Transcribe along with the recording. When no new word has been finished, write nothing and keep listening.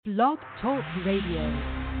Blog Talk Radio.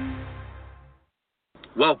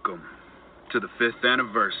 Welcome to the 5th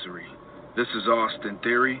anniversary. This is Austin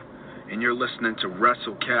Theory, and you're listening to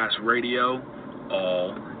WrestleCast Radio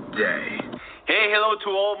all day. Hey, hello to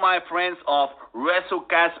all my friends of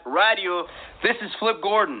WrestleCast Radio. This is Flip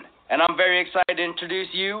Gordon, and I'm very excited to introduce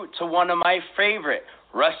you to one of my favorite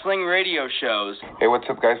wrestling radio shows. Hey, what's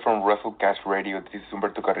up, guys, from WrestleCast Radio. This is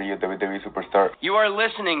Humberto Carrillo, WWE Superstar. You are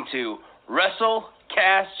listening to WrestleCast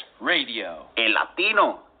Radio. El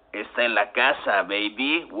Latino está en la casa,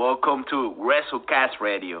 baby. Welcome to WrestleCast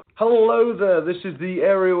Radio. Hello there, this is the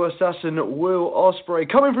aerial assassin Will Ospreay,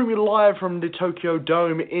 coming from you live from the Tokyo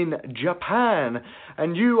Dome in Japan,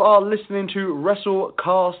 and you are listening to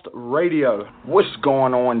WrestleCast Radio. What's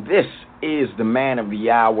going on? This is the man of the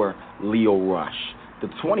hour, Leo Rush, the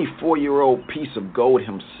 24-year-old piece of gold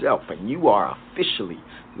himself, and you are officially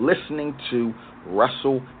listening to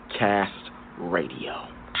WrestleCast Radio.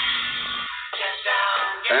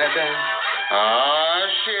 Oh,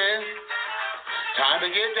 shit. Time to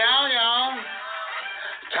get down, y'all.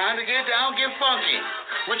 Time to get down, get funky.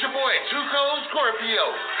 With your boy, Tuco Scorpio.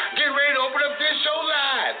 Get ready to open up this show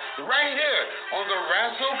live right here on the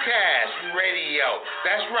WrestleCast Radio.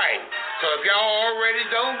 That's right. So if y'all already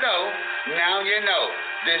don't know, now you know.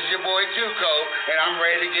 This is your boy, Tuco, and I'm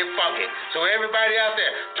ready to get funky. So everybody out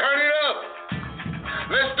there, turn it up.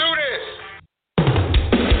 Let's do this.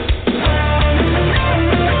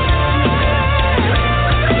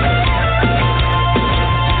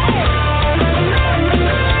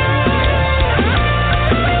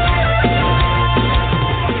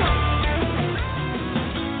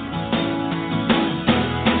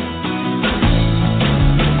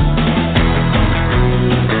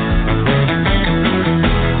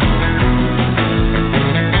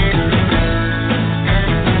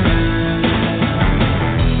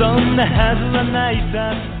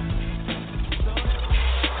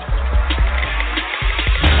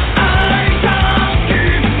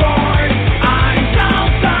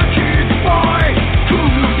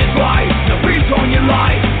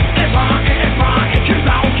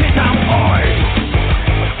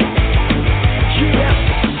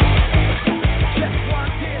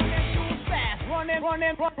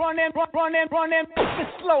 Running,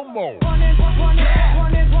 slow-mo.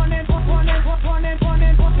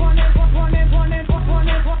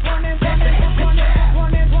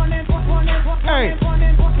 Hey.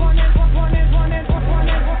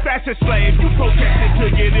 Fashion slave, you protested to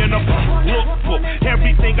get in a lookbook.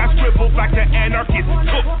 Everything I scribbled like the anarchist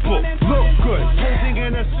cookbook. Look good, posing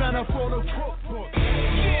in the center for the cookbook.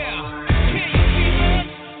 Yeah.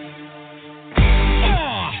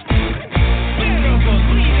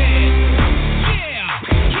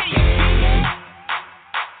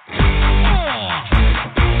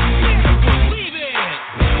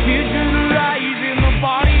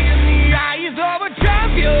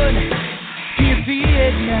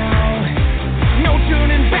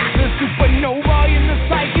 Supernova in the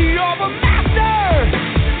psyche of a master.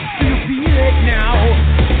 Do you feel it now?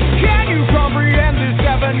 Can you comprehend this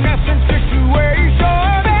evanescent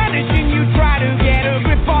situation? Anything you try to get a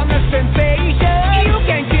grip on the sensation, you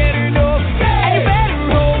can't get enough, and you better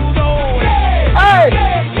hold on. Hey!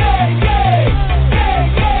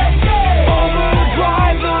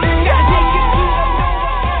 Overdrive,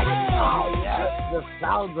 oh yes, the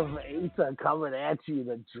sounds of Asa coming at you.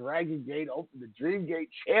 The Dragon Gate Open, the Dream Gate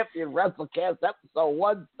Champion WrestleCast episode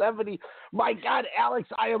 170. My God, Alex,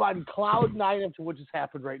 I am on cloud 9 after what just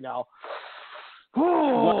happened right now.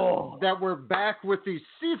 That we're back with the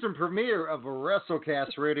season premiere of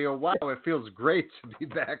WrestleCast Radio. Wow, it feels great to be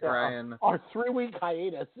back, Ryan. Our 3-week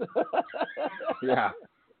hiatus. Yeah.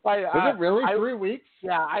 Was it really 3 weeks?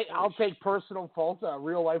 Yeah, I'll take personal fault.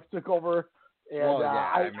 Real life took over, and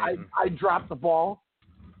I dropped the ball.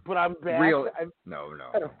 But I'm back. No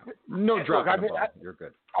dropping the ball. You're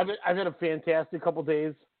good. I've had a fantastic couple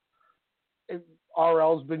days.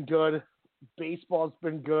 RL's been good. Baseball's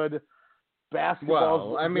been good.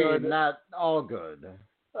 Basketball's been good. Not all good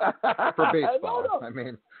for baseball.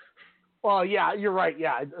 No. Well, yeah, you're right.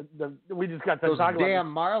 Yeah, we just got to those talk about damn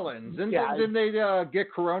Marlins. Didn't they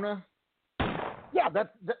get Corona? Yeah,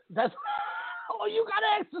 that's. Oh, you got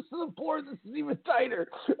access to the board. This is even tighter.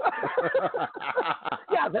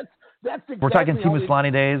 Yeah, that's exactly. We're talking Team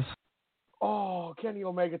Maslany days. Oh, Kenny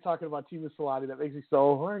Omega talking about Team Maslany. That makes me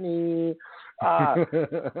so horny.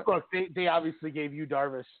 Look, they obviously gave you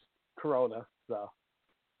Darvish Corona, so.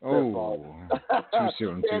 Oh, too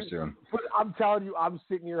soon. But I'm telling you, I'm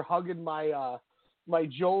sitting here hugging my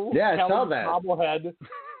Joe Kelly bobblehead.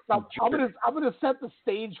 I'm gonna set the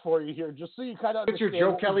stage for you here, just so you kind of understand. It's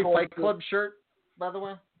your Joe Kelly Fight Club shirt, by the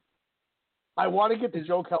way. I want to get the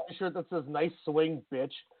Joe Kelly shirt that says "Nice swing,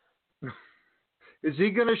 bitch." Is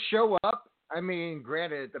he going to show up? I mean,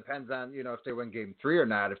 granted, it depends on, if they win Game 3 or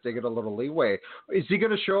not, if they get a little leeway. Is he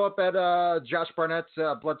going to show up at Josh Barnett's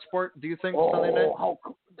Bloodsport, do you think, Sunday night? How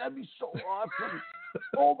cool. That'd be so awesome.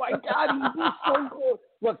 Oh, my God, he'd be so cool.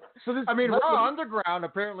 Look, so this... Raw Underground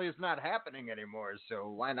apparently is not happening anymore, so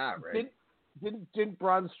why not, right? Didn't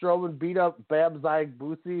Braun Strowman beat up Bam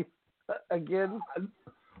Boosie again?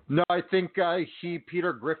 No, I think he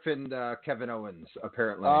Peter Griffined Kevin Owens,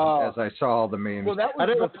 apparently, as I saw all the memes. Well, that was I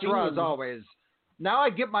didn't know the if it's Raw as always. Now I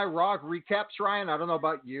get my Raw recaps, Ryan, I don't know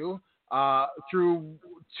about you, through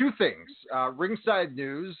two things, Ringside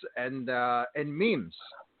News and memes.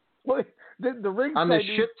 Well, the Ringside on the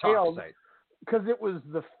News shit talk site. Because it was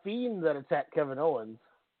The Fiend that attacked Kevin Owens.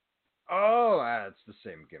 Oh, it's the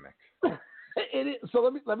same gimmick. So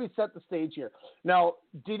let me set the stage here. Now,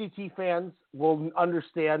 DDT fans will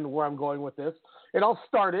understand where I'm going with this, and I'll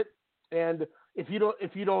start it. And if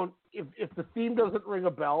the theme doesn't ring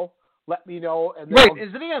a bell, let me know. And then wait,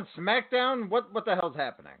 isn't he on SmackDown? What the hell's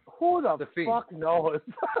happening? Who the Fiend. fuck knows?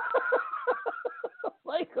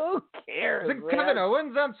 Like, who cares? Is it Kevin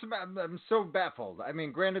Owens? I'm so baffled. I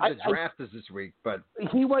mean, granted, the draft is this week, but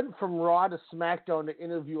he went from Raw to SmackDown to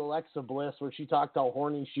interview Alexa Bliss, where she talked how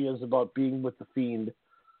horny she is about being with the Fiend.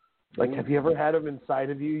 Like, have you ever had him inside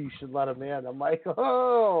of you? You should let him in. I'm like,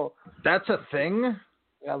 oh, that's a thing.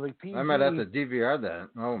 Yeah, like PG. I might have to DVR that.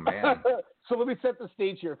 Oh man. So let me set the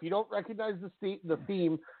stage here. If you don't recognize the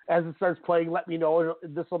theme as it starts playing, let me know.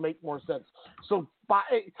 This will make more sense. So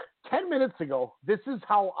 10 minutes ago, this is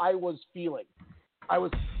how I was feeling.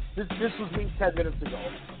 This was me 10 minutes ago.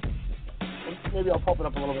 Maybe I'll pump it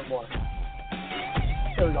up a little bit more.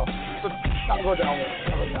 There we go. So I'll go down one.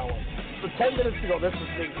 So 10 minutes ago, this was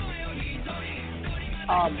me.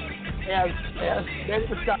 As Manny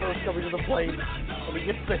Machado is coming to the plate, and he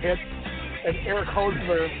gets the hit, and Eric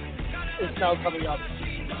Hosmer is now coming up.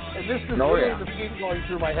 And this is the scene going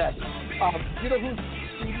through my head. You know who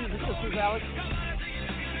Stevie is, Alex?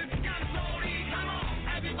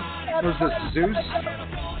 Was this Zeus?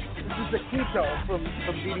 This is Akito from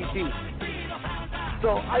DDT. So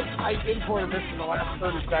I imported this in the last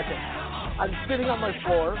 30 seconds. I'm sitting on my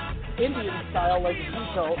floor, Indian style, like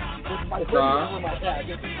Akito, with my hoodie over my head,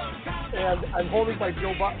 and I'm holding my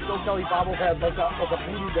Joe Kelly bobblehead like a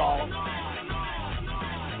voodoo doll.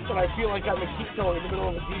 And I feel like I'm Akito in the middle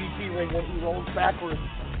of a DDT ring when he rolls backwards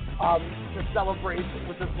to celebrate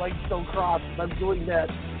with his legs still crossed. And I'm doing that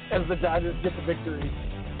as the Dodgers get the victory.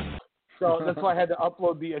 So that's why I had to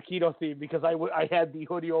upload the Akito theme, because I had the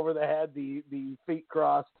hoodie over the head, the feet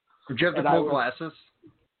crossed. Did you have the cool glasses?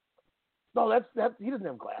 No, that's he doesn't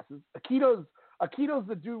have glasses. Akito's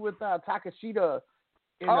the dude with Takashita.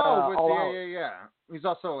 Yeah. He's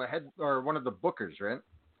also a head or one of the bookers, right?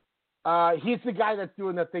 He's the guy that's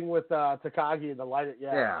doing that thing with Takagi and the light.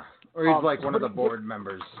 Yeah, or he's like one of the board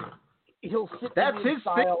members. He'll sit. That's Indian his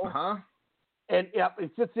style, thing, huh? And he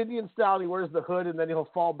sits Indian style. And he wears the hood, and then he'll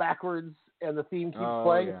fall backwards, and the theme keeps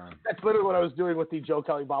playing. Yeah. That's literally what I was doing with the Joe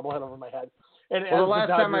Kelly bobblehead over my head. And the last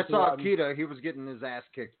time I saw Akita, he was getting his ass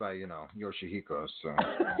kicked by Yoshihiko. So,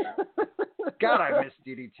 God, I miss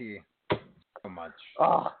DDT so much.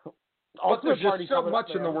 But there's just so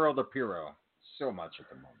much in the world of Pyro. So much at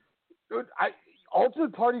the moment. Dude,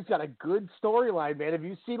 Ultimate Party's got a good storyline, man. Have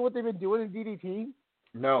you seen what they've been doing in DDT?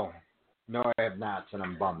 No, I have not, and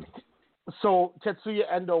I'm bummed. So Tetsuya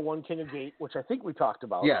Endo won King of Gate, which I think we talked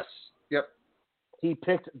about. Yes. Yep. He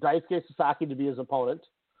picked Daisuke Sasaki to be his opponent.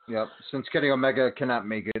 Yep. Since Kenny Omega cannot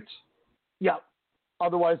make it. Yep.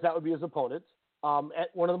 Otherwise, that would be his opponent. At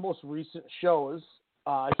one of the most recent shows,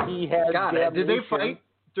 he had. Did they fight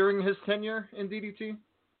during his tenure in DDT?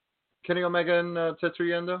 Kenny Omega and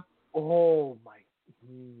Tetsuya Endo? Oh my.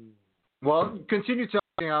 Well, continue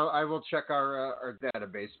talking. I will check our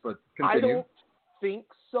database, but continue. I don't think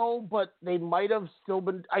so, but they might have still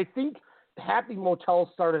been. I think Happy Motel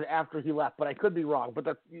started after he left, but I could be wrong. But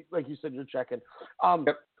that's, like you said, you're checking.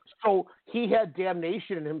 Yep. So he had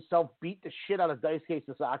Damnation and himself beat the shit out of Daisuke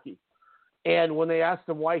Sasaki. And when they asked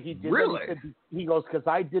him why he did it, he goes, "Because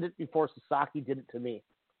I did it before Sasaki did it to me."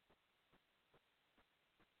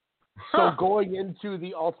 So going into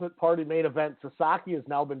the Ultimate Party main event, Sasaki has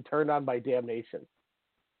now been turned on by Damnation.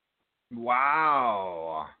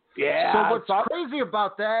 Wow. Yeah. So what's crazy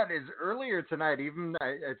about that is earlier tonight, even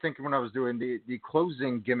I think when I was doing the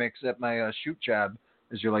closing gimmicks at my shoot job,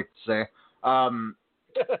 as you like to say,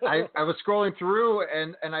 I was scrolling through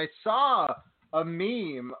and I saw a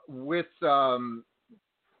meme with Daisuke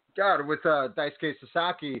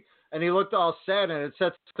Sasaki and he looked all sad, and it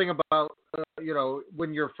said something about,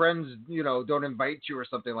 when your friends, don't invite you or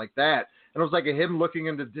something like that. And it was like him looking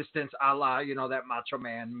in the distance, a la, that Macho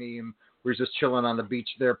Man meme where he's just chilling on the beach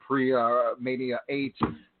there pre-Mania 8.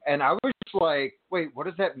 And I was just like, wait, what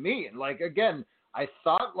does that mean? Like, again, I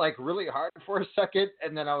thought like really hard for a second,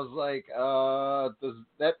 and then I was like, does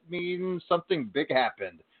that mean something big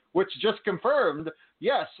happened? Which just confirmed,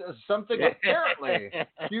 yes, something apparently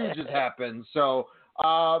huge has happened. So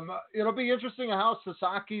it'll be interesting how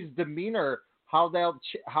Sasaki's demeanor, how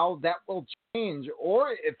that will change, or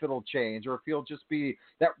if it'll change, or if he'll just be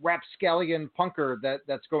that rapscallion punker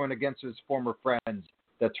that's going against his former friends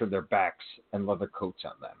that turn their backs and leather coats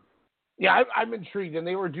on them. Yeah, I'm intrigued, and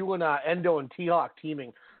they were doing Endo and T-Hawk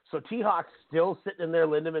teaming. So T-Hawk's still sitting in there,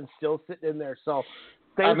 Lindeman's still sitting in there. So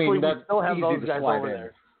thankfully we still have those guys over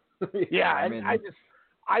there. Yeah, and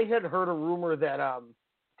I had heard a rumor that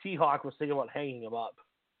T-Hawk was thinking about hanging him up,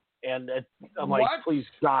 and I'm like, please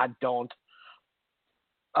God, don't.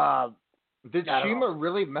 Did Shima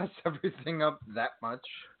really mess everything up that much?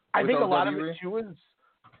 I think a lot of it too is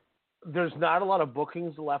there's not a lot of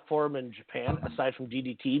bookings left for him in Japan aside from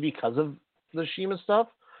DDT because of the Shima stuff,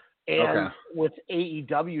 and with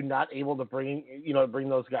AEW not able to bring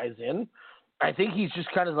those guys in, I think he's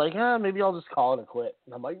just kind of like, maybe I'll just call it a quit.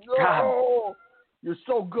 And I'm like, no, God, you're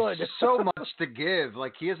so good. So much to give.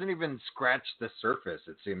 Like, he hasn't even scratched the surface,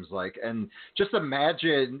 it seems like. And just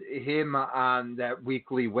imagine him on that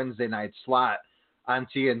weekly Wednesday night slot on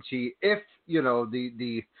TNT if,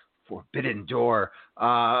 the Forbidden Door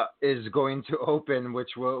is going to open,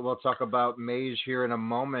 which we'll talk about Mage here in a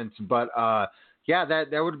moment. But, that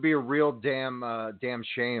would be a real damn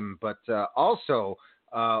shame. But also...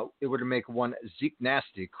 it would make one Zeke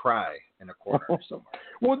Nasty cry in a corner somewhere.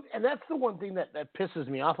 Well, and that's the one thing that pisses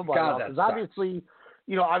me off about it, because obviously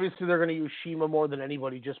they're going to use Shima more than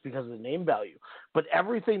anybody just because of the name value. But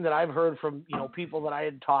everything that I've heard from people that I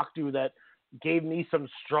had talked to that gave me some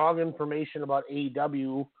strong information about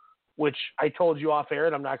AEW, which I told you off air,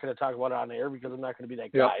 and I'm not going to talk about it on air because I'm not going to be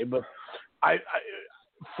that guy. But I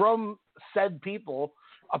from said people.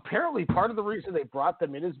 Apparently, part of the reason they brought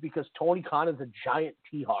them in is because Tony Khan is a giant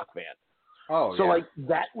T-Hawk fan. Oh, so like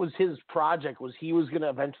that was his project. Was he was going to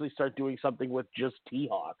eventually start doing something with just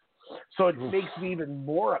T-Hawk. So it makes me even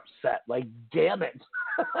more upset. Like, damn it,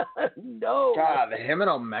 no. God, him and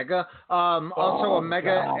Omega. Also,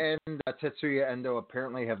 Omega and Tetsuya Endo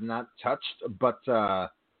apparently have not touched. But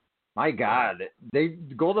my God,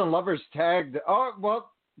 Golden Lovers tagged. Oh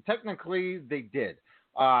well, technically they did.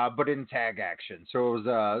 But in tag action. So it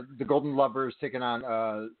was the Golden Lovers taking on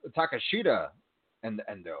Takashita and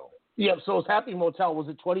Endo. Yeah, so it was Happy Motel. Was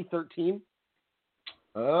it 2013?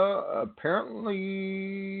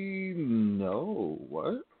 Apparently, no.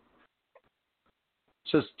 What? It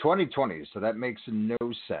says 2020, so that makes no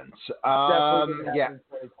sense. Yeah.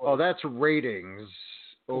 Oh, that's ratings.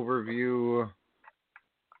 Overview.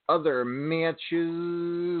 Other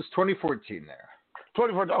matches. 2014 there.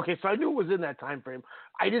 2014. Okay, so I knew it was in that time frame.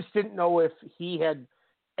 I just didn't know if he had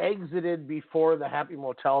exited before the Happy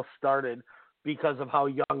Motel started because of how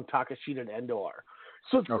young Takashita and Endo are.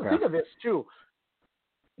 So think of this too.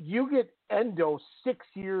 You get Endo 6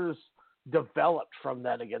 years developed from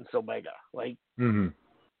that against Omega. Like, and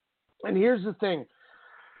here's the thing.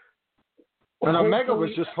 And Omega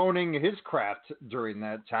was just honing his craft during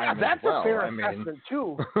that time. Yeah, that's a fair assessment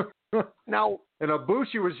too. Now, and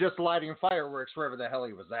Ibushi was just lighting fireworks wherever the hell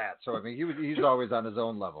he was at. So I mean, he's always on his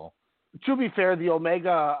own level. To be fair, the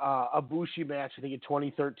Omega Ibushi match, I think in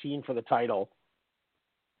 2013 for the title,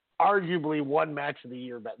 arguably one match of the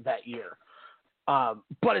year that year.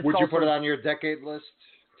 But it's would you put it on your decade list?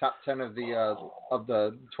 Top 10 of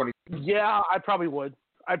the 20. Yeah, I probably would.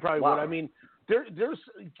 would. I mean, there's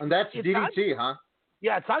and that's DDT, huh?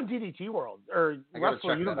 Yeah, it's on DDT World or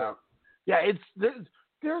Wrestle Universe. That out. Yeah,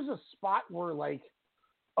 there's a spot where like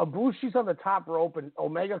Ibushi's on the top rope and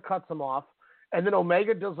Omega cuts him off, and then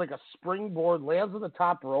Omega does like a springboard, lands on the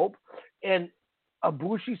top rope, and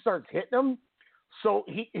Ibushi starts hitting him. So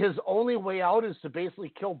his only way out is to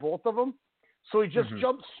basically kill both of them. So he just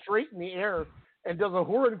jumps straight in the air and does a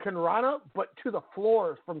Hurricane Rana, but to the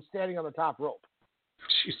floor from standing on the top rope.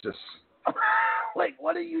 Jesus. Like,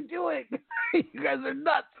 what are you doing? You guys are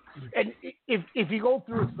nuts. And if you go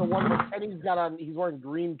through, it's the one that Kenny's got on. He's wearing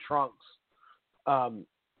green trunks. That's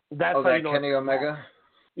how that you know Kenny Omega?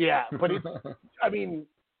 Yeah, but it's. I mean,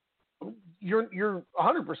 you're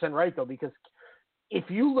 100% right though, because if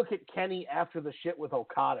you look at Kenny after the shit with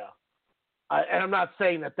Okada, And I'm not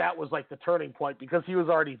saying that was like the turning point because he was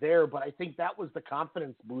already there, but I think that was the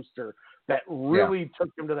confidence booster that really took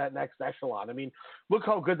him to that next echelon. I mean, look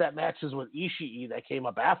how good that match is with Ishii that came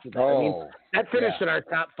up after that. I mean, that finished in our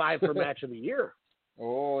top 5 for match of the year.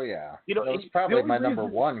 Oh, yeah. You know, that was probably my number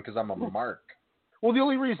 1 because I'm a mark. Well, the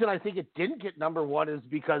only reason I think it didn't get number 1 is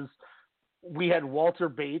because we had Walter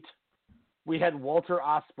Bate, we had Walter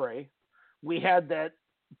Ospreay, we had that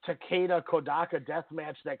Takeda Kodaka death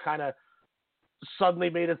match that kind of suddenly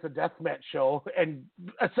made us a deathmatch show and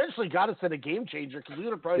essentially got us in a game changer because we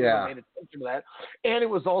would have probably never made attention to that. And it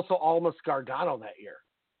was also Almas Gargano that year.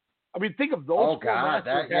 I mean, think of those matches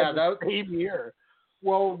that same year.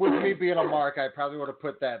 Well, with me being a mark, I probably would have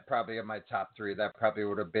put that probably in my top 3. That probably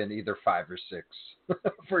would have been either 5 or 6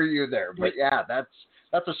 for you there. But yeah,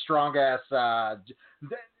 that's a strong ass.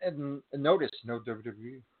 And notice no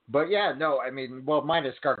WWE. But yeah, no, I mean, well,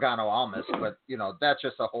 minus Gargano Almas, but you know, that's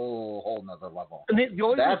just a whole nother level. And the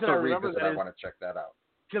only that's reason the I remember reason that I want to check that out.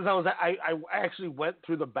 Because I actually went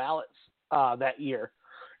through the ballots that year,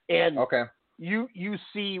 and you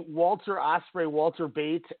see Walter Ospreay, Walter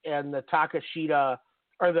Bate, and the Takeshita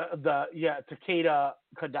or the Takeda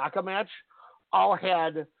Kodaka match all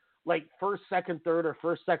had like first, second, third, or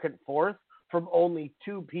first, second, fourth from only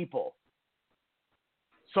 2 people.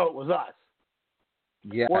 So it was us.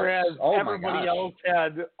 Yes. Whereas everybody else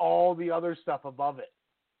had all the other stuff above it.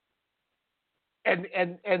 And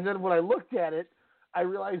then when I looked at it, I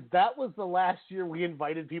realized that was the last year we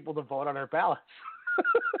invited people to vote on our ballots.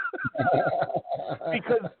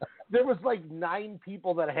 Because there was like 9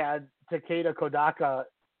 people that had Takeda Kodaka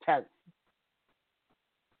 10th.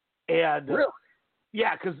 And really?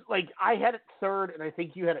 Yeah, because like I had it 3rd and I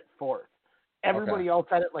think you had it 4th. Everybody else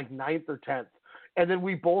had it like 9th or 10th. And then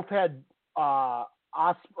we both had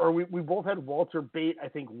we both had Walter Bate, I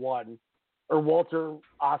think, 1, or Walter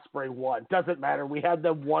Ospreay 1. Doesn't matter. We had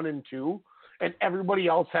them 1 and 2, and everybody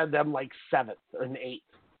else had them like 7th and 8th.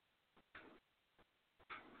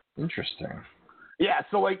 Interesting. Yeah.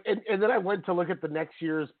 So like, and then I went to look at the next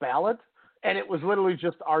year's ballot, and it was literally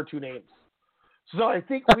just our 2 names. So I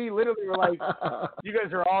think we literally were like, "You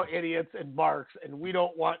guys are all idiots and marks, and we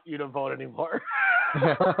don't want you to vote anymore."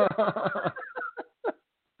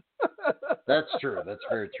 That's true. That's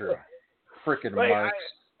very true. Freaking like, marks.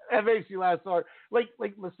 That makes you laugh so hard. Like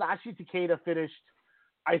Masashi Takeda finished,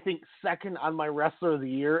 I think, 2nd on my Wrestler of the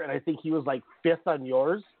Year, and I think he was like 5th on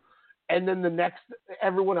yours. And then the next,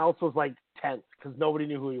 everyone else was like 10th because nobody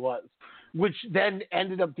knew who he was, which then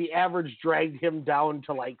ended up the average dragged him down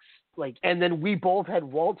to like, and then we both had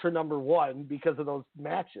Walter number 1 because of those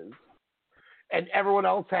matches. And everyone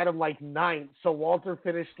else had him like 9th. So Walter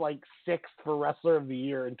finished like 6th for Wrestler of the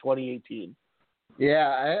Year in 2018.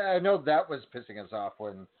 Yeah, I know that was pissing us off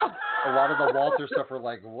when a lot of the Walter stuff were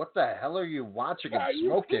like, what the hell are you watching and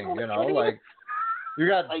smoking? You know, like you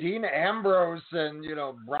got Dean Ambrose and, you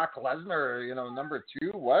know, Brock Lesnar, you know, number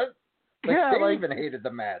 2. What? Like, they even hated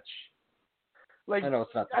the match. Like, I know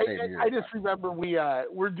it's not the same year. I just remember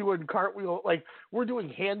we're doing cartwheel, like we're doing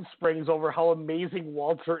handsprings over how amazing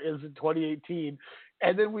Walter is in 2018,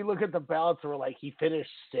 and then we look at the ballots and we're like, he finished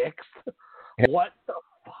 6th. What the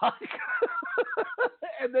fuck?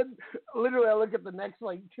 And then literally I look at the next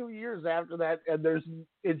like 2 years after that, and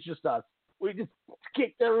it's just us. We just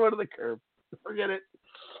kicked everyone to the curb. Forget it.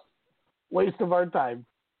 Waste of our time.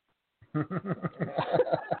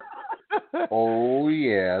 Oh,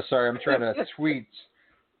 yeah. Sorry, I'm trying to tweet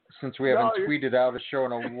since we haven't tweeted out a show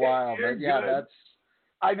in a while. But yeah, good.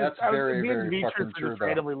 that's very, very fucking true. Just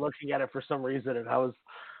randomly looking at it for some reason, and I was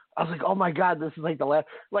like, oh my god, this is like the last.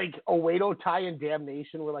 Like Oedo Tai and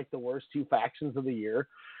Damnation were like the worst 2 factions of the year,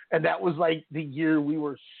 and that was like the year we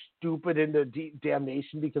were stupid into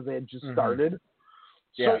Damnation because they had just started.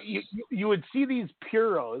 So you would see these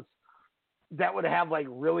puros that would have like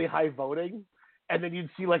really high voting. And then you'd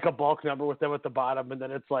see like a bulk number with them at the bottom, and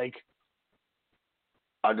then it's like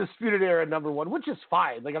Undisputed Era number 1, which is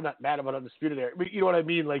fine. Like, I'm not mad about Undisputed Era. But you know what I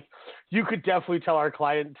mean? Like, you could definitely tell our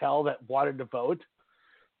clientele that wanted to vote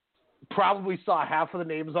probably saw half of the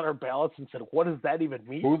names on our ballots and said, what does that even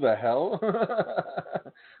mean? Who the hell?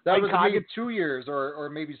 That was maybe 2 years or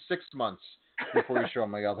maybe 6 months before you showed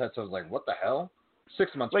me all that. So I was like, what the hell?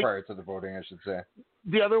 6 months prior to the voting, I should say.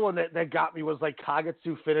 The other one that got me was like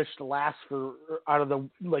Kagetsu finished last out of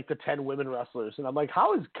the 10 women wrestlers, and I'm like,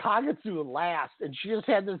 how is Kagetsu last? And she just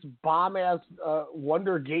had this bomb ass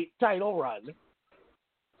Wonder Gate title run.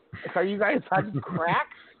 Like, are you guys on crack?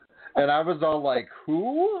 And I was all like,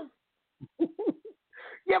 who?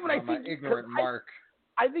 Yeah, but I think ignorant mark.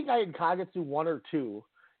 I think I had Kagetsu 1 or 2,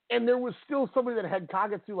 and there was still somebody that had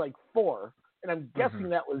Kagetsu like 4, and I'm guessing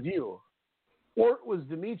that was you. or it was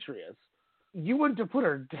Demetrius, you wouldn't have put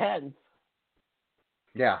her 10th.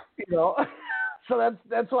 Yeah. You know? So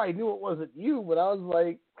that's why I knew it wasn't you, but I was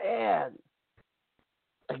like, man.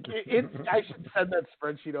 Like I should send that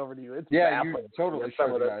spreadsheet over to you. It's you baffling. totally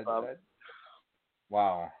should.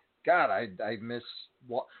 Wow. God, I miss.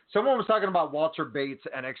 Someone was talking about Walter Bates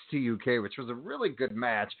NXT UK, which was a really good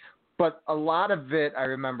match, but a lot of it, I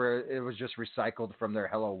remember, it was just recycled from their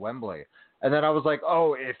Hello Wembley. And then I was like,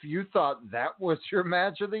 oh, if you thought that was your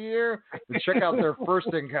match of the year, then check out their first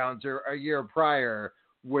encounter a year prior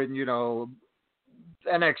when,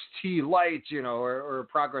 NXT Light, or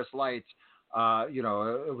Progress Light,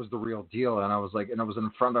 it was the real deal. And I was like, and it was in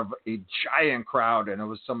front of a giant crowd, and it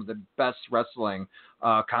was some of the best wrestling,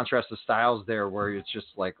 contrast to styles there, where it's just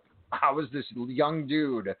like, how is this young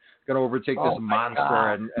dude going to overtake this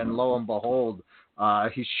monster? And lo and behold,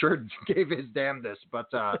 he sure gave his damnedest, but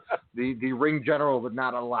the ring general would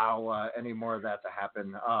not allow any more of that to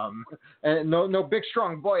happen. And no big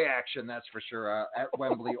strong boy action, that's for sure, at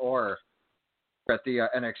Wembley or at the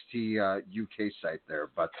NXT UK site there.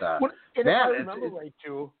 But if I remember right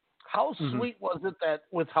too, how sweet was it that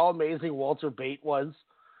with how amazing Walter Bate was,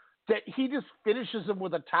 that he just finishes him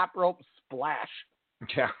with a top rope splash.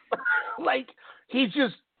 Yeah. Like he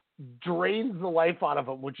just drains the life out of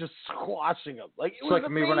him with just squashing him. Like it's like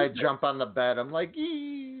me when I jump on the bed. I'm like,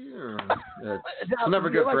 it's never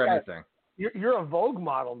good for anything. You're a Vogue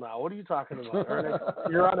model now. What are you talking about?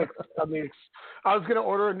 You're on I was going to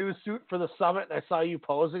order a new suit for the summit, and I saw you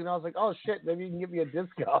posing, and I was like, oh, shit, maybe you can give me a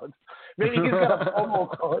discount. Maybe he's got a promo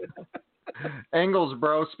code. Angles,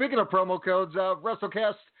 bro. Speaking of promo codes,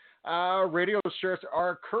 WrestleCast radio shirts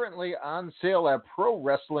are currently on sale at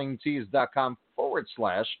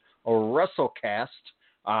prowrestlingtees.com/WrestleCast.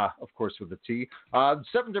 Of course, with a T.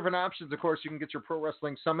 7 different options. Of course, you can get your Pro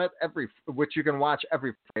Wrestling Summit, which you can watch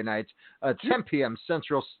every Friday night, 10 p.m.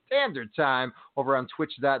 Central Standard Time over on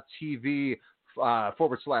twitch.tv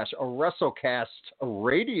 /WrestleCast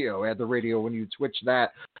Radio. Add the radio when you twitch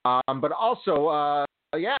that. But also,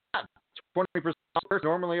 20%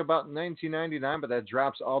 normally about $19.99, but that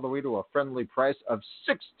drops all the way to a friendly price of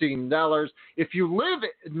 $16. If you live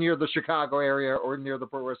near the Chicago area or near the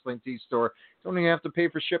Pro Wrestling Tees store, you don't even have to pay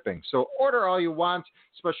for shipping. So order all you want,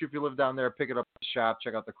 especially if you live down there. Pick it up at the shop,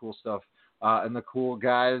 check out the cool stuff and the cool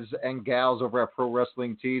guys and gals over at Pro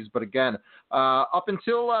Wrestling Tees. But again, up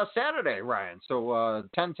until Saturday, Ryan. So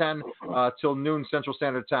 10:10 till noon Central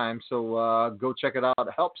Standard Time. So go check it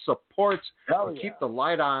out. Help support. Keep the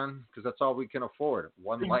light on, because that's all we can afford.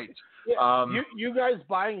 One light. Yeah. You guys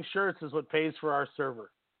buying shirts is what pays for our server.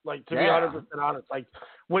 Like, to be 100% honest, like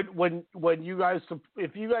when you guys,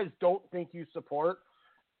 if you guys don't think you support,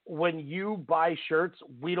 when you buy shirts,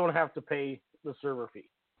 we don't have to pay the server fee.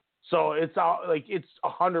 So it's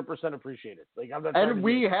 100% appreciated. Like, I'm not. And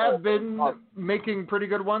we have been making pretty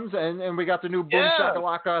good ones, and we got the new Boom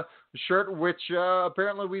Shakalaka shirt, which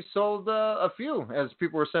apparently we sold a few as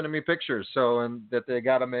people were sending me pictures. So, and that they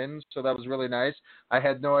got them in, so that was really nice. I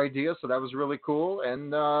had no idea, so that was really cool.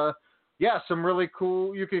 And some really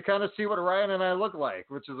cool. You could kind of see what Ryan and I look like,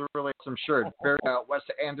 which is a really awesome shirt. Very Wes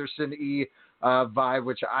Anderson-y vibe,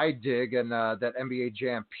 which I dig, and that NBA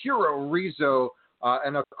Jam Puro Rizzo.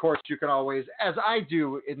 And of course, you can always, as I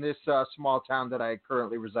do in this small town that I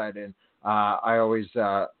currently reside in, I always,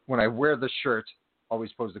 when I wear the shirt,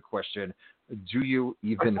 always pose the question, do you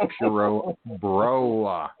even Puro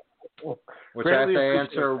bro? Which I have to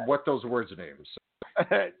answer what those words mean. So.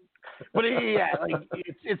 But like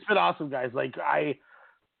it's been awesome, guys. Like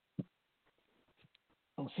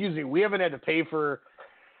we haven't had to pay for.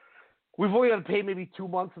 We've only had to pay maybe 2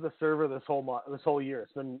 months of the server this whole year.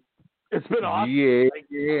 It's been awesome.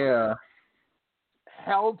 Yeah.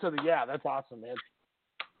 Hell to the that's awesome, man.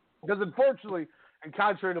 Because unfortunately, and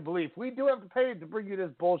contrary to belief, we do have to pay to bring you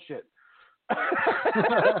this bullshit.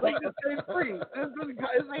 Like, this ain't free. This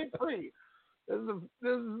ain't free. This is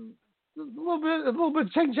a little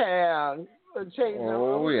bit change.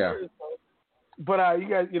 Oh yeah. But you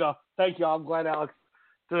guys, thank you. I'm glad Alex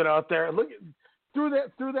threw it out there. Look, threw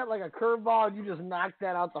that like a curveball, and you just knocked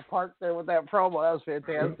that out the park there with that promo. That was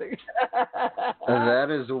fantastic.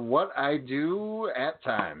 That is what I do at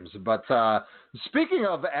times. But speaking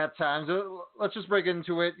of at times, let's just break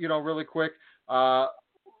into it, really quick.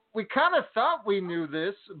 We kind of thought we knew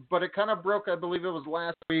this, but it kind of broke, I believe it was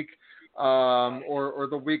last week or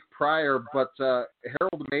the week prior. But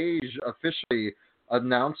Harold Mage officially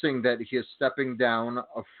announcing that he is stepping down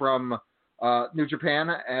from New Japan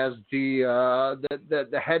as the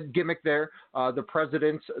head gimmick there, the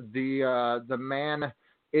president, the man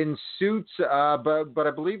in suit, but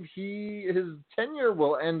I believe his tenure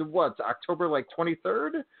will end October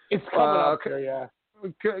 23rd. It's coming up there, yeah,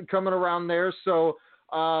 coming around there. So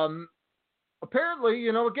apparently,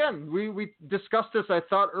 again, we discussed this. I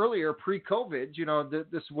thought earlier pre-COVID,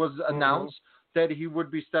 this was announced that he would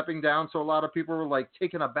be stepping down. So a lot of people were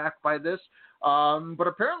taken aback by this. But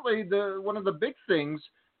apparently, one of the big things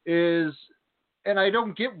is, and I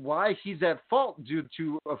don't get why he's at fault due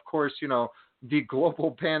to, of course, the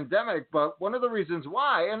global pandemic. But one of the reasons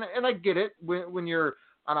why, and I get it, when you're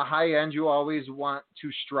on a high end, you always want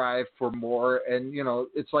to strive for more. And,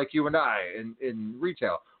 it's like you and I in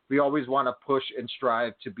retail. We always want to push and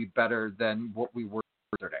strive to be better than what we were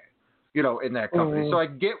yesterday, in that company. So I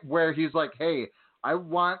get where he's like, hey, I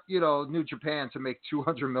want, New Japan to make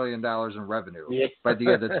 $200 million in revenue by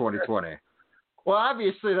the end of 2020. Well,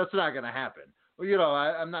 obviously that's not going to happen. Well,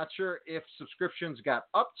 I'm not sure if subscriptions got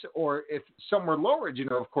upped or if some were lowered,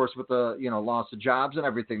 of course, with the, loss of jobs and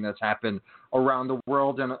everything that's happened around the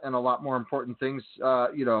world and a lot more important things,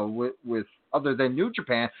 with other than New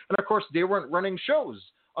Japan. And of course, they weren't running shows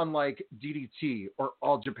unlike DDT or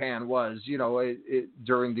All Japan was,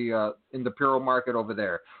 during the in the Imperial market over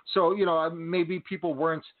there. So, maybe people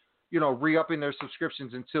weren't, re-upping their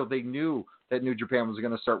subscriptions until they knew that New Japan was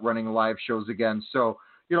going to start running live shows again. So,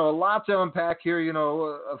 a lot to unpack here.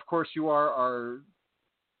 Of course, you are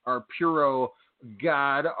our Puro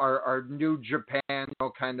God, our New Japan,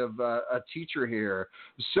 kind of a teacher here.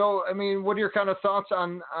 So, I mean, what are your kind of thoughts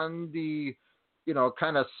on the,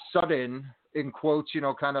 kind of sudden, in quotes,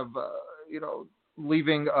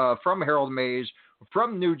 leaving from Harold Meij,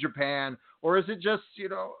 from New Japan, or is it just,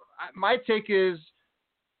 my take is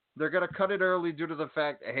they're going to cut it early due to the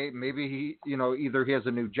fact, hey, maybe he, either he has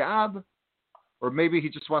a new job, or maybe he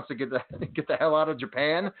just wants to get the hell out of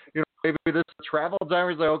Japan. Maybe this travel time.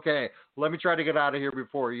 He's like, okay, let me try to get out of here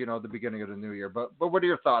before, the beginning of the new year. But what are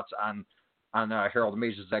your thoughts on Harold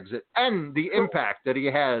Meij's exit and the impact that he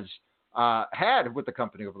has had with the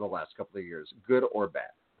company over the last couple of years, good or bad?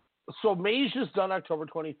 So Meij is done October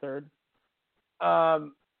 23rd. I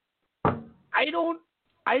don't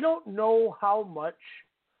know how much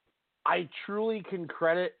I truly can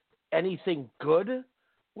credit anything good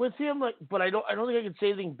with him, but I don't think I can say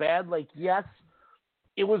anything bad. Yes,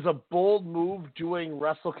 it was a bold move doing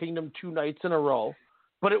Wrestle Kingdom 2 nights in a row,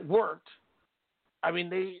 but it worked. I mean,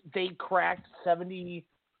 they cracked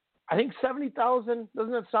 70,000.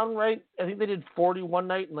 Doesn't that sound right? I think they did 40 one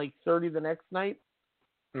night and 30 the next night.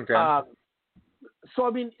 Okay. So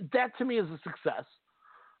I mean, that to me is a success.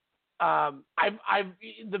 The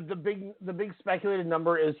big speculated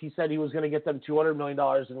number is he said he was going to get them $200 million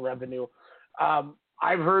in revenue.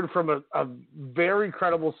 I've heard from a very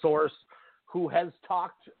credible source who has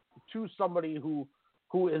talked to somebody who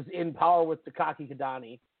is in power with Takaki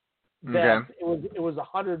Kadani that it was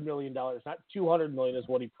 $100 million, not $200 million is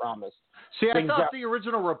what he promised. See, I thought the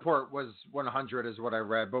original report was 100 is what I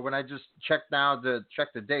read, but when I just checked now to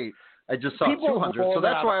check the date, I just saw 200. So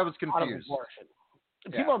that's why I was confused.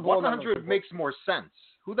 Yeah. 100 makes more sense.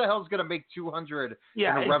 Who the hell is going to make 200 in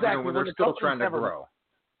a revenue when they're still trying to grow?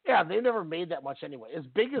 Yeah, they never made that much anyway. As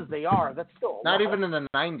big as they are, that's still not even in the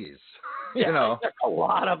 90s. That's a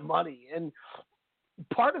lot of money. And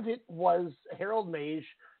part of it was Harold Meij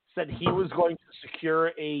said he was going to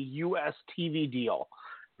secure a U.S. TV deal,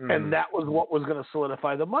 and that was what was going to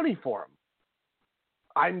solidify the money for him.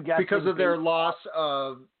 I'm guessing because of their loss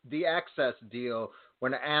of the Access deal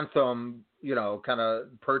when Anthem, kind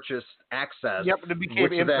of purchased Access. Yep, it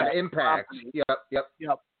became Impact. Yep.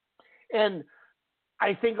 And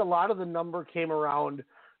I think a lot of the number came around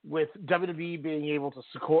with WWE being able to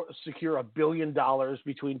secure $1 billion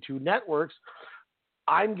between two networks.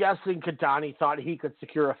 I'm guessing Kadani thought he could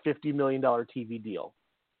secure a $50 million TV deal.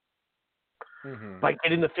 By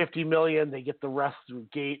getting the $50 million, they get the rest through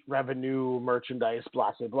gate revenue, merchandise,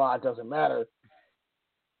 blah, blah, blah. It doesn't matter.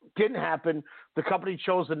 Didn't happen. The company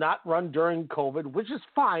chose to not run during COVID, which is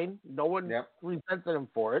fine. No one resented him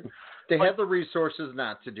for it. They had the resources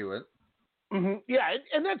not to do it. Yeah,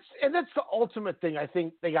 and that's the ultimate thing I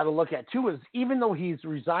think they got to look at too. Is even though he's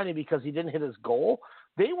resigning because he didn't hit his goal,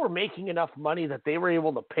 they were making enough money that they were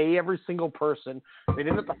able to pay every single person. They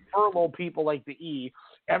didn't have to furlough people like the E.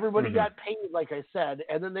 Everybody got paid, like I said,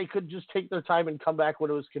 and then they could just take their time and come back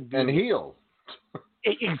when it was convenient. And heal.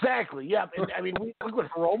 Exactly, yeah. And, I mean, look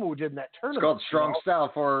what Hiromu did in that tournament. It's called strong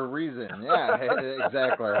style for a reason. Yeah,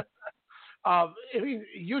 exactly. I mean,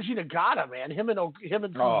 Yuji Nagata, man, him and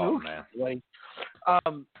Suzuki. Oh, man.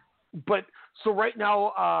 But so right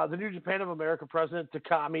now, the New Japan of America president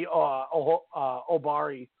Takami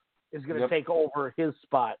Obari is going to take over his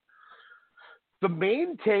spot. The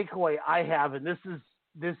main takeaway I have, and this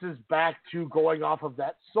is back to going off of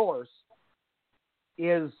that source,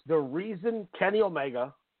 is the reason Kenny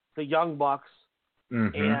Omega, the Young Bucks,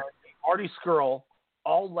 and Marty Scurll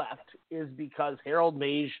all left is because Harold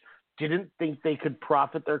Mage didn't think they could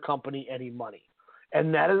profit their company any money.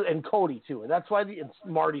 And Cody too. And that's why it's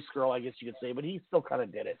Marty Scurll, I guess you could say, but he still kind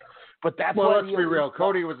of did it. But that's why let's be real.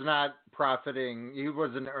 Cody was not profiting. He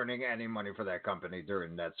wasn't earning any money for that company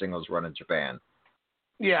during that singles run in Japan.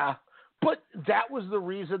 Yeah. But that was the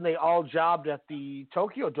reason they all jobbed at the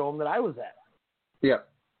Tokyo Dome that I was at. Yeah.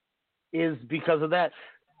 Is because of that.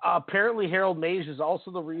 Apparently Harold Mage is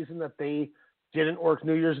also the reason that they didn't work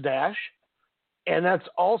New Year's Dash. And that's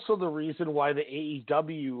also the reason why the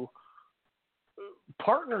AEW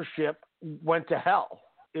partnership went to hell,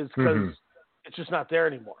 is because it's just not there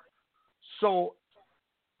anymore. So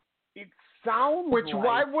it sounds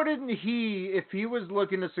why wouldn't he, if he was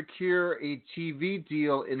looking to secure a TV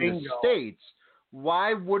deal in the States,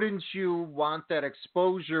 why wouldn't you want that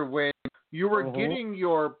exposure when you were getting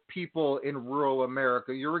your people in rural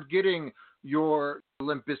America, you were getting your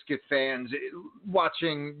Limp Bizkit fans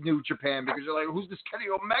watching New Japan because you're like, who's this Kenny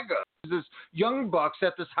Omega? Who's this Young Bucks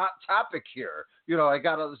at this hot topic here? I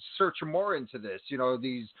got to search more into this,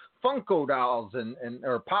 these Funko dolls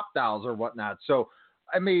or pop dolls or whatnot. So,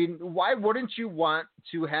 I mean, why wouldn't you want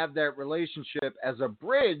to have that relationship as a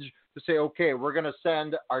bridge to say, okay, we're going to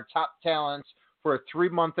send our top talents for a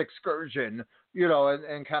 3-month excursion,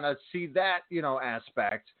 and kind of see that,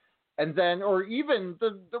 aspect. And then, or even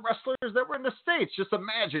the wrestlers that were in the States, just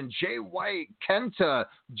imagine Jay White, Kenta,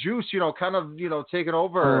 Juice, kind of, taking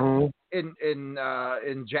over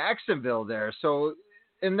in Jacksonville there. So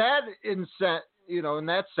in that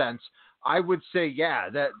sense, I would say, yeah,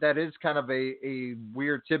 that is kind of a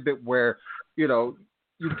weird tidbit where,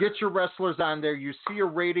 you get your wrestlers on there, you see your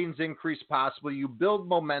ratings increase possibly, you build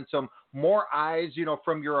momentum, more eyes,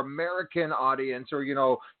 from your American audience or,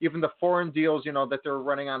 even the foreign deals, that they're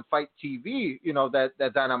running on Fight TV,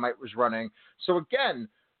 that Dynamite was running. So again,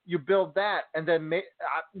 you build that, and then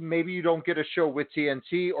maybe you don't get a show with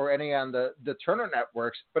TNT or any on the Turner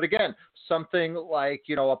networks. But again, something like,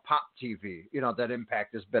 a Pop TV, that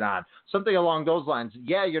Impact has been on. Something along those lines.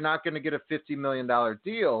 Yeah, you're not going to get a $50 million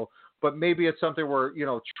deal, but maybe it's something where,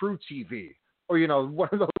 True TV or, one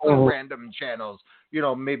of those random channels,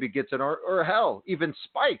 maybe gets in, or hell, even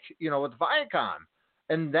Spike, with Viacom.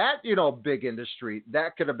 And that, big industry,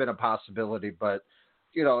 that could have been a possibility. But,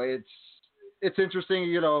 it's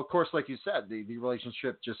interesting, of course, like you said, the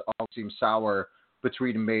relationship just all seems sour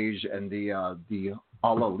between Mage and the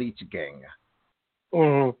All Elite gang.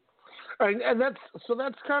 And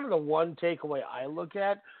that's kind of the one takeaway I look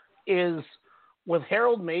at is with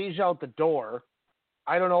Harold Mage out the door.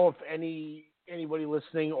 I don't know if anybody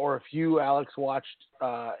listening or if you, Alex, watched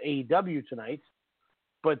AEW tonight,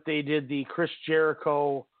 but they did the Chris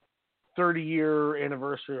Jericho 30-year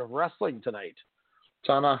anniversary of wrestling tonight.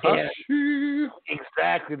 Tanahashi.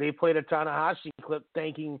 Exactly. They played a Tanahashi clip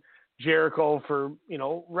thanking Jericho for,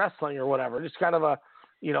 wrestling or whatever. Just kind of a,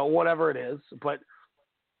 whatever it is. But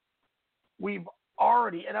we've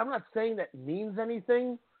already, and I'm not saying that means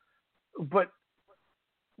anything, but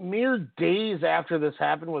mere days after this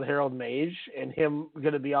happened with Harold Mage and him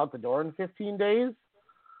going to be out the door in 15 days,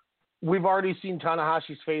 we've already seen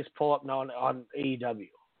Tanahashi's face pull up now on AEW.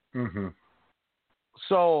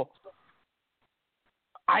 So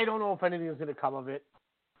I don't know if anything is going to come of it,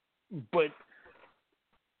 but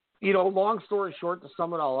long story short, to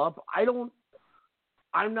sum it all up,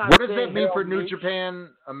 I'm not. What does that mean for New Japan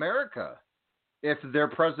America? If their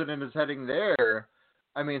president is heading there,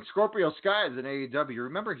 I mean, Scorpio Sky is in AEW.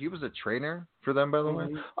 Remember, he was a trainer for them, by the way,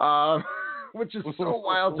 which is so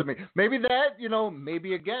wild to me. Maybe that,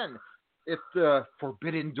 maybe again, if the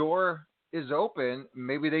Forbidden Door is open,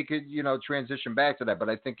 maybe they could, transition back to that. But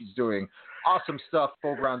I think he's doing awesome stuff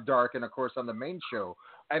over on Dark and, of course, on the main show.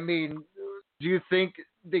 I mean, do you think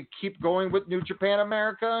they keep going with New Japan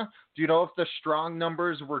America? Do you know if the strong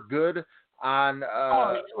numbers were good on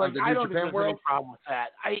the New I don't Japan think world? Any problem with that.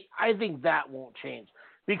 I think that won't change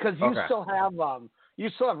because you still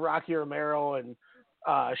have Rocky Romero and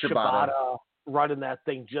Shibata running that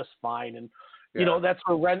thing just fine, and that's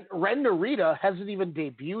where Ren Narita hasn't even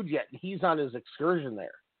debuted yet, and he's on his excursion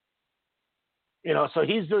there. So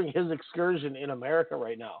he's doing his excursion in America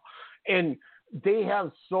right now, and they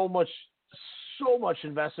have so much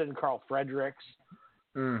invested in Carl Fredericks.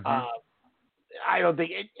 I don't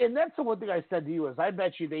think, and that's the one thing I said to you is I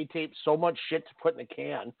bet you they tape so much shit to put in a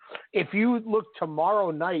can. If you look tomorrow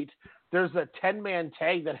night, there's a 10-man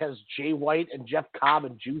tag that has Jay White and Jeff Cobb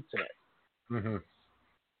and Juice in it.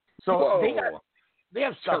 So They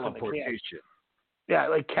have stuff teleportation. In the can. Yeah,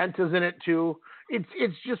 like Kent is in it too.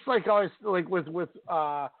 It's just like always like with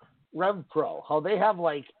Rev Pro, how they have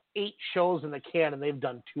like 8 shows in the can and they've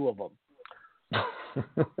done 2 of them.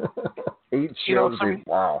 8 shows.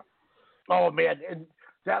 Wow. Oh man, and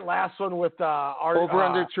that last one with our over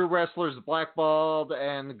under 2 wrestlers blackballed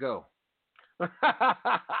and go.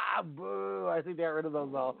 Boo! I think they got rid of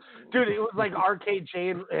those all. Dude, it was like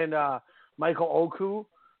RKJ and Michael Oku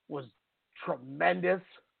was tremendous.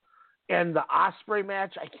 And the Ospreay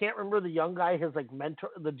match, I can't remember the young guy, his like mentor,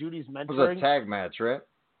 the dude he's mentoring. It was a tag match, right?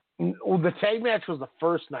 Well, the tag match was the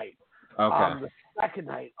first night. Okay. The second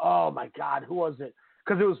night, oh my God, who was it?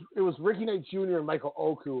 Because it was Ricky Knight Jr. and Michael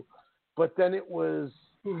Oku, but then it was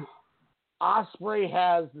Ospreay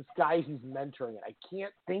has this guy he's mentoring. I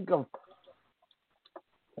can't think of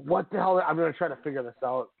what the hell. I'm gonna try to figure this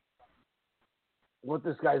out. What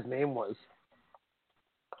this guy's name was.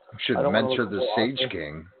 Should mentor the Sage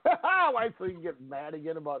King. Why, so you can get mad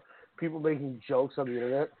again about people making jokes on the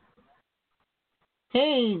internet?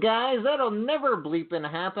 Hey guys, that'll never bleeping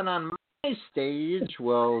happen on my stage.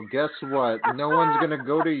 Well, guess what? No one's gonna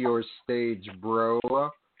go to your stage, bro.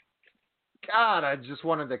 God, I just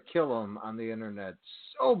wanted to kill him on the internet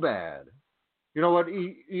so bad. You know what?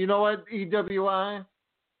 EWI?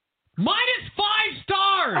 -5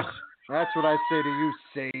 stars. That's what I say to you,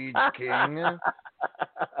 Sage King.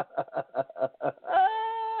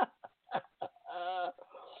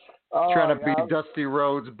 Trying to beat Dusty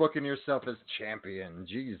Rhodes, booking yourself as champion.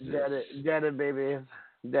 Jesus. Dead it, babies.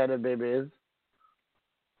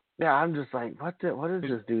 Yeah, I'm just like, what is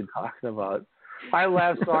this dude talking about? I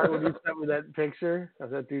laughed so hard when you sent me that picture of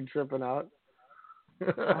that dude tripping out.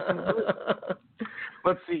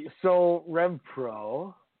 Let's see. So Rev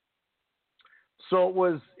Pro. So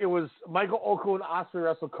it was Michael Oku and Ospreay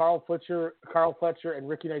wrestled Carl Fletcher, and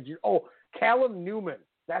Ricky Knight Jr. Oh, Callum Newman.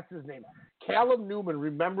 That's his name. Callum Newman.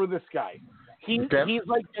 Remember this guy? He's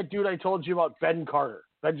like that dude I told you about, Benjamin Carter.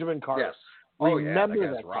 Yes.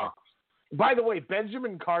 Remember that guy. By the way,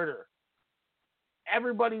 Benjamin Carter.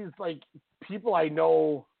 Everybody's like people I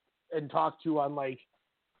know and talk to on like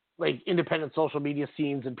independent social media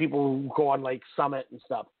scenes and people who go on like Summit and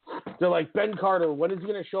stuff. They're like, Ben Carter, when is he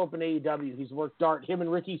going to show up in AEW? He's worked Dart. Him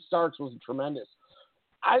and Ricky Starks was tremendous.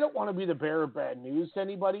 I don't want to be the bearer of bad news to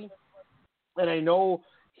anybody. And I know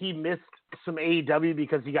he missed some AEW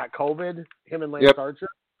because he got COVID, him and Lance Archer.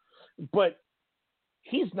 But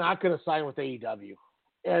he's not going to sign with AEW.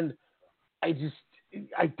 And I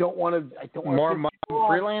don't want to. More money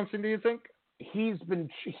freelancing, do you think? He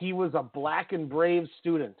was a Black and Brave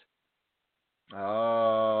student.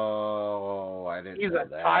 Oh, I didn't know that.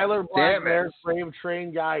 He's a Tyler Black Brave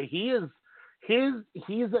trained guy. He's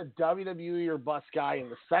a WWE or bust guy. And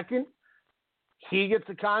the second he gets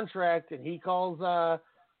a contract and he calls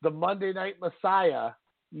the Monday Night Messiah,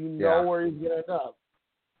 you know where he's gonna end up.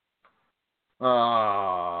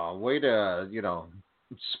 Way to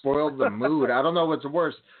spoil the mood. I don't know what's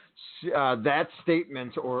worse, that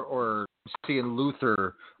statement or seeing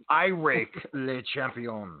Luther irate le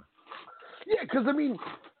champion. Yeah, because I mean,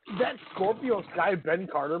 that Scorpio Sky Ben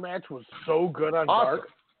Carter match was so good on Dark.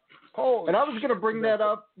 Oh, and I was gonna bring that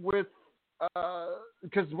up with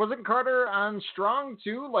because wasn't Carter on Strong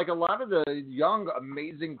too? Like a lot of the young,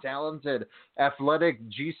 amazing, talented, athletic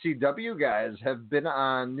GCW guys have been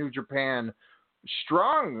on New Japan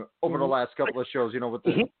Strong over the last couple of shows. With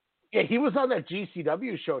the he was on that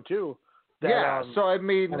GCW show too. So I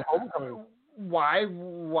mean, why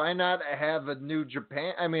not have a New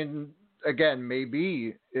Japan? I mean, again,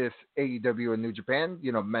 maybe if AEW and New Japan,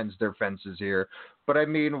 mends their fences here, but I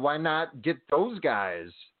mean, why not get those guys?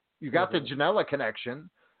 You got the Janela connection.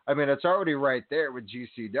 I mean, it's already right there with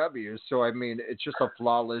GCW. So, I mean, it's just a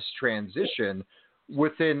flawless transition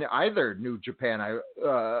within either New Japan,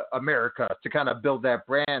 America, to kind of build that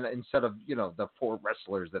brand instead of, the 4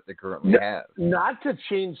 wrestlers that they currently have. Not to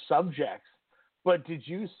change subjects, but did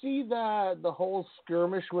you see the whole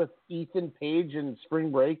skirmish with Ethan Page and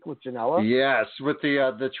Spring Break with Janela? Yes, with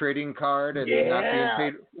the trading card and not being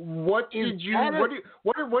paid. What's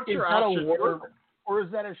your option? Or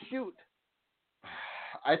is that a shoot?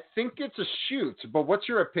 I think it's a shoot, but what's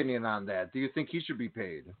your opinion on that? Do you think he should be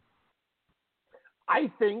paid?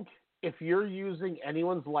 I think if you're using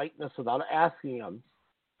anyone's likeness without asking them,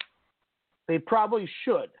 they probably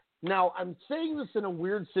should. Now, I'm saying this in a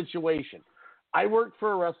weird situation. I worked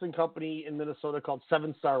for a wrestling company in Minnesota called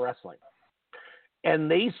 7 Star Wrestling, and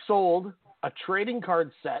they sold a trading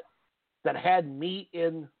card set that had me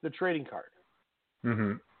in the trading card.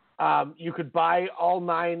 Mm-hmm. You could buy all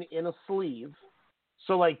 9 in a sleeve.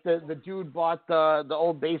 So like the dude bought the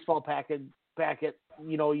old baseball packet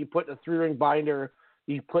you put in a 3-ring binder,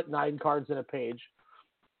 you put 9 cards in a page.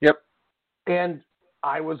 Yep. And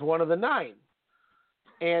I was one of the 9.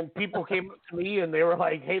 And people came up to me and they were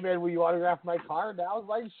like, "Hey man, will you autograph my card?" And I was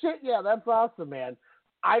like, "Shit, yeah, that's awesome, man."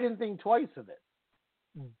 I didn't think twice of it.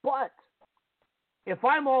 But if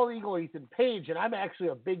I'm All Eagle Ethan Page and I'm actually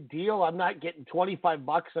a big deal, I'm not getting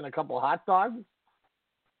 $25 and a couple of hot dogs.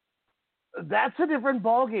 That's a different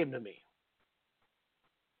ballgame to me.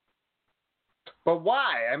 But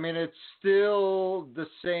why? I mean, it's still the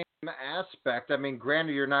same aspect. I mean,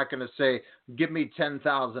 granted, you're not going to say, "Give me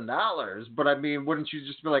 $10,000," but I mean, wouldn't you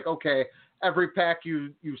just be like, okay, every pack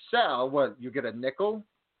you sell, what, you get a nickel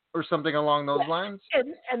or something along those lines?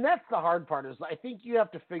 And that's the hard part is I think you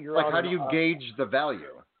have to figure out. Like, how do you gauge the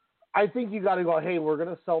value? I think you got to go, hey, we're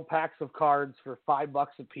going to sell packs of cards for $5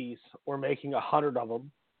 a piece. We're making 100 of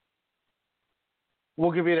them.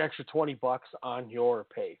 We'll give you an extra $20 on your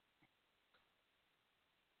pay.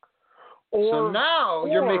 So now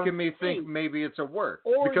you're making me think maybe it's a work.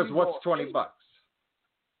 Because what's $20?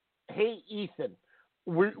 Hey, Ethan,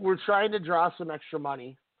 we're trying to draw some extra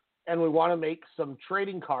money, and we want to make some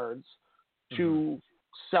trading cards to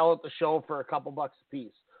sell at the show for a couple bucks a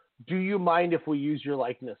piece. Do you mind if we use your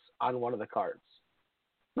likeness on one of the cards?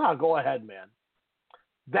 No, go ahead, man.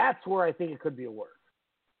 That's where I think it could be a work.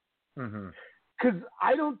 Because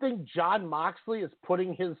I don't think John Moxley is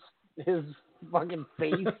putting his fucking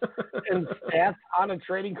face and stats on a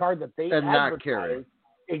trading card that they and advertise. Not carry.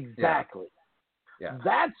 Exactly. Yeah.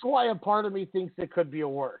 That's why a part of me thinks it could be a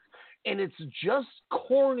work. And it's just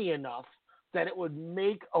corny enough that it would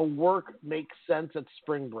make a work make sense at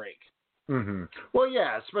spring break. Well,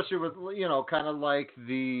 yeah, especially with, kind of like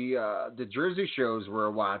the Jersey shows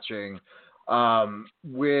we're watching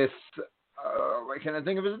with, why can't I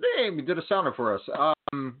think of his name? He did a sounder for us.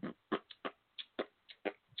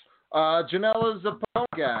 Janela's the Pone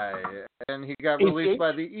guy, and he got released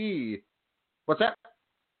by the E. What's that?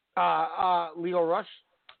 Leo Rush?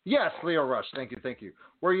 Yes, Leo Rush. Thank you.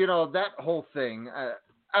 Where, that whole thing,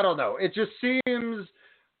 I don't know. It just seems...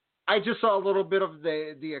 I just saw a little bit of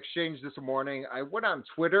the exchange this morning. I went on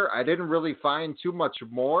Twitter. I didn't really find too much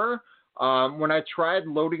more. When I tried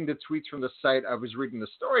loading the tweets from the site I was reading the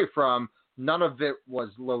story from, none of it was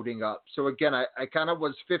loading up. So, again, I kind of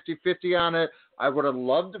was 50-50 on it. I would have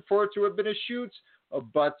loved for it to have been a shoot,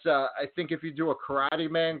 but I think if you do a Karate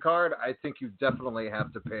Man card, I think you definitely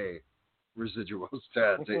have to pay residuals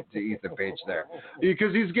to Ethan Page there.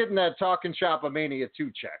 Because he's getting that Talking Shop of Mania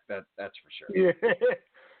 2 check, that's for sure. Yeah.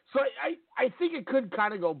 So I think it could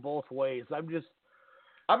kind of go both ways. I'm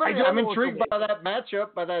intrigued by that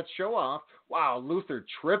matchup, by that show off. Wow, Luther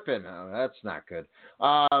tripping. Oh, that's not good.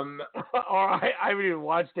 I haven't even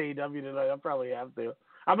watched AEW tonight. I'll probably have to.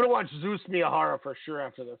 I'm gonna watch Zeus Miyahara for sure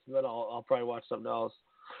after this, and then I'll probably watch something else.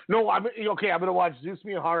 No, I'm gonna watch Zeus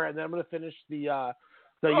Miyahara, and then I'm gonna finish the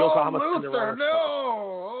Yokohama Luther, Cinderella. No!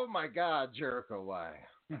 Oh my God, Jericho, why?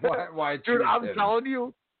 Why? Dude, I'm telling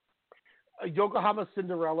you. Yokohama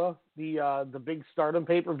Cinderella, the big Stardom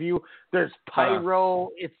pay-per-view. There's pyro.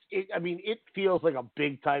 It feels like a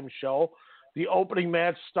big time show. The opening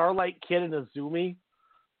match, Starlight Kid and Azumi.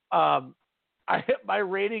 My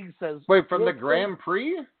rating says. Wait, from the Grand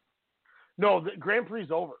Prix? No, the Grand Prix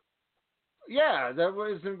is over. Yeah,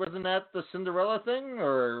 wasn't that the Cinderella thing,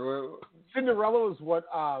 or Cinderella was what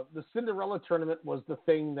the Cinderella tournament was the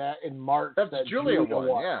thing that in March. That's Julia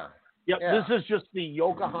won. Yeah. Yep, yeah. This is just the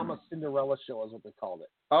Yokohama Cinderella show, is what they called it.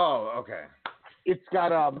 Oh, okay. It's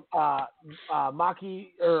got Maki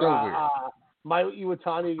or Mayu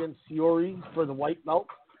Iwatani against Shiori for the white belt.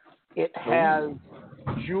 It has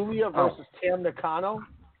Julia versus Tam Nakano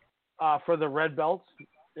for the red belts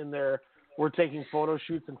in their we're taking photo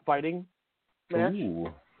shoots and fighting match,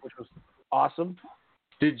 which was awesome.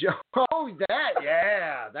 Did you? Oh, that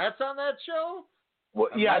yeah, that's on that show. Well,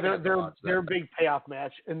 yeah, they're a big payoff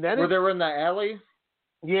match, and then they were in the alley.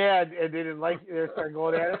 Yeah, and they didn't like it. They started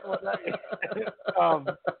going at it.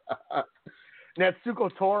 Natsuko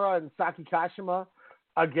Tora and Saki Kashima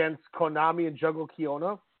against Konami and Jungle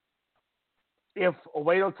Kiona. If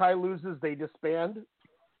Oedo Tai loses, they disband.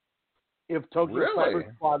 If Tokyo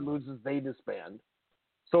Cyber Squad loses, they disband.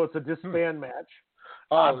 So it's a disband match.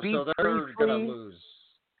 So they're going to lose,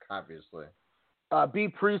 obviously. B.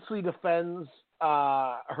 Priestley defends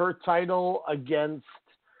her title against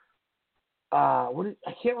I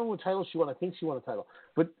can't remember what title she won. I think she won a title.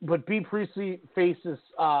 But B. Priestley faces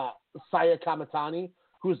Saya Kamitani,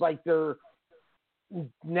 who's like their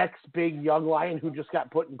next big young lion who just got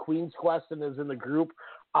put in Queen's Quest and is in the group.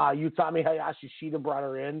 Utami Hayashi Shida brought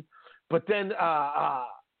her in. But then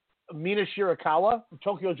Mina Shirakawa from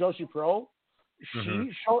Tokyo Joshi Pro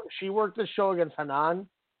she worked the show against Hanan.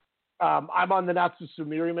 I'm on the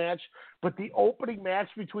Natsumiri match, but the opening match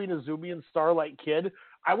between Azumi and Starlight Kid,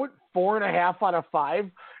 I went 4.5 out of 5,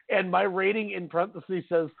 and my rating in parentheses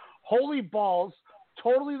says, "Holy balls,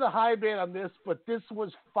 totally the high band on this, but this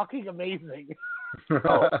was fucking amazing."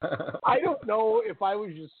 So, I don't know if I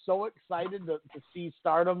was just so excited to see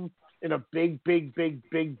Stardom in a big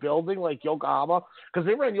building like Yokohama, because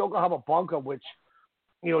they ran Yokohama Bunka, which,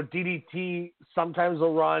 DDT sometimes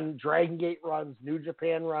will run, Dragon Gate runs, New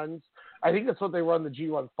Japan runs. I think that's what they run the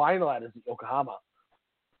G1 final at, is at Yokohama.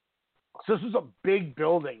 So this was a big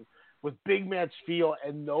building with big match feel,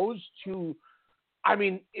 and those two, I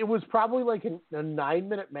mean, it was probably like a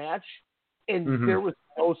 9-minute match, and there was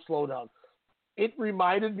no slowdown. It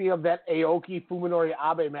reminded me of that Aoki Fuminori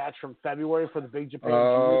Abe match from February for the Big Japan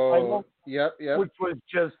Junior title. Yep. Which was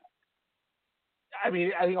just, I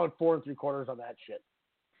mean, I think I went 4 3/4 on that shit.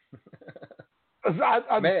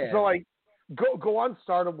 So like, go on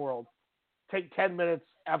Stardom World. Take 10 minutes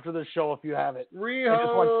after the show if you have it.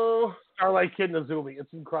 Rio, Starlight Kid and Azumi.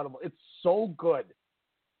 It's incredible. It's so good.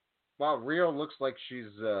 Wow, Rio looks like she's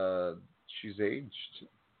aged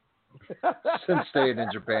since staying in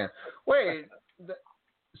Japan. Wait,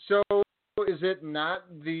 so is it not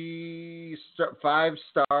the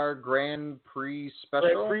 5-star Grand Prix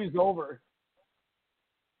special? Grand Prix over.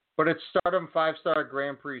 But it's Stardom 5-star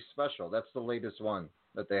Grand Prix special. That's the latest one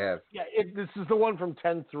that they have. Yeah, this is the one from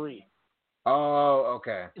 10-3. Oh,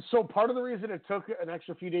 okay. So part of the reason it took an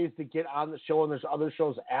extra few days to get on the show, and there's other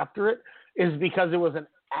shows after it, is because it was an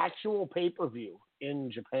actual pay-per-view in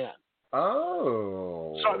Japan.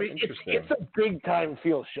 Oh, so I mean, it's a big time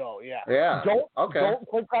feel show. Yeah. Yeah. Don't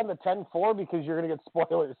click on the 10-4 because you're gonna get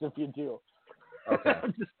spoilers if you do. Okay.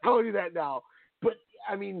 I'm just telling you that now. But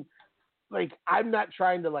I mean, like, I'm not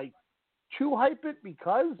trying to like too hype it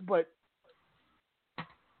but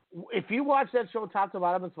if you watch that show top to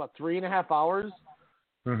bottom, it's about 3.5 hours.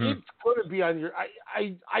 It's going to be on your.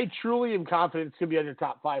 I truly am confident it's going to be on your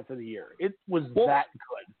top 5 for the year. It was that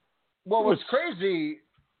good. Well, what's crazy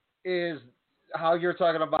is how you're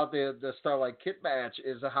talking about the Starlight Kid match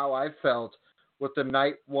is how I felt with the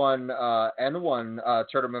Night 1 N1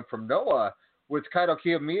 tournament from Noah with Kaito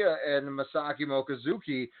Kiyomiya and Masaki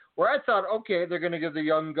Mochizuki, where I thought, okay, they're going to give the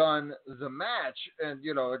young gun the match, and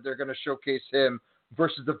they're going to showcase him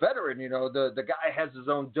versus the veteran. The guy has his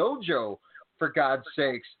own dojo, for God's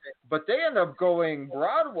sakes. But they end up going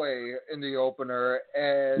Broadway in the opener,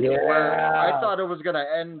 and where I thought it was going to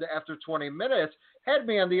end after 20 minutes, had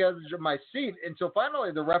me on the edge of my seat until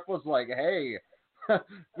finally the ref was like, hey,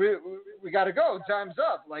 we got to go. Time's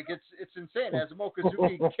up. Like, it's insane. As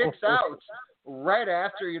Mochizuki kicks out right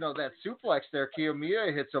after, that suplex there,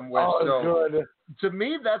 Kiyomiya hits him with. Good. To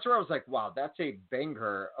me, that's where I was like, wow, that's a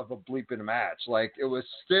banger of a bleeping match. Like, it was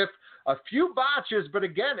stiff, a few botches, but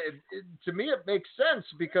again, to me, it makes sense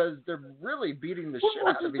because they're really beating the shit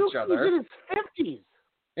out of each other. He's in his 50s.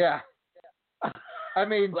 Yeah. I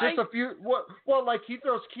mean, just a few. Well, like, he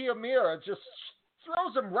throws Kiyomiya, just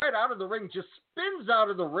throws him right out of the ring, just spins out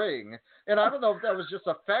of the ring, and I don't know if that was just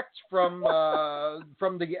effect from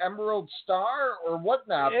the Emerald Star or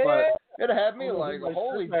whatnot, but it had me like,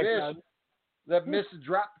 holy bitch. That missed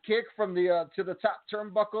drop kick from the to the top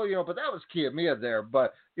turnbuckle, but that was Kiyomiya there.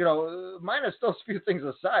 But minus those few things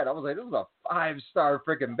aside, I was like, this is a 5-star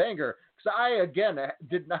freaking banger. Because I again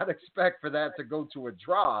did not expect for that to go to a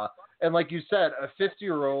draw. And like you said, a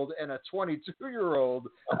 50-year-old and a 22-year-old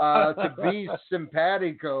to be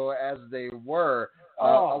simpatico as they were, a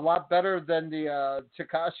lot better than the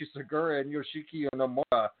Takashi Sagura and Yoshiki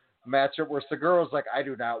Nomura matchup, where Segura was like, I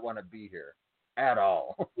do not want to be here at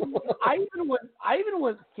all. I even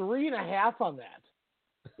went 3.5 on that.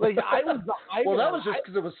 Like, I was the high. Well, that was just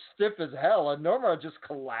because it was stiff as hell, and Nomura just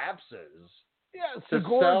collapses. Yeah,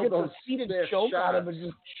 Segura gets a seated choke out of him and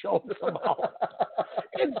just chokes him out.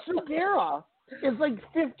 And Segura is like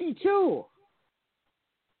 52.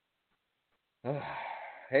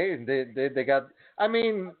 Hey, they got. I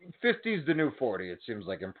mean, 50's the new 40. It seems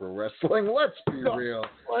like in pro wrestling. Let's be real.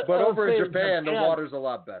 But over in Japan, the water's a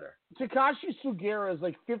lot better. Takashi Sugiura is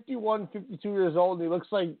like 51, 52 years old, and he looks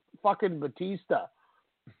like fucking Batista.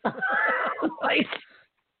 Like,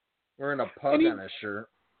 wearing a pug on his shirt.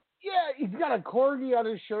 Yeah, he's got a corgi on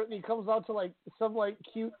his shirt, and he comes out to like some like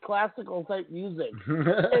cute classical type music,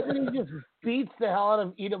 and then he just beats the hell out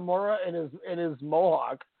of Itamura and his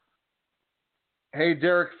mohawk. Hey,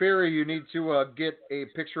 Derek Ferry, you need to get a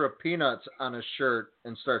picture of Peanuts on a shirt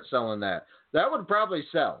and start selling that. That would probably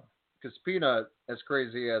sell, because Peanut, as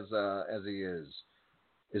crazy as he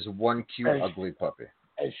is one cute ugly puppy.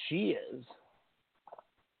 As she is.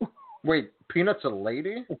 Wait, Peanut's a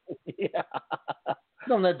lady? Yeah.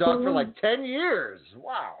 Known that dog for like 10 years.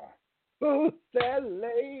 Wow. Who's that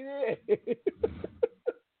lady?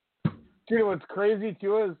 You know what's crazy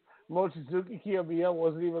too is Mochizuki Kiyomiya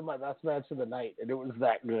wasn't even my best match of the night, and it was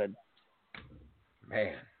that good.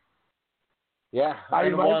 Man. Yeah,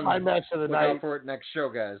 my match of the Look night. out for it next show,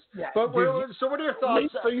 guys. Yeah, but dude, so what are your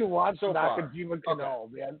thoughts? So you watch so Nakajima Kano,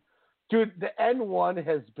 man. Dude, the N1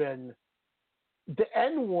 has been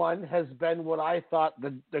what I thought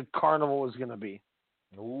the Carnival was going to be.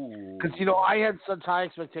 Because, I had such high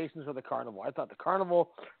expectations for the Carnival. I thought the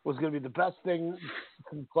Carnival was going to be the best thing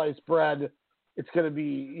since sliced bread. It's going to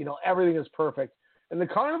be, everything is perfect. And the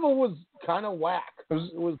Carnival was kind of whack.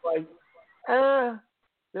 It was like,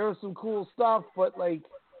 there was some cool stuff, but,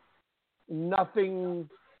 nothing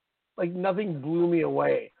blew me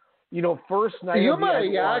away. First night Yuma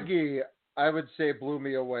Yagi, I would say, blew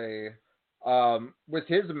me away. With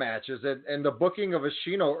his matches and the booking of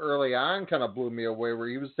Ashino early on kind of blew me away, where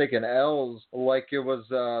he was taking L's like it was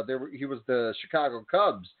he was the Chicago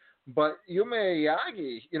Cubs. But Yume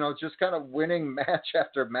Yagi, just kind of winning match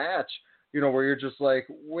after match, where you're just like,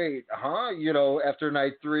 wait, huh? After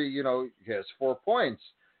night 3, he has 4 points,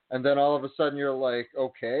 and then all of a sudden you're like,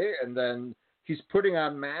 okay, and then he's putting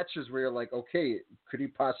on matches where you're like, okay, could he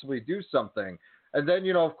possibly do something? And then,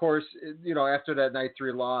 of course, after that night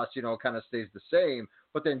 3 loss, kind of stays the same.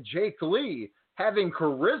 But then Jake Lee having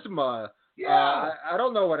charisma, I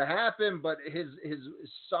don't know what happened, but his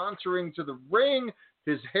sauntering to the ring,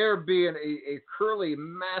 his hair being a curly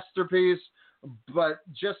masterpiece, but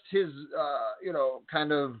just his,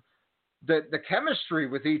 kind of the chemistry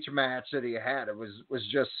with each match that he had, it was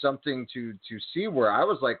just something to see, where I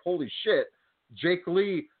was like, holy shit, Jake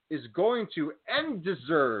Lee is going to and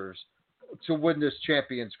deserves to win this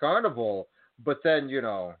Champions Carnival. But then,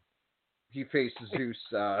 he faces Zeus,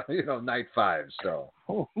 night 5. So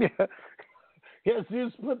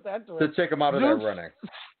Zeus put that to take him out of that running.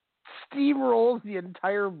 Steamrolls the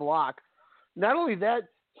entire block. Not only that,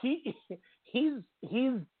 he's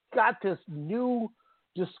got this new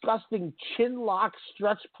disgusting chin lock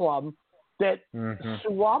stretch plum that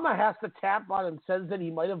Suwama has to tap on and says that he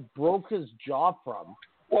might have broke his jaw from.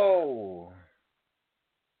 Whoa.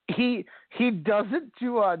 He does it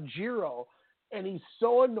to Jiro, and he's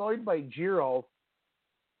so annoyed by Jiro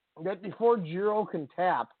that before Jiro can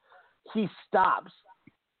tap, he stops,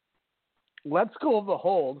 lets go of the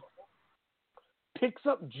hold, picks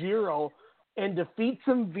up Jiro, and defeats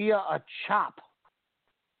him via a chop.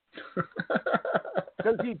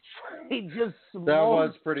 Because he just smoked that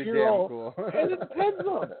was pretty Jiro damn cool. and it pins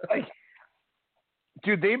him.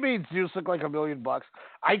 Dude, they made Zeus look like $1 million.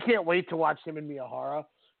 I can't wait to watch him and Miyahara.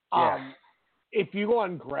 If you go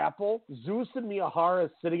on Grapple, Zeus and Miyahara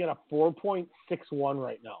is sitting at a 4.61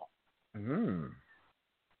 right now.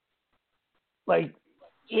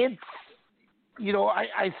 It's,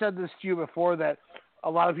 I said this to you before, that a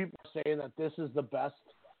lot of people are saying that this is the best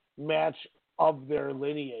match of their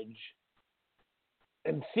lineage.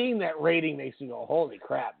 And seeing that rating makes me go, holy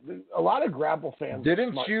crap. A lot of Grapple fans.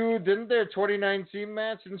 Didn't their 2019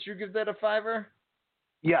 match, didn't you give that a 5-er?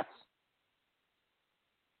 Yes.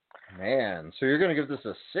 Man, so you're going to give this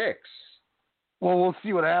a 6? Well, we'll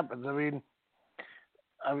see what happens. I mean,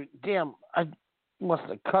 damn, I must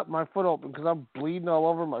have cut my foot open because I'm bleeding all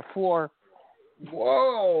over my floor.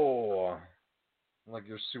 Whoa. Like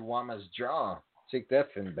your Suwama's jaw. Take that,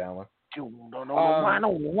 Finn Balor.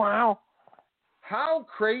 Wow. How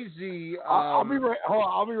crazy... I'll be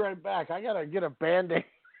right back. I got to get a Band-Aid.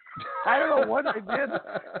 I don't know what I did.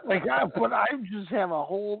 But I just have a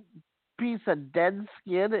whole piece of dead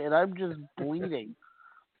skin, and I'm just bleeding.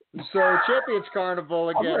 So, Champions Carnival,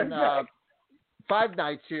 again, 5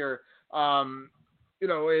 nights here.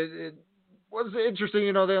 It was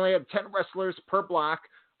interesting. They only had 10 wrestlers per block.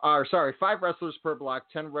 5 wrestlers per block,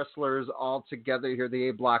 10 wrestlers all together here. The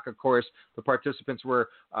A block, of course, the participants were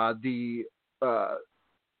the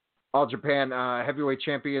All Japan heavyweight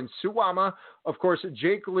champion Suwama, of course,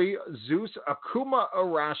 Jake Lee, Zeus, Akuma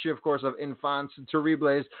Arashi, of course, of Infants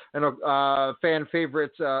Terribles, and fan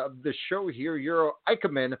favorites of the show here, Yuro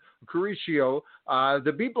Ikemen, Kurishio.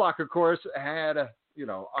 The B block, of course, had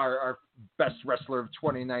our best wrestler of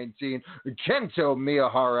 2019, Kento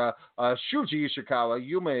Miyahara, Shuji Ishikawa,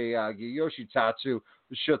 Yume Yagi, Yoshitatsu,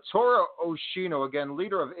 Shotaro Oshino, again,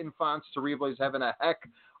 leader of Infants Terribles, having a heck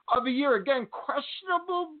of a year. Again,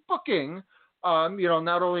 questionable booking,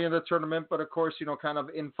 not only in the tournament, but of course, kind of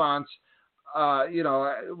Infants,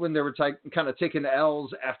 when they were kind of taking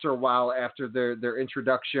L's after a while after their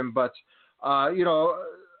introduction. But,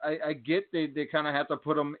 I get they kind of have to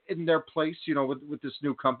put them in their place, with this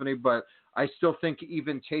new company, but I still think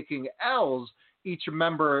even taking L's, each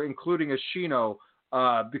member, including Ashino,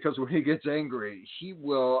 because when he gets angry, he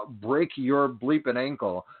will break your bleeping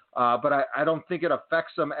ankle. But I don't think it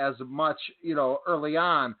affects them as much, early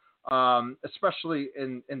on, especially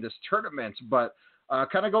in this tournament. But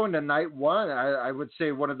kind of going to night one, I would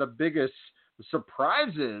say one of the biggest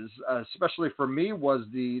surprises, especially for me, was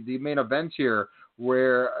the main event here,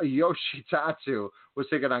 where Yoshitatsu was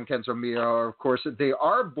taking on Kento Miyahara. Of course, they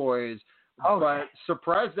are boys, but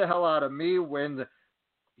surprised the hell out of me when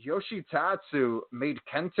Yoshitatsu made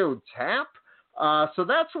Kento tap. So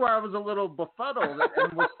that's where I was a little befuddled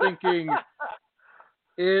and was thinking,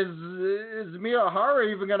 is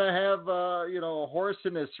Miyahara even going to have a horse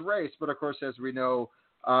in this race? But of course, as we know,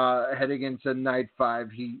 heading into night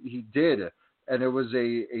 5, he did, and it was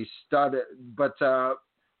a stud. But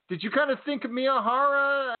did you kind of think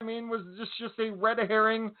Miyahara? I mean, was this just a red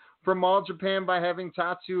herring from All Japan by having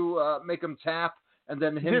Tatsu make him tap and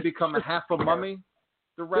then him become half a mummy?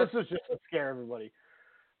 This was just to scare everybody.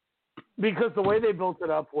 Because the way they built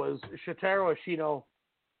it up was Shotaro Ashino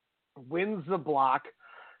wins the block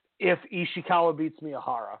if Ishikawa beats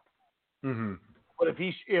Miyahara. Mm-hmm. But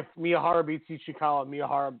if Miyahara beats Ishikawa,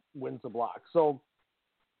 Miyahara wins the block. So,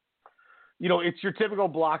 it's your typical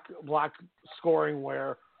block scoring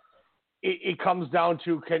where it comes down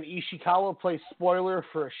to, can Ishikawa play spoiler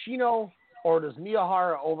for Ashino, or does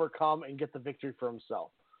Miyahara overcome and get the victory for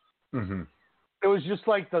himself? Mm-hmm. It was just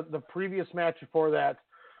like the previous match before that.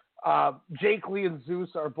 Jake Lee and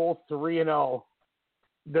Zeus are both 3-0.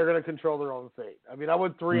 They're going to control their own fate. I mean, I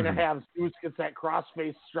went 3.5. Zeus gets that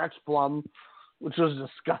crossface stretch plum, which was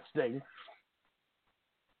disgusting.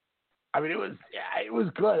 I mean, it was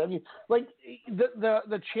good. I mean, like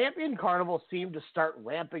the Champion Carnival seemed to start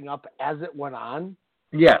ramping up as it went on.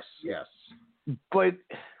 Yes. But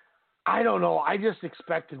I don't know. I just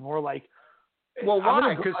expected more like. Well,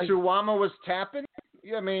 why? Because Suwama was tapping.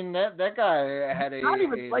 I mean, that guy had a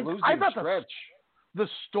losing stretch. The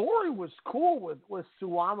story was cool with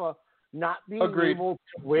Suwama not being able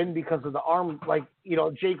to win because of the arm. Like,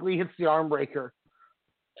 Jake Lee hits the arm breaker,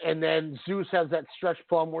 and then Zeus has that stretch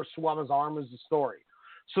plum where Suwama's arm is the story.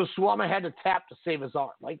 So Suwama had to tap to save his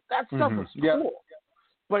arm. Like, that stuff was cool. Yep.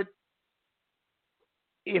 But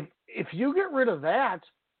if you get rid of that,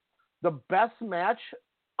 the best match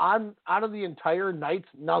out of the entire night.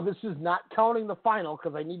 Now, this is not counting the final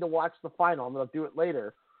because I need to watch the final. I'm going to do it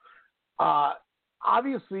later.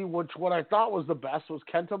 Obviously, what I thought was the best was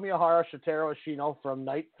Kento Miyahara, Shotaro Ashino from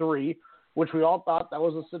night 3, which we all thought that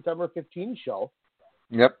was a September 15 show.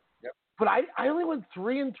 Yep. But I only went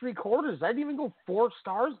 3 3/4. I didn't even go 4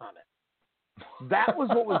 stars on it. That was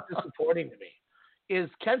what was disappointing to me. Is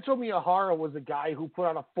Kento Miyahara was a guy who put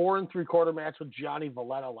on a 4 3/4 match with Gianni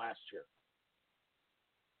Valletta last year.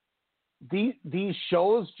 These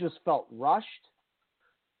shows just felt rushed.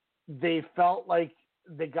 They felt like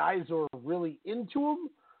the guys were really into them,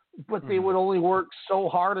 but they would only work so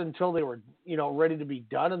hard until they were, ready to be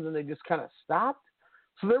done, and then they just kind of stopped.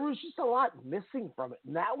 So there was just a lot missing from it,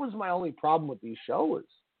 and that was my only problem with these shows.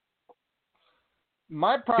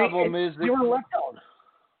 My problem is that you were let down.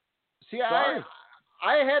 See, I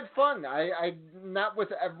had fun. I not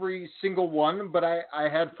with every single one, but I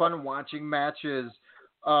had fun watching matches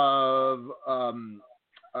of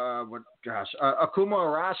Akuma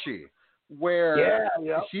Arashi, where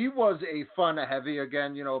he was a fun heavy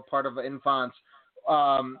again, part of Infants.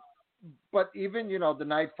 But even, the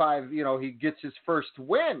night 5, he gets his first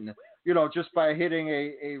win, just by hitting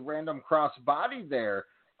a random cross body there,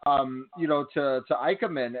 to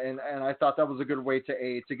Ikemen. And I thought that was a good way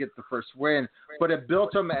to get the first win, but it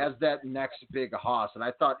built him as that next big hoss. And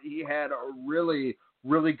I thought he had a really,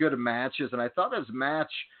 really good matches. And I thought his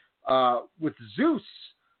match, with Zeus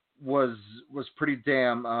was pretty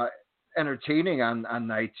damn, entertaining on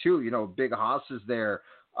night 2, big hosses there,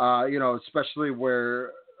 especially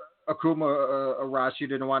where Akuma Arashi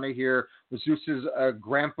didn't want to hear Zeus's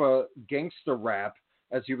grandpa gangster rap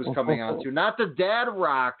as he was coming on to. Not the dad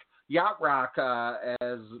rock, yacht rock,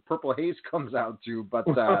 as Purple Haze comes out to, but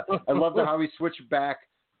I loved how he switched back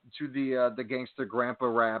to the gangster grandpa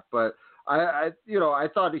rap. But I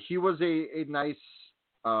thought he was a nice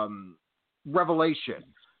revelation.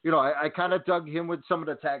 I kind of dug him with some of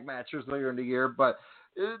the tag matches later in the year, but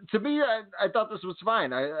to me, I thought this was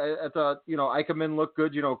fine. I thought, Ikemen looked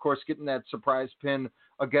good, of course, getting that surprise pin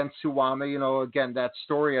against Suwama, again, that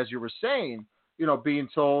story, as you were saying, being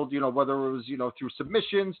told, whether it was, through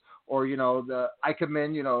submissions or, the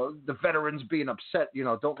Ikemen, the veterans being upset,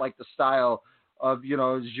 don't like the style of,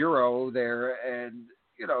 Zero there. And,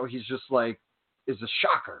 he's just like, is a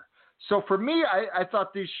shocker. So for me, I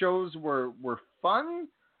thought these shows were fun.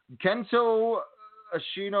 Kento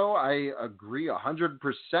Ashino, I agree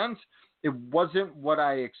 100%. It wasn't what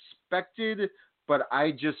I expected, but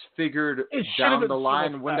I just figured down the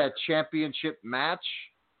line when that championship match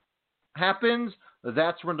happens,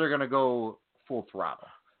 that's when they're going to go full throttle.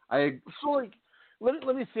 So, like,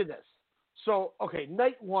 let me say this. So, okay,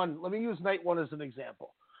 night one, let me use night one as an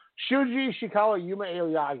example. Shuji Ishikawa, Yuma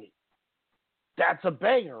Aoyagi. That's a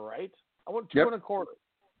banger, right? I went 2.25.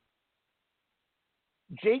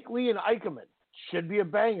 Jake Lee and Eikeman should be a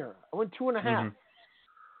banger. I went 2.5.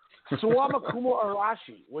 Suwama Kumo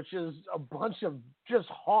Arashi, which is a bunch of just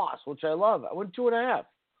hoss, which I love. I went 2.5.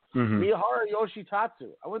 Miyahara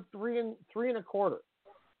Yoshitatsu. I went 3.25.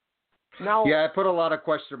 Now, I put a lot of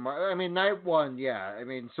question marks. I mean, night one, I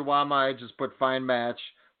mean, Suwama, I just put fine match.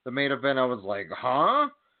 The main event, I was like, huh?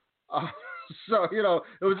 So, it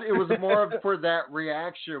was more of for that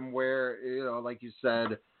reaction where, like you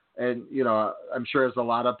said, and, I'm sure as a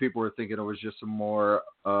lot of people were thinking it was just more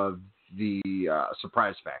of the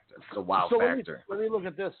surprise factor, the wow factor. Let me look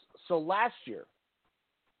at this. So last year,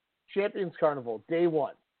 Champions Carnival, day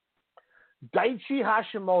one, Daichi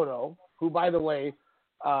Hashimoto, who, by the way,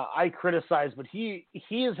 I criticize, but he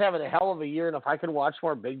is having a hell of a year, and if I could watch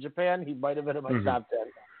more Big Japan, he might have been in my top 10.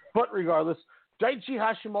 But regardless, Daichi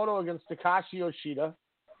Hashimoto against Takashi Yoshida,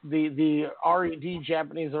 the RED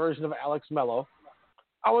Japanese version of Alex Mello.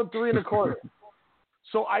 I went 3.25.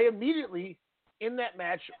 So I immediately, in that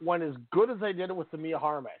match, went as good as I did it with the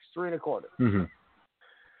Miyahara match, 3.25.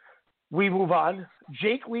 We move on.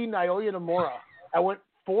 Jake Lee, Naoya Nomura. I went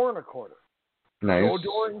 4.25. Nice.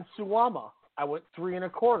 Odor and Suwama. I went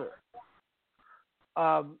 3.25.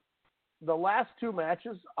 The last two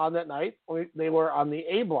matches on that night, they were on the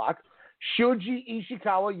A block. Shuji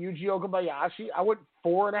Ishikawa, Yuji Okabayashi, I went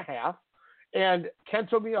 4.5. And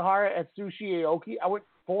Kento Miyahara at Sushi Aoki, I went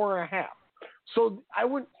 4.5. So I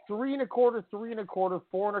went 3.25, 3.25,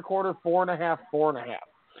 4.25, 4.5, 4.5.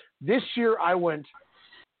 This year I went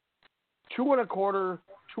 2.25,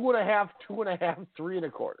 2.5, 2.5,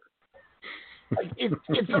 3.25. Like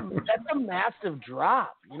that's a massive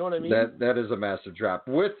drop. You know what I mean? That is a massive drop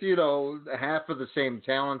with half of the same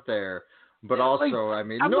talent there, but also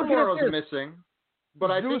Nomura's missing. But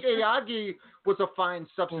I think Aoyagi was a fine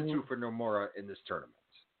substitute for Nomura in this tournament.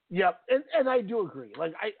 Yep, and I do agree.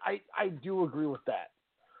 Like I do agree with that.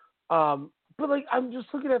 But like I'm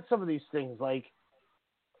just looking at some of these things, like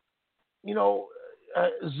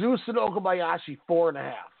Zeus and Okabayashi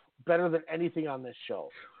 4.5, better than anything on this show.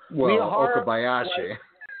 Well, Miyahara, Okabayashi.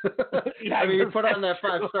 I mean, you put on that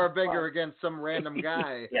 5-star banger against some random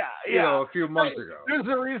guy, a few months ago. There's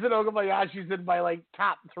a reason Okabayashi's in my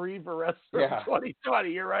top 3 for rest of 2020.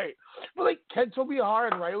 You're right. But like Kento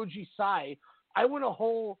Miyahara and Ryoji Sai, I went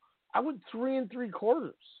 3.75.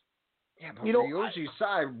 Yeah, but Ryoji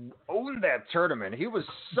Sai owned that tournament. He was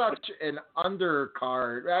such an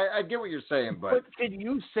undercard. I get what you're saying, but can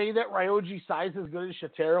you say that Ryoji Sai is as good as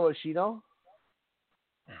Shotaro Ashino?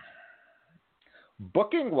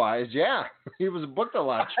 Booking wise, he was booked a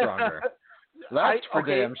lot stronger. That's for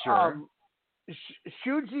damn sure.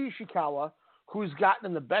 Shuji Ishikawa, who's gotten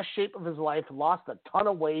in the best shape of his life, lost a ton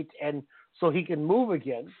of weight, and so he can move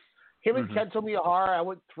again. Him and Kento Miyahara, I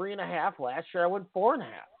went 3.5 last year. I went 4.5.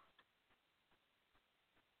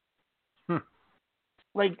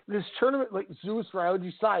 Like this tournament, like Zeus,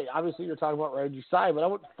 Ryoji Sai. Obviously, you're talking about Ryoji Sai, but I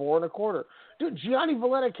went 4.25. Dude, Gianni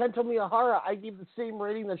Valletta, Kento Miyahara, I gave the same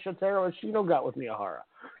rating that Shotaro Ashino got with Miyahara.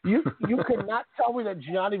 You could not tell me that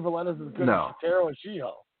Gianni Valletta is as good as Shotaro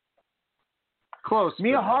Ashino. Close.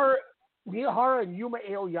 Miyahara and Yuma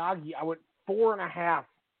Aoyagi, I went 4.5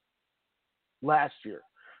 last year.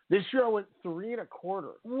 This year I went 3.25.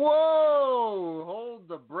 Whoa! Hold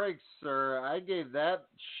the brakes, sir. I gave that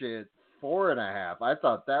shit 4.5. I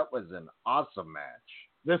thought that was an awesome match.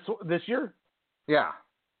 This year? Yeah.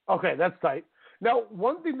 Okay, that's tight. Now,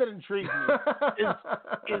 one thing that intrigued me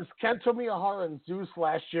is Kento Miyahara and Zeus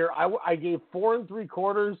last year. I gave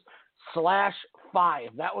 4.75/5.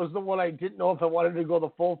 That was the one I didn't know if I wanted to go the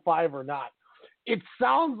full 5 or not. It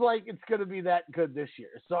sounds like it's going to be that good this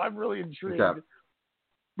year, so I'm really intrigued. Okay.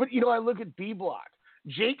 But, I look at B block.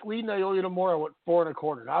 Jake Lee, Naoya Nomura went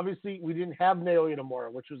 4.25. Obviously, we didn't have Naoya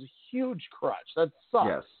Nomura, which was a huge crutch. That sucks.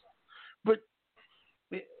 Yes. But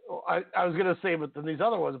I was going to say, but then these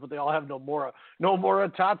other ones, but they all have Nomura. Nomura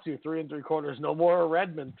Tatsu, 3.75. Nomura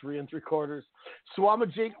Redmond, 3.75.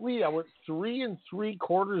 Suwama Jake Lee, I went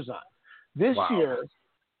 3.75 on. This year,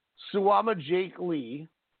 Suwama Jake Lee,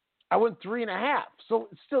 I went 3.5. So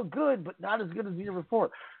it's still good, but not as good as the year before.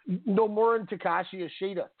 Nomura and Takashi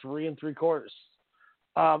Ishida, 3 3/4.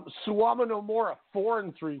 Suwama Nomura, 4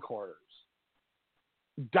 3/4.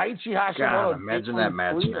 Daichi Hashimoto. God, imagine that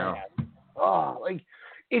match now. Oh, like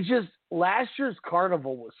it's just last year's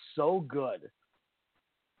Carnival was so good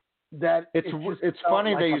that it's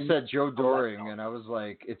funny that you said Joe Doring, and I was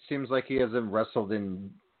like, it seems like he hasn't wrestled in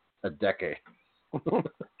a decade. But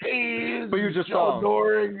you just Joe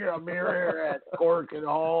Doring. I'm here at Corkin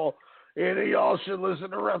Hall, and y'all should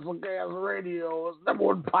listen to WrestleCast Radio. It's the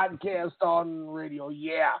 #1 podcast on radio.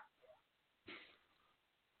 Yeah.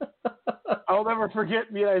 I'll never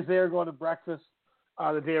forget me and Isaiah going to breakfast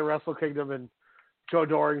the day of Wrestle Kingdom, and Joe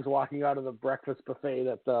Doring's walking out of the breakfast buffet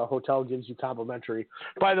that the hotel gives you complimentary.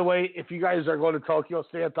 By the way, if you guys are going to Tokyo,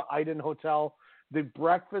 stay at the Iden Hotel. The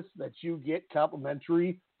breakfast that you get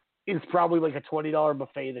complimentary is probably like a $20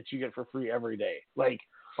 buffet that you get for free every day. Like,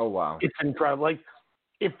 oh wow, it's incredible. Like,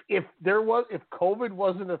 if COVID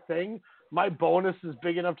wasn't a thing, my bonus is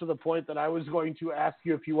big enough to the point that I was going to ask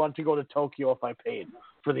you if you want to go to Tokyo if I paid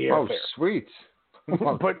for the airfare. Oh, sweet.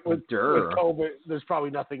 But with COVID, there's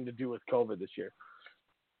probably nothing to do with COVID this year.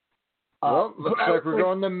 Well, looks like we're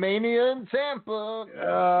going to Mania in Tampa.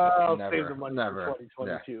 I'll save the money for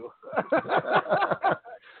 2022. Yeah.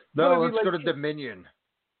 No, let's go to Dominion.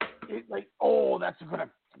 That's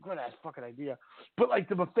a good ass fucking idea. But like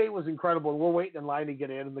the buffet was incredible, and we're waiting in line to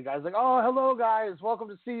get in, and the guy's like, "Oh, hello guys, welcome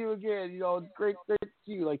to see you again. You know, great to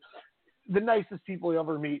see you." Like the nicest people you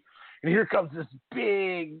ever meet. And here comes this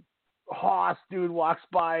big hoss dude walks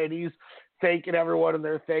by, and he's thanking everyone, and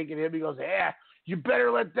they're thanking him. He goes, "Yeah, you better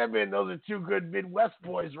let them in. Those are 2 good Midwest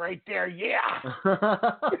boys right there. Yeah."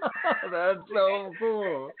 That's so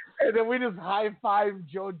cool. And then we just high-five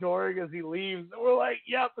Joe Doring as he leaves. And we're like,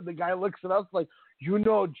 yep. And the guy looks at us like, "You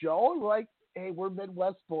know Joe?" And we're like, "Hey, we're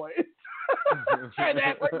Midwest boys." And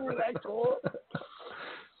that's like, we're that cool.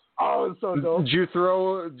 Oh, it's so dope. Did you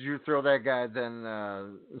throw that guy then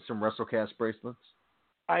some WrestleCast bracelets?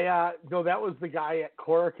 No, that was the guy at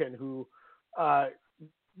Korakuen who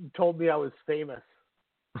told me I was famous.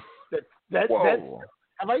 That's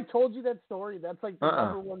have I told you that story? That's like the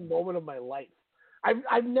 #1 moment of my life.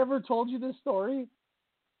 I've never told you this story.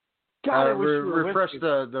 God, I wish you were refresh with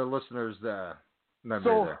me. the listeners' memory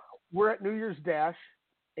So there. we're at New Year's Dash,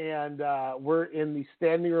 and we're in the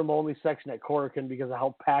standing room only section at Korakuen because of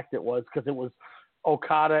how packed it was, because it was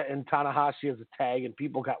Okada and Tanahashi as a tag, and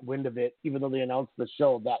people got wind of it, even though they announced the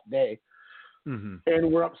show that day. Mm-hmm.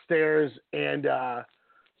 And we're upstairs, and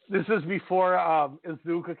this is before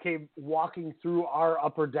Izuka came walking through our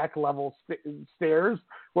upper deck level stairs,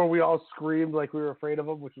 where we all screamed like we were afraid of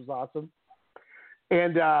him, which was awesome.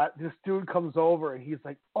 And this dude comes over, and he's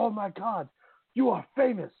like, "Oh my God, you are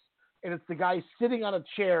famous!" And it's the guy sitting on a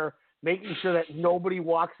chair, making sure that nobody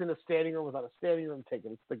walks in a standing room without a standing room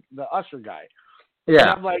ticket. It's the usher guy.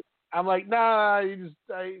 Yeah. And I'm like, nah.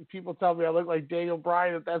 People tell me I look like Daniel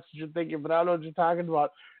Bryan if that's what you're thinking, but I don't know what you're talking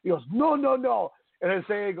about. He goes, no. And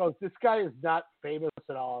Isaiah goes, "This guy is not famous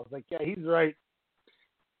at all." I was like, yeah, he's right.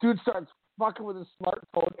 Dude starts fucking with his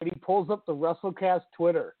smartphone, and he pulls up the WrestleCast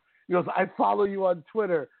Twitter. He goes, "I follow you on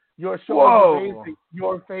Twitter. Your show is amazing.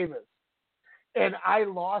 You're famous." And I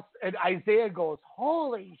lost, and Isaiah goes,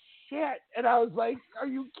 "Holy shit." And I was like, "Are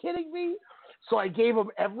you kidding me?" So I gave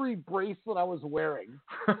him every bracelet I was wearing.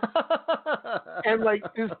 And like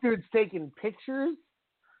this dude's taking pictures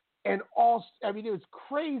and it was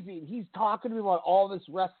crazy. And he's talking to me about all this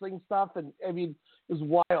wrestling stuff, and I mean, it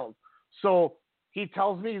was wild. So he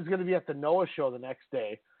tells me he's going to be at the Noah show the next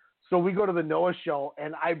day. So we go to the Noah show,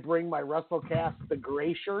 and I bring my WrestleCast, the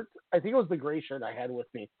gray shirt. I think it was the gray shirt I had with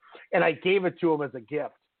me, and I gave it to him as a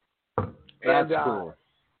gift. That's cool.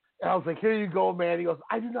 And I was like, "Here you go, man." He goes,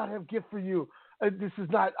 "I do not have a gift for you. This is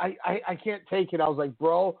not, I can't take it." I was like,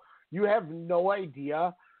 "Bro, you have no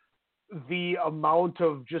idea the amount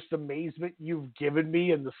of just amazement you've given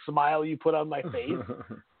me and the smile you put on my face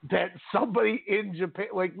that somebody in Japan,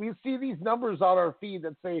 like we see these numbers on our feed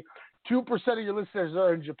that say 2% of your listeners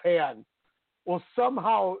are in Japan. Well,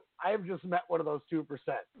 somehow I have just met one of those 2%.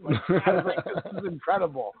 Like, I was like, this is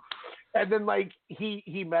incredible." And then like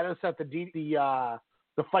he met us at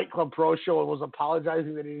the Fight Club Pro show and was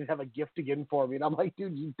apologizing that he didn't have a gift again for me. And I'm like,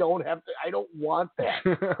 "Dude, you don't have to. I don't want that."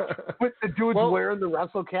 But the dude's wearing the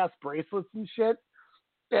WrestleCast bracelets and shit.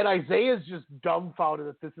 And Isaiah's just dumbfounded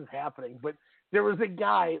that this is happening. But there was a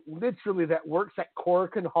guy literally that works at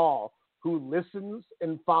Korakuen Hall who listens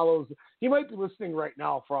and follows. He might be listening right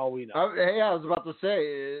now for all we know. Hey, I was about to say,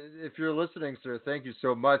 if you're listening, sir, thank you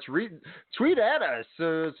so much. Tweet at us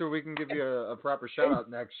so we can give you a proper shout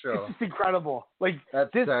out next show. It's just incredible. Like,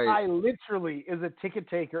 That's this tight. guy literally is a ticket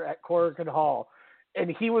taker at Corrigan Hall,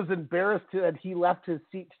 and he was embarrassed that he left his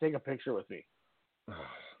seat to take a picture with me. Oh,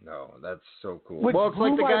 no, that's so cool. Which well, it's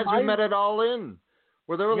like the guys we met at All In,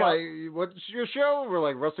 where they were Yeah. like, "What's your show?" We're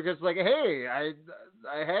like, WrestleCast. Like, hey, I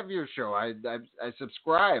have your show. I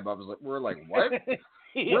subscribe. We're like, what?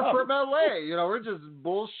 Yeah. We're from LA. We're just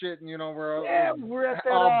bullshitting. We're at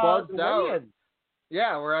that, all buzzed the out. weigh-in.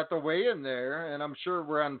 Yeah, we're at the weigh-in there, and I'm sure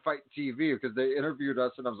we're on Fight TV because they interviewed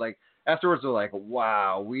us, and I was like, afterwards, they're like,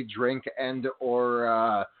 wow, we drink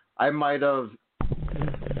or I might have.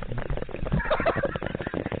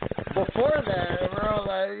 Before that, we're all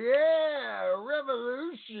like, yeah,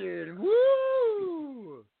 revolution,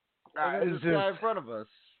 woo! And this guy in front of us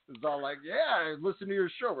is all like, yeah, listen to your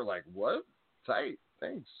show. We're like, what? Tight,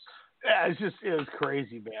 thanks. Yeah, it was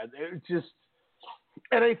crazy, man. It just,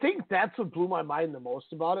 and I think that's what blew my mind the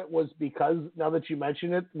most about it was because now that you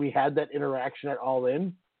mention it, we had that interaction at All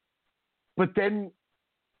In, but then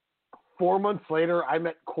 4 months later, I'm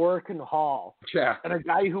at Corrigan Hall. Yeah. And a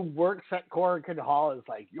guy who works at Corrigan Hall is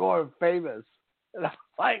like, you're famous. And I'm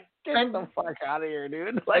like, get the fuck out of here,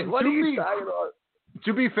 dude. Like, what are you talking about?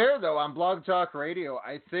 To be fair, though, on Blog Talk Radio,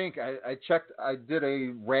 I think I checked, I did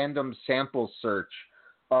a random sample search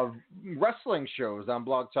of wrestling shows on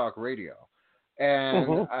Blog Talk Radio.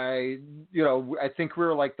 And I think we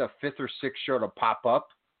were like the 5th or 6th show to pop up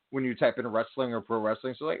when you type in wrestling or pro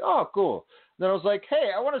wrestling. So like, oh, cool. Then I was like,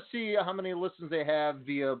 hey, I want to see how many listens they have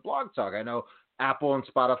via Blog Talk. I know Apple and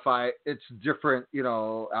Spotify, it's different,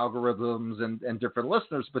 algorithms and different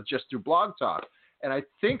listeners, but just through Blog Talk. And I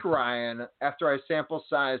think, Ryan, after I sample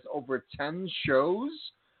sized over 10 shows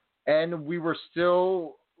and we were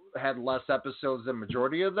still had less episodes than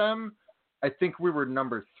majority of them, I think we were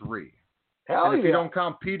number 3. And if you don't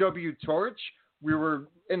count PW Torch, we were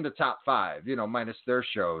in the top 5, minus their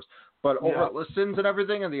shows. But over listens and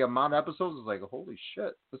everything and the amount of episodes is like, holy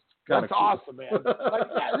shit. That's cool. Awesome, man. Like,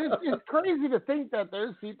 it's crazy to think that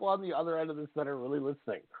there's people on the other end of this that are really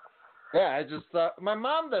listening. Yeah, I just thought, my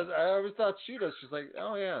mom does. I always thought she does. She's like,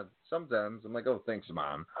 oh, yeah, sometimes. I'm like, oh, thanks,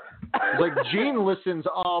 Mom. It's like, Gene listens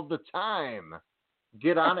all the time.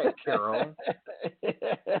 Get on it, Carol.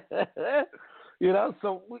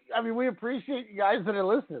 So, we appreciate you guys that are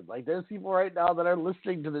listening. Like, there's people right now that are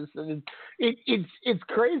listening to this. And it's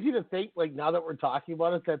crazy to think, like, now that we're talking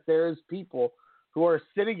about it, that there's people who are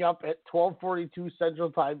sitting up at 12:42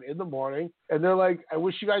 Central Time in the morning, and they're like, I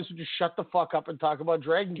wish you guys would just shut the fuck up and talk about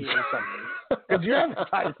Dragon Gate or something. Because you're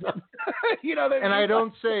advertising. And I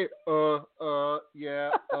don't say, yeah,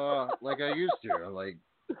 like I used to, like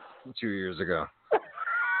 2 years ago.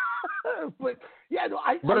 But yeah, no,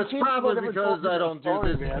 I. But I it's probably because I don't do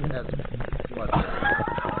this as much.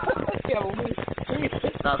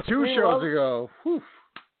 Now 2 shows ago. Whew,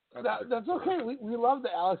 that's okay. We love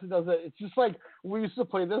that Alex does it. It's just like we used to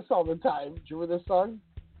play this all the time. Do you remember this song?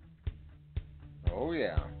 Oh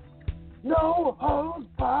yeah. No holds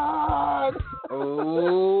barred.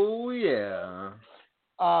 Oh yeah.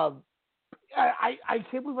 I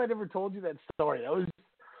can't believe I never told you that story. That was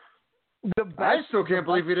the best. I still can't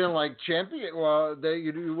believe you didn't like Champion. Well,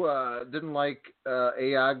 you didn't like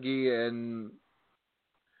Aoyagi and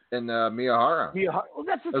Miyahara. Well,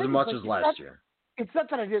 that's the thing. As much as last year. It's not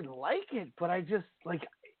that I didn't like it, but I just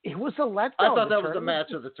it was a letdown. I thought that was the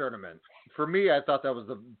match of the tournament. For me, I thought that was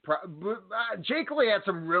Jake Lee had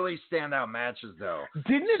some really standout matches, though.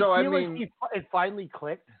 Didn't it feel like it finally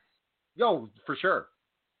clicked? Yo, for sure.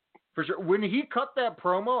 For sure. When he cut that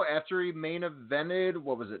promo after he main evented,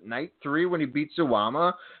 what was it, night 3 when he beat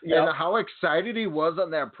Suwama, and how excited he was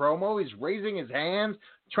on that promo. He's raising his hands,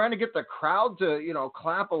 trying to get the crowd to,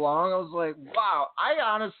 clap along. I was like, wow. I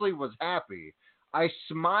honestly was happy. I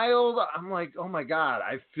smiled. I'm like, oh my God,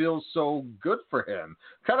 I feel so good for him.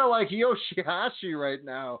 Kind of like Yoshihashi right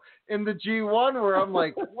now in the G1 where I'm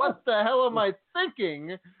like, what the hell am I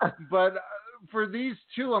thinking? But for these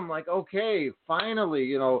two, I'm like, okay,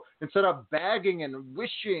 finally, instead of bagging and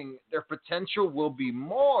wishing their potential will be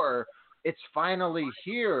more, it's finally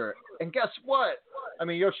here. And guess what? I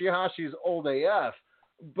mean, Yoshihashi's old AF,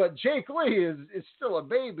 but Jake Lee is still a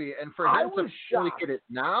baby. And for him to really get it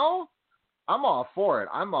now, I'm all for it.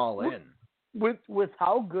 I'm all in. With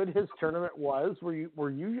how good his tournament was, were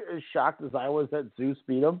you as shocked as I was that Zeus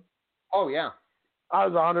beat him? Oh yeah, I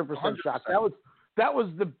was 100% shocked. That was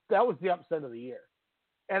the upset of the year,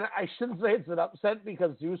 and I shouldn't say it's an upset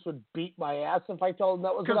because Zeus would beat my ass if I told him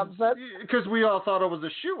that was an upset. Because we all thought it was a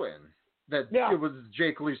shoo-in. that it was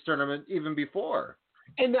Jake Lee's tournament even before.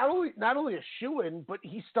 And not only a shoo-in, but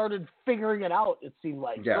he started figuring it out. It seemed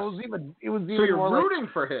like yes. So it was even so you're more rooting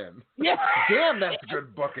for him. Yeah. Damn, that's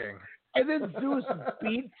good booking. And then Zeus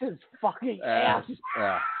beats his fucking ass.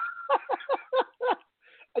 Yeah.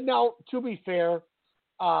 Now, to be fair,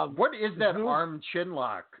 what is that Zeus, arm chin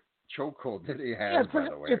lock chokehold that he has? By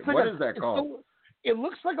the way, what is that called? It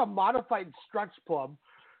looks like a modified stretch plum.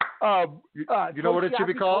 You know what it should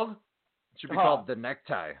be called? It should be called the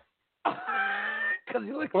necktie. Because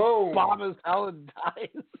he like bomb as hell and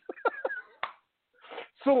dies.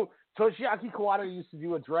 So Toshiaki Kawada used to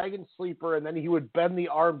do a dragon sleeper, and then he would bend the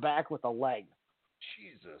arm back with a leg.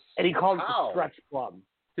 Jesus. And he called it the stretch plum.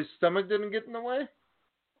 His stomach didn't get in the way?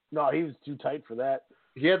 No, he was too tight for that.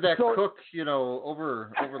 He had that cook,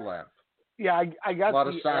 overlap. Yeah, I got a lot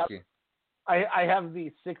of sake. I have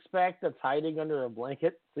the six-pack that's hiding under a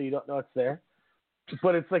blanket, so you don't know it's there.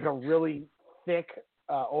 But it's like a really thick,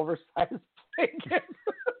 oversized blanket.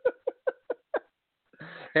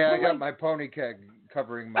 Hey, I got my pony keg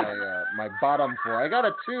covering my my bottom floor. I got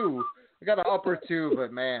a 2. I got an upper 2,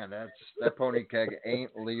 but man, that pony keg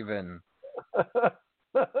ain't leaving.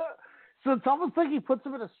 So it's almost like he puts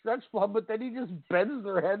them in a stretch plum, but then he just bends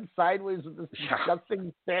their head sideways with this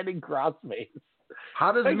disgusting standing crossface.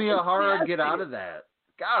 How does Miyahara get out of that?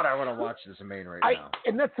 God, I want to watch this main now.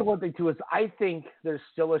 And that's the one thing, too, is I think there's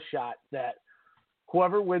still a shot that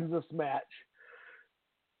whoever wins this match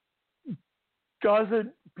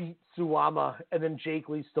doesn't beat Suwama, and then Jake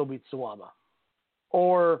Lee still beats Suwama.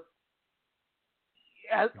 But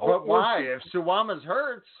why? If Suwama's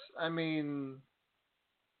hurts, I mean,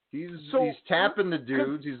 he's tapping the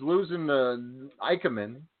dudes. He's losing the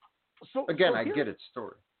Ikemen. Again, I get its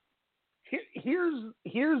story. Here's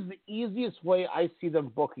the easiest way I see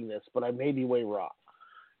them booking this, but I may be way wrong.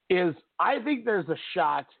 Is I think there's a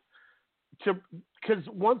shot because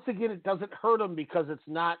once again it doesn't hurt him because it's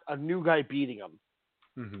not a new guy beating him.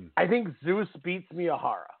 Mm-hmm. I think Zeus beats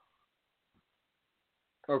Miyahara.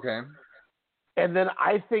 Okay. And then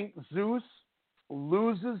I think Zeus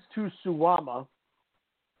loses to Suwama.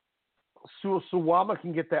 So Suwama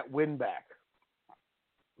can get that win back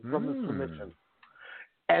from the submission.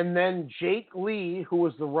 And then Jake Lee, who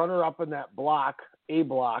was the runner-up in that block, A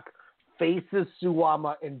block, faces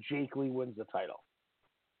Suwama, and Jake Lee wins the title.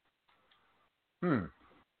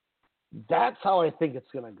 That's how I think it's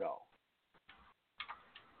going to go.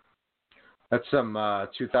 That's some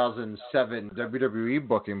 2007 WWE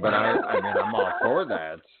booking, but I mean, I'm all for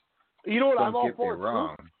that. You know what Don't I'm all get for? Me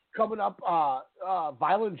wrong. Coming up,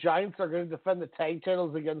 Violent Giants are going to defend the tag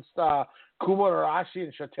titles against Kuma Arashi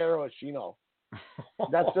and Shotaro Ashino.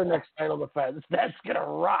 That's their next title defense. That's gonna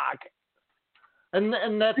rock. And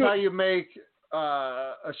that's how you make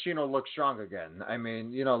Ashino look strong again. I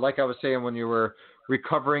mean, like I was saying when you were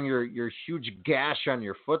recovering your huge gash on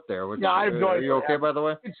your foot there. Which, I have no idea. Are you okay, by the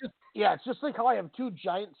way? It's just like how I have 2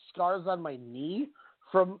 giant scars on my knee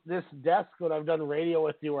from this desk when I've done radio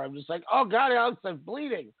with you, where I'm just like, oh God, Alex, I'm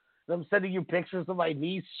bleeding. And I'm sending you pictures of my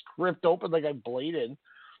knee ripped open like I bleeded.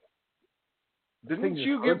 Didn't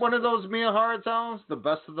you get one of those Miyahara towels? The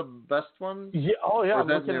best of the best ones? Yeah. Oh, yeah. Or I'm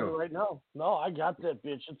looking at it right now. No, I got that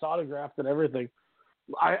bitch. It's autographed and everything.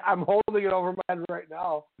 I'm holding it over my head right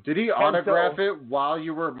now. Did he autograph it while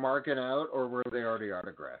you were marking out, or were they already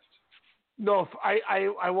autographed? No,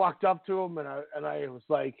 I walked up to him and I was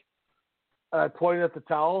like, I pointed at the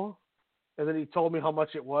towel, and then he told me how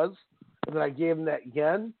much it was, and then I gave him that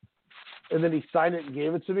yen, and then he signed it and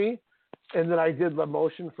gave it to me. And then I did the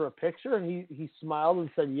motion for a picture, and he smiled and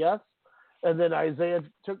said yes. And then Isaiah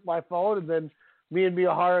took my phone, and then me and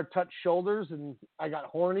Miyahara touched shoulders, and I got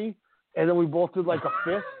horny. And then we both did like a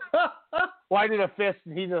fist. Well, I did a fist,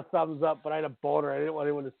 and he did a thumbs up, but I had a boner. I didn't want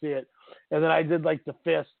anyone to see it. And then I did like the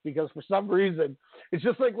fist because for some reason, it's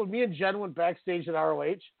just like when me and Jen went backstage at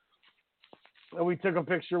ROH, and we took a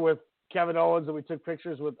picture with Kevin Owens, and we took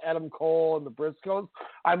pictures with Adam Cole and the Briscoes.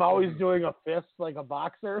 I'm always doing a fist like a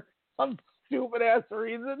boxer. Some stupid ass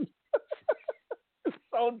reason. It's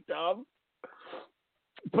so dumb.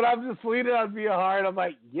 But I'm just leaning on Miyahara, and I'm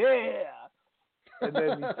like, yeah. And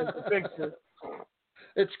then he took the picture.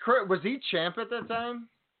 Was he champ at that time?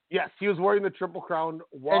 Yes, he was wearing the Triple Crown.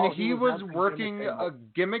 And he was working a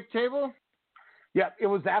gimmick table? Yeah, it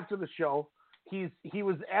was after the show. He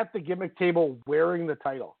was at the gimmick table wearing the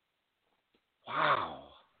title. Wow.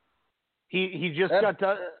 He just got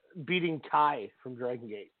done beating Kai from Dragon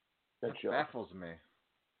Gate. That show baffles me.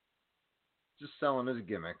 Just selling his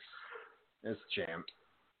gimmicks as champ.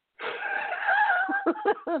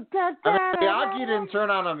 Miyagi didn't turn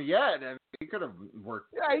on him yet. I mean, he could have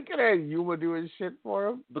worked. Yeah, he could have Yuma doing shit for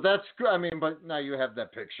him. But that's good. I mean, but now you have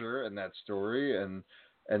that picture and that story and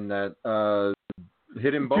that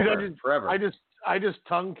hidden boner forever. I just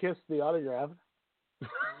tongue kissed the autograph.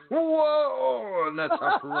 Whoa! And that's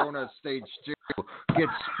how Corona Stage 2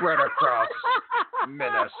 gets spread across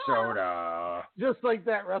Minnesota. Just like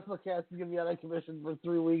that, WrestleCast is going to be out of commission for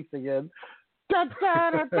 3 weeks again. What's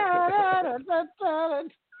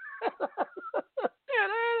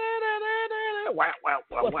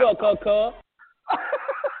up, Coco?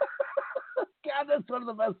 God, that's one of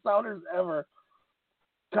the best sounders ever.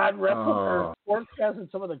 God, Sportscast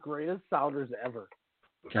is some of the greatest sounders ever.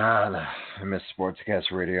 God, I miss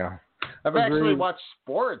Sportscast Radio. I've actually watched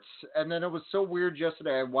sports, and then it was so weird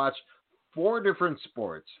yesterday. I watched 4 different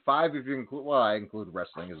sports. 5 if you include, well, I include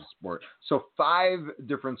wrestling as a sport. So 5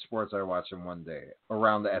 different sports I watched in one day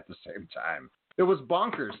around at the same time. It was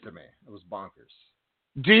bonkers to me. It was bonkers.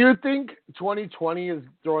 Do you think 2020 is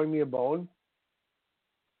throwing me a bone?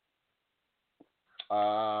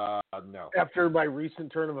 No. After my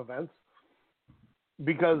recent turn of events?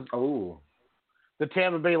 Because the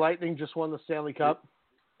Tampa Bay Lightning just won the Stanley Cup.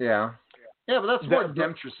 Yeah. Yeah, but that's more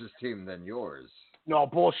Demetrius' team than yours. No,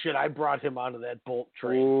 bullshit. I brought him onto that Bolt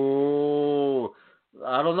train. Oh,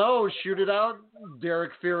 I don't know. Shoot it out.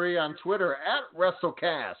 Derek Fury on Twitter at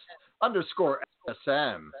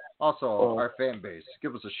WrestleCast_SM. Also, our fan base.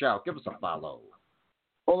 Give us a shout. Give us a follow.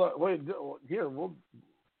 Hold on. Wait. Here.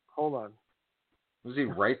 Hold on. Was he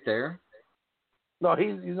right there? No,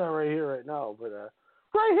 he's not right here right now. But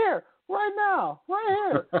right here. Right now.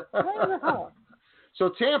 Right here. Right now. So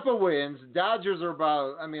Tampa wins. Dodgers are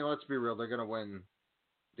about, I mean, let's be real. They're going to win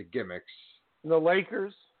the gimmicks. The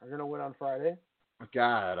Lakers are going to win on Friday.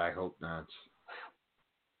 God, I hope not.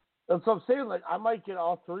 That's what I'm saying. Like, I might get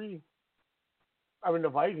all 3. I mean, the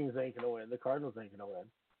Vikings ain't going to win. The Cardinals ain't going to win.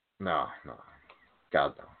 No.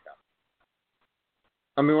 God, no.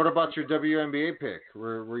 I mean, what about your WNBA pick?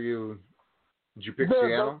 Did you pick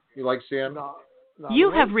Seattle? You like Seattle? No,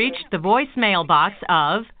 you have reached the voicemail box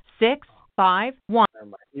of 651.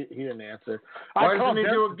 He didn't answer. Why doesn't he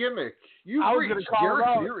do a gimmick? You reached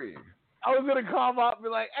Derek Fury. I was going to call him up and be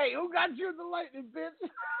like, hey, who got you in the Lightning, bitch?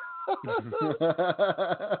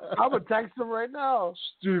 I'm going to text him right now.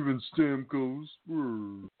 Steven Stamkos.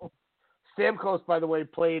 Stamkos, by the way,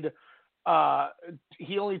 played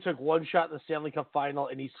he only took 1 shot in the Stanley Cup final,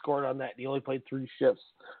 and he scored on that. And he only played 3 shifts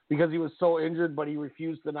because he was so injured, but he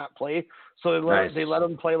refused to not play. So they let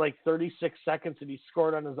him play like 36 seconds, and he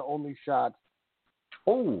scored on his only shot.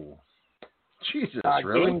 Oh, Jesus,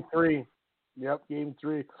 really? Game 3. Yep, Game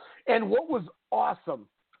 3. And what was awesome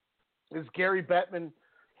is Gary Bettman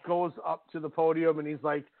goes up to the podium, and he's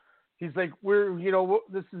like, this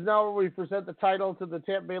is now where we present the title to the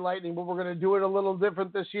Tampa Bay Lightning, but we're going to do it a little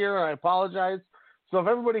different this year. I apologize. So if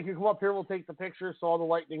everybody can come up here, we'll take the picture. So all the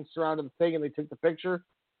Lightning surrounded the thing, and they took the picture.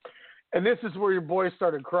 And this is where your boy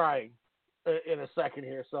started crying in a second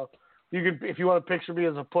here. So you can, if you want to picture me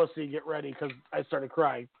as a pussy, get ready because I started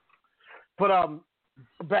crying. But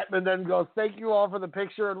Bettman then goes, thank you all for the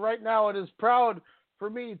picture. And right now it is proud for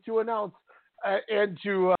me to announce and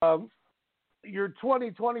to your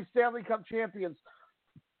 2020 Stanley Cup champions.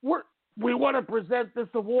 We want to present this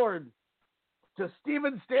award to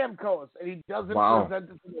Steven Stamkos, and he doesn't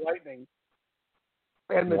present it to the Lightning.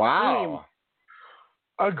 And the team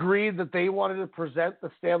agreed that they wanted to present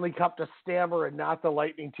the Stanley Cup to Stammer and not the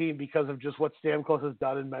Lightning team because of just what Stamkos has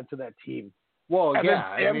done and meant to that team. Well, and then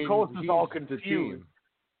Stamkos is all confused.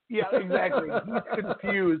 Yeah, exactly. He's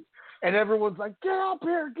confused. And everyone's like, get up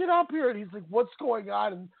here. And he's like, what's going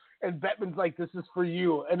on? And Bettman's like, this is for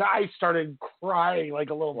you. And I started crying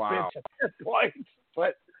like a little bitch at that point.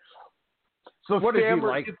 But so what is he,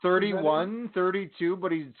 like 31, 32?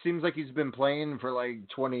 But he seems like he's been playing for like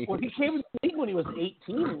 20 Well, he came in the league when he was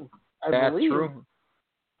 18, That's believe. True.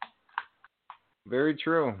 Very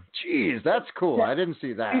true. Jeez, that's cool. Yeah. I didn't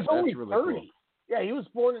see that. He's that's only really 30. Cool. Yeah, he was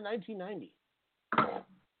born in 1990.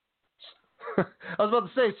 I was about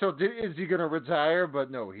to say, so is he going to retire?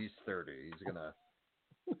 But no, he's 30. He's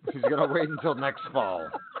gonna wait until next fall.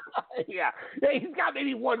 Yeah, he's got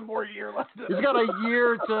maybe 1 more year left. He's got a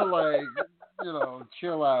year to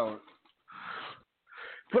chill out.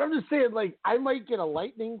 But I'm just saying, like, I might get a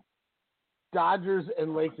Lightning, Dodgers,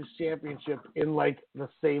 and Lakers championship in like the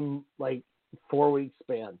same 4-week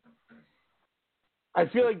span. I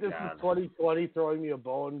feel like this is 2020 throwing me a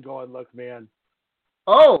bone, going, look, man.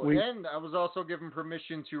 And I was also given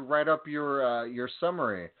permission to write up your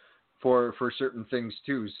summary for certain things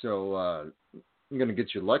too. So I'm gonna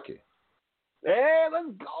get you lucky. Hey, let's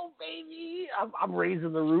go, baby! I'm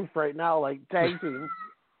raising the roof right now, like tag team.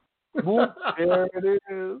 Whoop, there it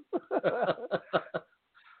is.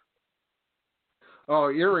 Oh,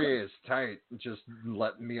 Erie is tight. Just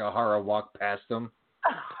let Miyahara walk past him.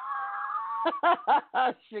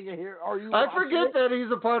 I forget that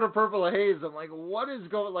he's a part of Purple Haze. I'm like, what is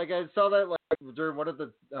going? Like, I saw that during one of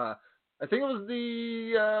the. I think it was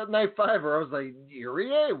the Night 5 where I was like,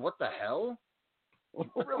 Erie, what the hell? I'm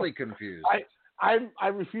really confused. I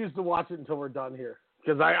refuse to watch it until we're done here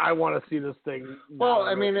because I want to see this thing. Well,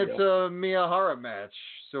 I mean, it's a Miyahara match.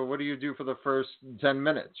 So what do you do for the first 10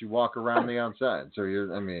 minutes? You walk around the outside. So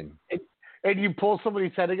and you pull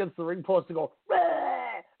somebody's head against the ring post and go.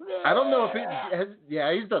 I don't know if he has.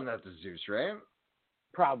 Yeah, he's done that to Zeus, right?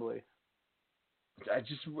 Probably. That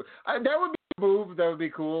would be a move. That would be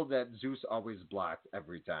cool. That Zeus always blocked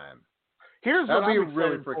every time. Here's That'd what be I'm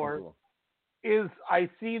really excited freaking for. Cool. Is I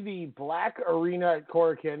see the black arena at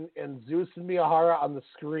Korakuen and Zeus and Miyahara on the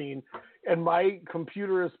screen, and my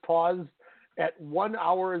computer is paused at 1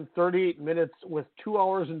 hour and 38 minutes with 2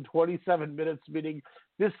 hours and 27 minutes, meaning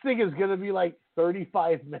this thing is going to be like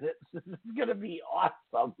 35 minutes. This is going to be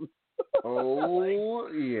awesome. Oh,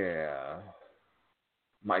 yeah.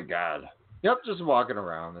 My God. Yep, just walking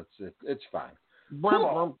around. It's fine.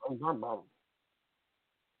 Cool.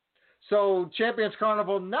 So, Champions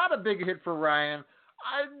Carnival, not a big hit for Ryan.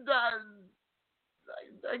 I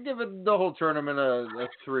give it the whole tournament a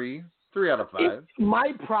 3 out of 5.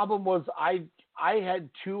 My problem was I had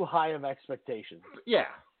too high of expectations. Yeah.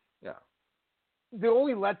 The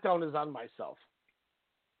only letdown is on myself.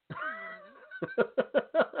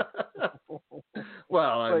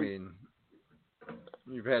 Well, I mean,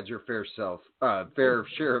 you've had your fair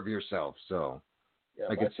share of yourself, so yeah,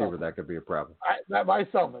 I can see where that could be a problem.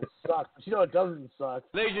 Myself, it sucks. You know, it doesn't suck.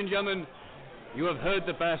 Ladies and gentlemen, you have heard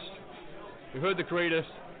the best. You've heard the greatest.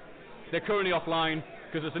 They're currently offline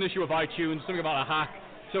because it's an issue of iTunes, something about a hack.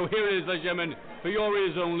 So here it is, ladies and gentlemen, for your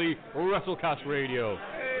ears only, WrestleCast Radio.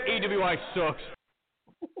 EWI sucks.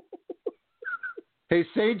 Hey,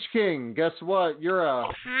 Sage King, guess what? You're a...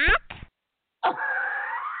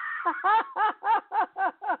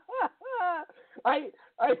 I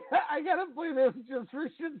gotta play this just for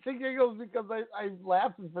shits and giggles because I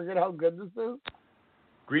laughed and forget how good this is.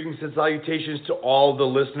 Greetings and salutations to all the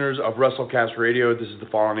listeners of WrestleCast Radio. This is the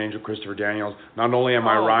fallen angel, Christopher Daniels. Not only am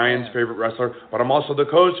I Ryan's favorite wrestler, but I'm also the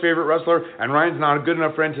co-host's favorite wrestler, and Ryan's not a good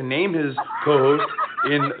enough friend to name his co-host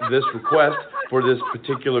in this request for this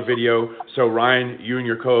particular video. So Ryan, you and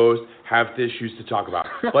your co-host have issues to talk about.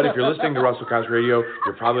 But if you're listening to WrestleCast Radio,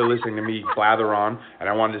 you're probably listening to me blather on, and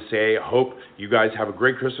I wanted to say, I hope you guys have a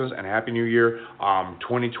great Christmas and a Happy New Year.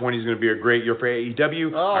 2020 is going to be a great year for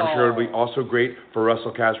AEW. I'm sure it'll be also great for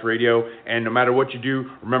WrestleCast Radio. And no matter what you do,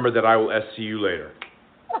 remember that I will SC you later.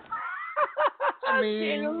 I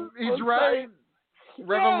mean, he's right.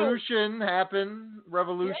 Revolution happened.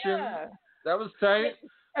 Revolution. Yeah. That was tight.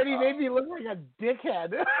 And he made me look like a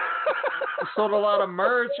dickhead. Sold a lot of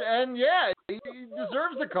merch, and yeah, he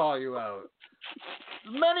deserves to call you out.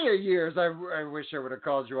 Many a years, I wish I would have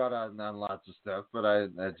called you out on lots of stuff, but I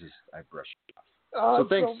brushed it off. So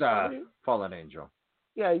thanks, Fallen Angel.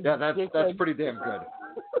 Yeah, that's pretty damn good.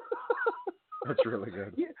 That's really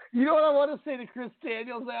good. You know what I want to say to Chris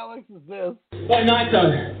Daniels, Alex, is this. What night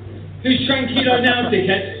though? Who's tranquilo now,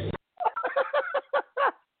 dickhead?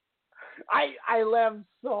 I laughed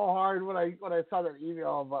so hard when I saw that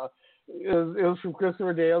email of it was from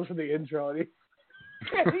Christopher Daniels for the intro, and he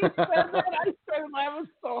said that. I started laughing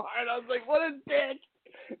so hard. I was like, "What a dick!"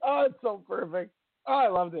 Oh, it's so perfect. Oh, I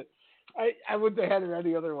loved it. I wouldn't have had it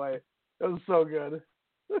any other way. It was so good.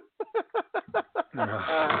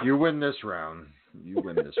 You win this round.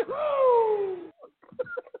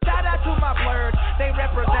 Shout out to my blurs. They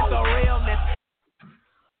represent the realness.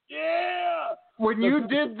 Yeah. When you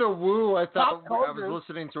did the woo, I thought I was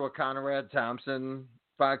listening to a Conrad Thompson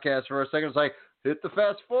podcast for a second. It's like, hit the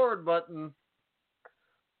fast forward button.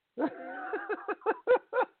 Because,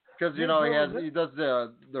 he does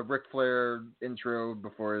the Ric Flair intro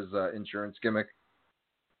before his insurance gimmick.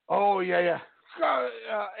 Oh, yeah.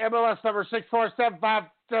 MLS number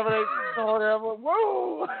 6475788.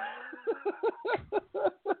 Woo!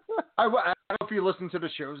 I don't know if you listened to the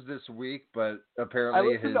shows this week, but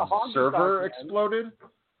apparently his server exploded.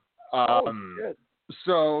 Shit.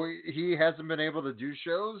 So he hasn't been able to do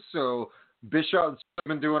shows. So Bischoff's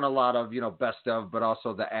been doing a lot of, best of, but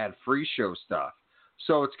also the ad-free show stuff.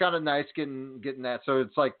 So it's kind of nice getting that. So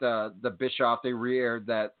it's like the Bischoff, they re-aired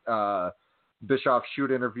that Bischoff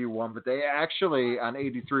shoot interview one, but they actually, on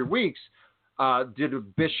 83 weeks,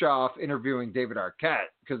 did Bischoff interviewing David Arquette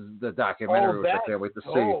because the documentary, which I can't wait to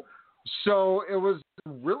see. So it was a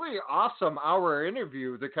really awesome hour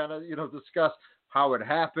interview to kind of, discuss how it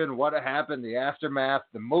happened, what happened, the aftermath,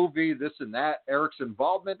 the movie, this and that, Eric's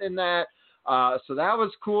involvement in that. So that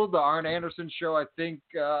was cool. The Arn Anderson show, I think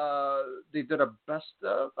they did a best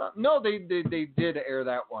of. No, they did air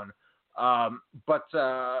that one. But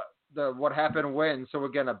the what happened when. So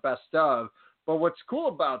again, a best of. But what's cool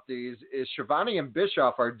about these is Shivani and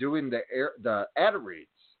Bischoff are doing the ad reads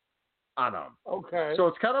on them. Okay. So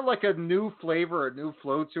it's kind of like a new flavor, a new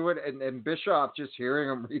flow to it. And Bischoff, just hearing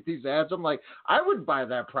him read these ads, I'm like, I would buy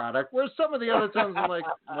that product. Whereas some of the other times I'm like,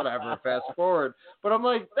 whatever, fast forward. But I'm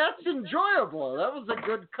like, that's enjoyable. That was a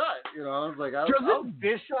good cut. I was like, doesn't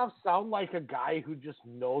Bischoff sound like a guy who just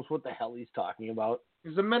knows what the hell he's talking about?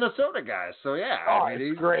 He's a Minnesota guy, so yeah. Oh,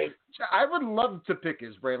 he's great. I would love to pick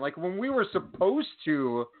his brain. Like when we were supposed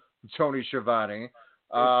to, Tony Schiavone,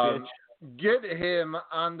 get him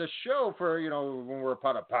on the show for, when we're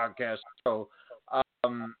part of a podcast show.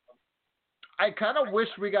 I kind of wish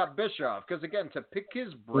we got Bischoff because, again, to pick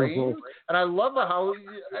his brain, and I love how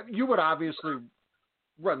you would obviously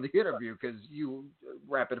run the interview because you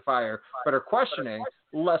rapid fire, better questioning,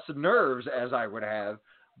 less nerves as I would have.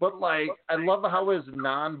 But I love how his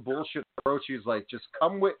non-bullshit approach. He's like, just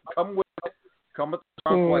come with the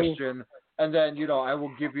strong question, and then I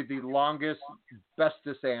will give you the longest,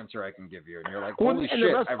 bestest answer I can give you. And you're like, holy shit! And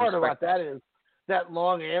the best part about that is that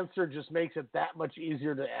long answer just makes it that much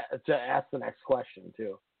easier to ask the next question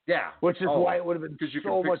too. Yeah, which is why it would have been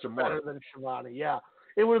so much better than Shivani. Yeah,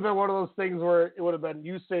 it would have been one of those things where it would have been,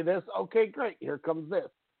 you say this, okay, great, here comes this.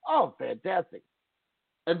 Oh, fantastic.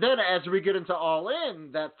 And then as we get into All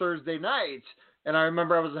In that Thursday night, and I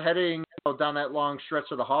remember I was heading down that long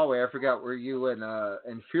stretch of the hallway. I forgot where you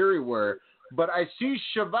and Fury were, but I see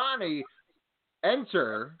Shivani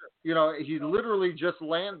enter. He literally just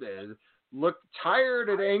landed, looked tired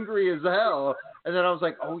and angry as hell, and then I was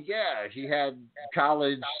like, oh yeah, he had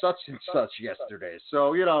college such and such yesterday.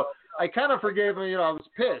 So I kind of forgave him. I was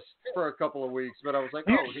pissed for a couple of weeks, but I was like,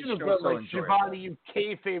 oh, he showed so enjoyable. Shivani, you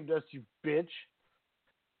kayfabed us, you bitch.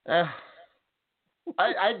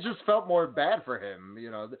 I just felt more bad for him.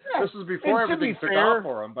 This was before everything took off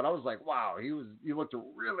for him, but I was like, wow, he looked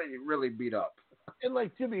really, really beat up. And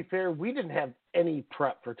to be fair, we didn't have any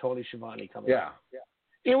prep for Tony Schiavone coming. Yeah.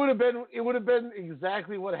 It would have been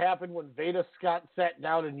exactly what happened when Veda Scott sat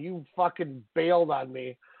down and you fucking bailed on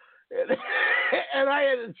me, and I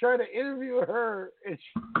had to try to interview her, and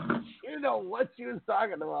she didn't know what she was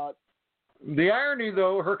talking about. The irony,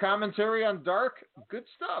 though, her commentary on Dark, good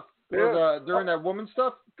stuff. Yeah. During that woman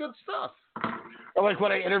stuff, good stuff. Or like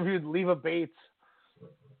when I interviewed Leva Bates,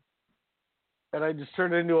 and I just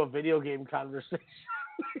turned it into a video game conversation.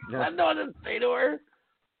 I had no one to say to her.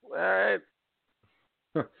 All right.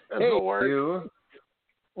 That's hey, what works. you.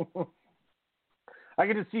 I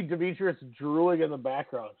get to see Demetrius drooling in the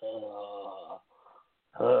background.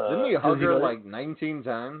 Didn't he hug her like 19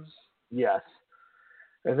 times? Yes.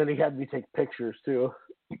 And then he had me take pictures, too.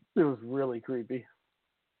 It was really creepy.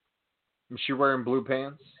 Was she wearing blue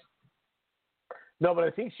pants? No, but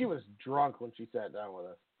I think she was drunk when she sat down with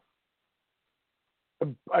us.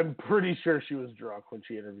 I'm pretty sure she was drunk when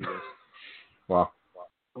she interviewed us. Wow.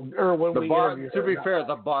 Or when the we bar, interviewed to her. be fair,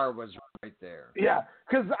 the bar was right there. Yeah,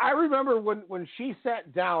 because I remember when she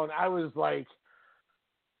sat down, I was like,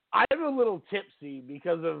 I'm a little tipsy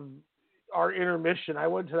because of our intermission. I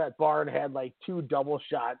went to that bar and had like 2 double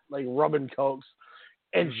shot, like rum and cokes.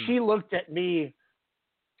 And she looked at me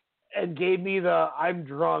and gave me the I'm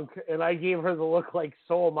drunk, and I gave her the look like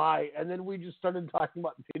so am I. And then we just started talking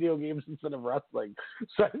about video games instead of wrestling.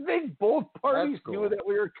 So I think both parties knew that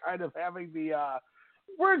we were kind of having the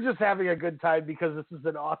we're just having a good time because this is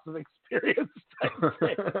an awesome experience type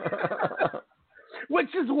thing.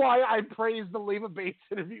 Which is why I praised the Leva Bates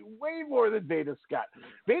interview way more than Veda Scott.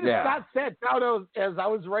 Veda Scott sat down as I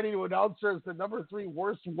was ready to announce her as the number 3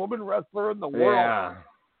 worst woman wrestler in the world. Yeah.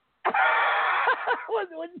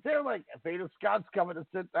 when they're like, Veda Scott's coming to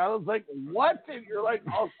sit down, I was like, what? And you're like,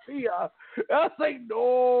 I'll see ya. And I was like,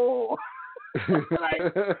 no. And I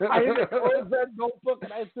had to close that notebook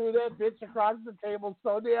and I threw that bitch across the table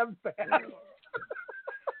so damn fast.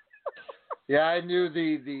 Yeah, I knew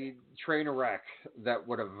the train wreck that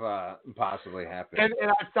would have possibly happened. And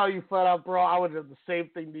I tell you flat out, bro, I would have done the same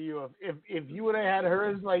thing to you. If you would have had her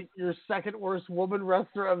as like your 2nd worst woman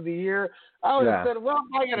wrestler of the year, I would have said, well,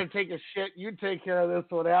 I got to take a shit. You take care of this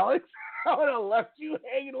one, Alex. I would have left you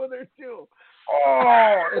hanging with her too.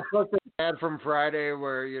 Oh, it's like the ad from Friday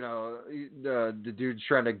where, the dude's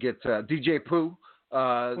trying to get DJ Pooh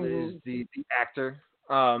is the actor,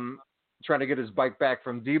 trying to get his bike back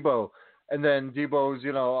from Debo. And then Debo's,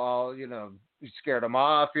 all, he scared him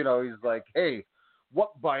off. He's like, hey,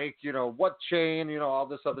 what bike, what chain, all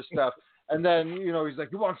this other stuff. And then, he's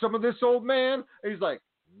like, you want some of this, old man? And he's like,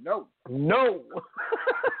 no.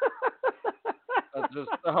 That's just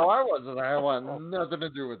how I was. And I want nothing to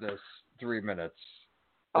do with this 3 minutes.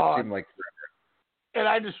 It seemed like forever. And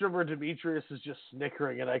I just remember Demetrius is just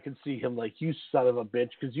snickering, and I can see him like, you son of a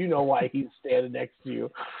bitch, because you know why he's standing next to you.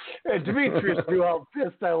 And Demetrius knew how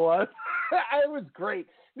pissed I was. It was great.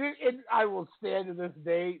 And I will stand to this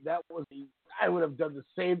day. I would have done the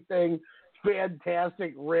same thing.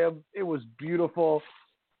 Fantastic rib. It was beautiful.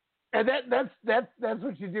 And that's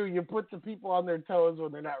what you do. You put the people on their toes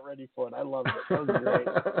when they're not ready for it. I love it. That was great.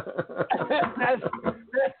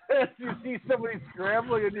 that's you see somebody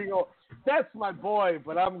scrambling and you go, that's my boy,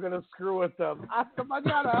 but I'm going to screw with them. Hasta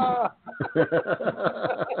mañana.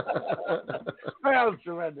 That was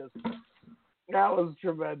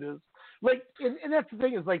tremendous. Like, and that's the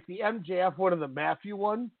thing is, like, the MJF one and the Matthew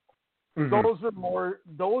one, those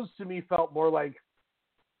to me felt more like,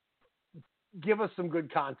 give us some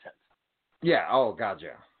good content. Yeah. Oh, God,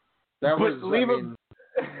 yeah. That was.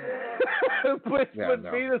 But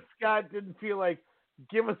Vita Scott didn't feel like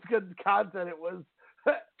give us good content. It was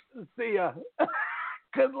see ya.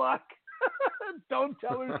 Good luck. Don't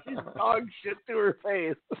tell her she's dog shit to her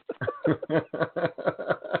face.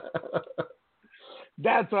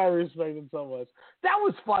 That's why I respect him so much. That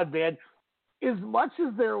was fun, man. As much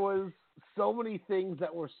as there was so many things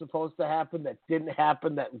that were supposed to happen that didn't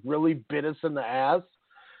happen that really bit us in the ass,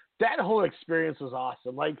 that whole experience was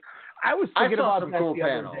awesome. Like, I was thinking about some that cool the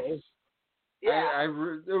panels. other day. Yeah.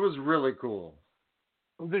 It was really cool.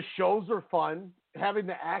 The shows were fun. Having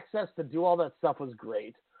the access to do all that stuff was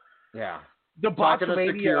great. Yeah. The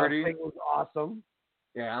Botchamania thing was awesome.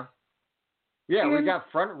 Yeah. Yeah, we got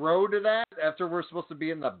front row to that after we're supposed to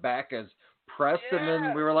be in the back as press, and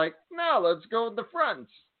then we were like, no, let's go in the front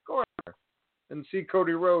corner and see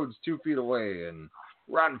Cody Rhodes 2 feet away and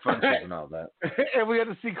Ron Funches and all that. And we had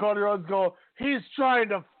to see Cody Rhodes go, he's trying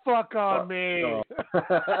to fuck on me. Oh.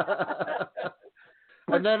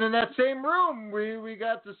 And then in that same room, we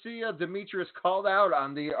got to see Demetrius called out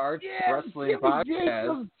on the Arch Wrestling podcast.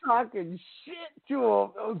 Jacobs talking shit to him.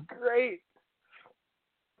 It was great.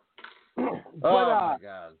 My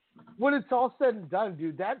God. When it's all said and done,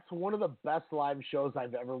 dude, that's one of the best live shows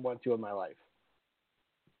I've ever went to in my life.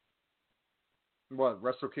 What,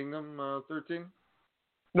 Wrestle Kingdom 13?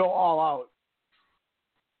 No, All Out.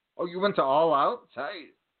 Oh, you went to All Out?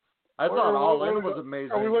 Tight. I thought All In was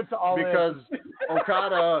amazing. We went to All because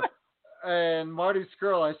Okada and Marty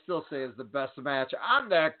Scurll, I still say, is the best match on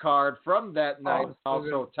that card from that night.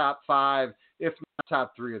 Also top 5, if not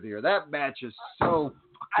top 3 of the year. That match is so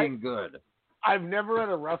fucking good. I've never at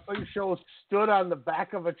a wrestling show stood on the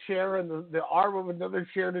back of a chair and the arm of another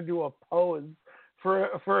chair to do a pose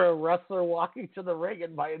for a wrestler walking to the ring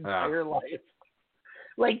in my entire life.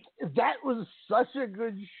 Like, that was such a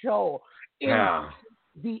good show.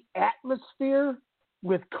 The atmosphere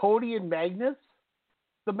with Cody and Magnus,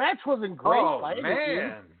 the match wasn't great.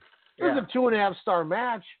 Man. It was a 2.5-star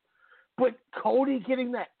match, but Cody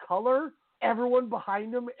getting that color, everyone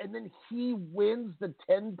behind him, and then he wins the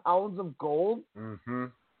 10 pounds of gold. Mm-hmm.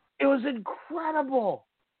 It was incredible.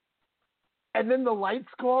 And then the lights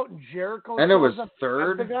go out and Jericho. And it was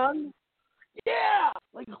third. Yeah,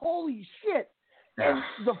 like holy shit. And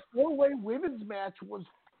the 4-way women's match was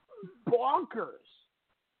bonkers.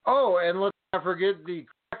 Oh, and let's not forget the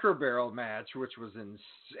Cracker Barrel match, which was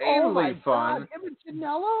insanely fun. God. Him and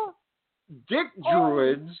Janela? Dick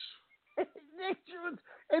Druids. Dick Druids.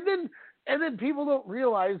 And then people don't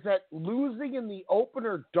realize that losing in the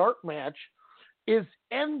opener dark match is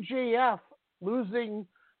MJF losing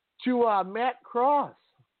to Matt Cross.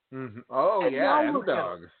 Mm-hmm. Oh, and yeah,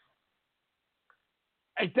 M-Dog.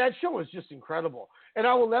 That show was just incredible. And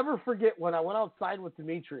I will never forget when I went outside with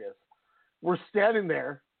Demetrius. We're standing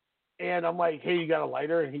there, and I'm like, hey, you got a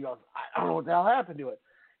lighter? And he goes, I don't know what the hell happened to it.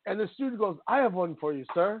 And the student goes, I have one for you,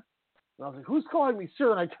 sir. And I was like, who's calling me,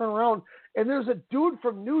 sir? And I turn around, and there's a dude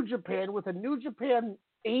from New Japan with a New Japan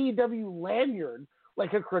AEW lanyard,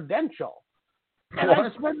 like a credential. And I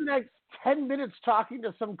spent the next 10 minutes talking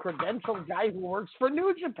to some credential guy who works for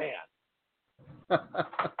New Japan.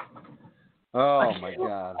 Oh, my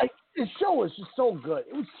God. The show was just so good.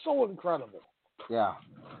 It was so incredible. Yeah.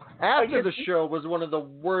 After the show was one of the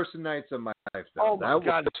worst nights of my life. Though. Oh, my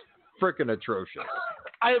God. Was freaking atrocious.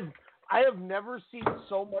 I have never seen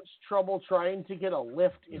so much trouble trying to get a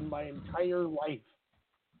lift in my entire life.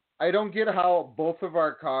 I don't get how both of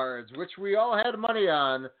our cards, which we all had money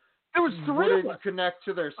on, there was three of us, connect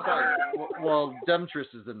to their site. Well, Demetrius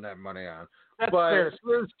didn't have money on. That's but fair. So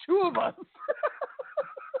there's two of us.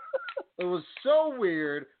 It was so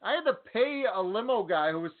weird. I had to pay a limo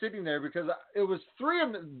guy who was sitting there because it was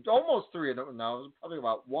almost three of them. No, it was probably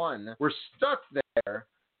about one. We're stuck there.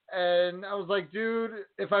 And I was like, dude,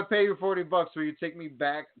 if I pay you $40, will you take me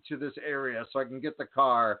back to this area so I can get the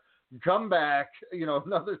car, come back,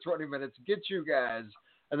 another 20 minutes, get you guys,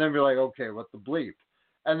 and then be like, okay, what the bleep?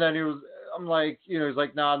 And then I'm like, he's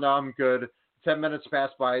like, no, I'm good. 10 minutes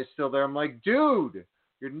passed by, he's still there. I'm like, dude,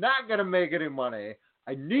 you're not going to make any money.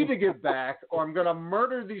 I need to get back or I'm going to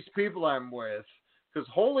murder these people I'm with because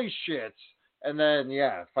holy shit. And then,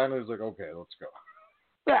 finally I was like, okay, let's go.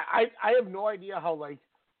 Yeah, I have no idea how,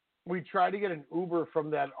 we tried to get an Uber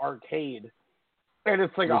from that arcade and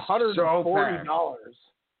it's like $140. So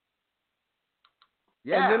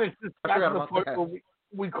yeah. And then it's just got to the point where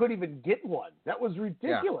we couldn't even get one. That was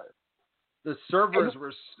ridiculous. Yeah. The servers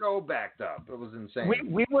were so backed up. It was insane.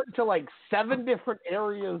 We went to 7 different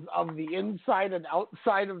areas of the inside and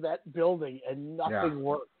outside of that building, and nothing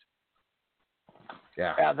worked.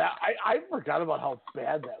 Yeah. I forgot about how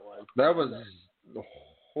bad that was. That was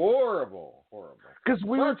horrible. Because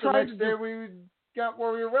we were trying the next day we got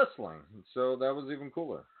where we were wrestling, so that was even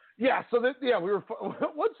cooler. Yeah. So we were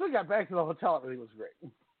once we got back to the hotel, everything was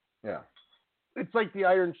great. Yeah. It's like the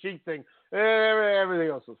Iron Sheik thing. Everything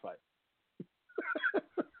else was fine.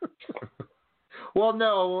 Well,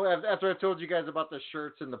 no, after I told you guys about the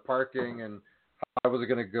shirts and the parking and how I was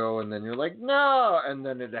going to go, and then you're like, no, and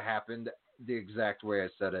then it happened the exact way I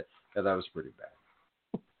said it, and that was pretty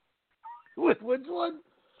bad. With which one?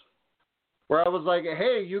 Where I was like,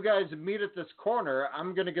 hey, you guys meet at this corner.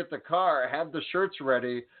 I'm going to get the car, have the shirts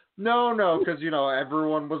ready. No, because,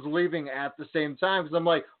 everyone was leaving at the same time. Because I'm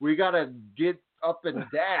like, we got to get up and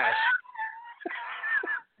dash.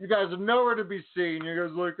 You guys are nowhere to be seen. You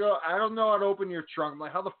guys are like, oh, I don't know how to open your trunk. I'm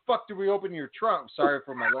like, how the fuck do we open your trunk? Sorry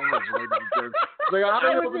for my language, ladies and gentlemen. Like, how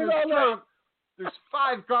do we open this trunk? There's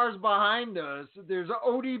 5 cars behind us. There's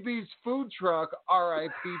ODB's food truck,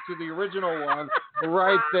 RIP to the original one,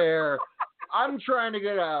 right there. I'm trying to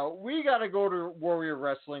get out. We got to go to Warrior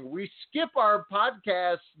Wrestling. We skip our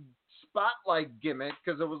podcast spotlight gimmick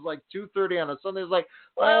because it was 2:30 on a Sunday. It was like,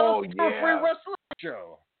 well, let's go for a free wrestling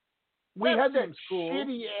show. We had that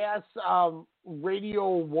shitty ass Radio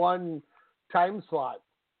 1 time slot.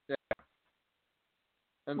 Yeah.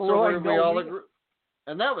 And so we all agree.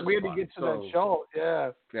 And that was we had fun, to get to that show.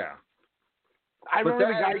 Yeah. Yeah. I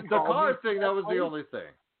remember the car thing, that was the only thing.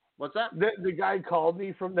 What's that? The guy called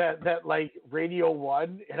me from that Radio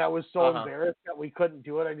 1, and I was so embarrassed that we couldn't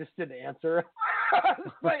do it. I just didn't answer. I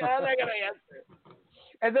was like, I'm not going to answer.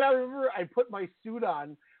 And then I remember I put my suit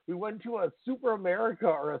on. We went to a Super America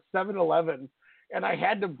or a 7-Eleven, and I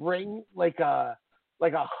had to bring a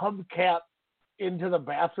hubcap into the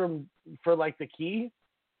bathroom for the key.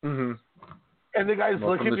 Mm-hmm. And the guy's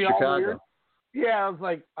looking at me all weird. Yeah, I was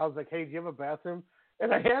like, hey, do you have a bathroom?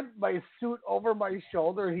 And I had my suit over my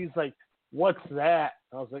shoulder. And he's like, what's that?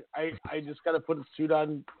 I was like, I just got to put a suit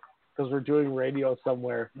on because we're doing radio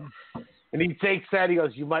somewhere. And he takes that. He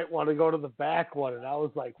goes, you might want to go to the back one. And I was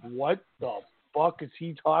like, what the fuck is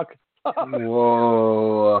he talking about?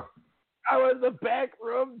 Whoa. I was in the back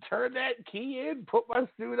room, turned that key in, put my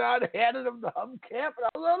suit on, handed him the hubcap, and I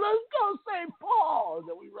was like, let's go St. Paul. And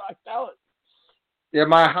then we rocked out. Yeah,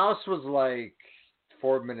 my house was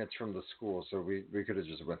 4 minutes from the school, so we could have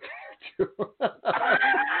just went there too.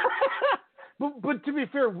 But to be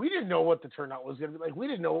fair, we didn't know what the turnout was going to be like. We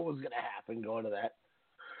didn't know what was going to happen going to that.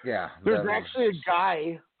 Yeah. There's actually a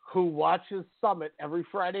guy who watches Summit every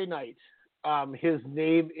Friday night. His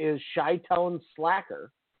name is Chi-Town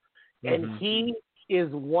Slacker, and he is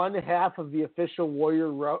one half of the official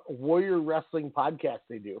Warrior Wrestling podcast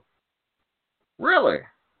they do. Really?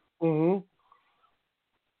 Mm-hmm.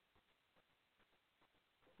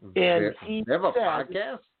 And they have a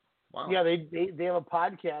podcast? Wow. Yeah, they have a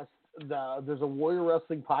podcast. There's a Warrior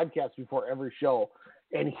Wrestling podcast before every show.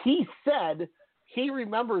 And he said he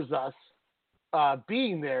remembers us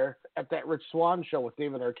being there at that Rich Swann show with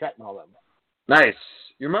David Arquette and all them. Nice.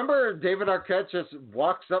 You remember David Arquette just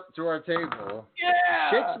walks up to our table,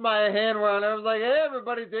 shakes my hand around. I was like, hey,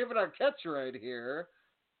 everybody, David Arquette's right here.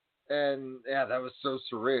 And, yeah, that was so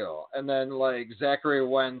surreal. And then, Zachary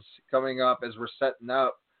Wentz coming up as we're setting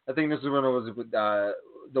up. I think this is when it was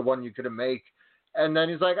the one you couldn't make. And then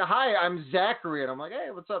he's like, hi, I'm Zachary. And I'm like, hey,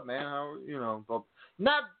 what's up, man? How,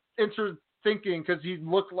 not thinking because he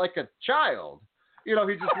looked like a child. He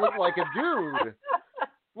just looked like a dude.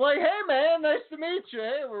 Like, hey man, nice to meet you.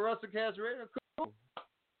 Hey, we're WrestleCast Radio. Cool.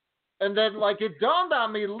 And then like it dawned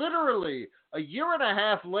on me literally a year and a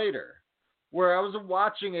half later, where I was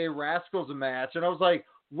watching a Rascals match, and I was like,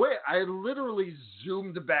 wait, I literally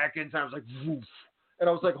zoomed back in time. I was like, woof. And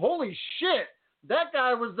I was like, holy shit, that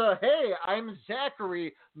guy was the, hey, I'm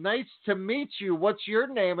Zachary. Nice to meet you. What's your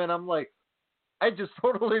name? And I'm like, I just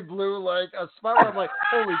totally blew like a spot. I'm like,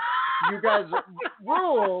 holy, you guys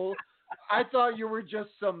rule. I thought you were just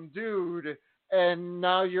some dude, and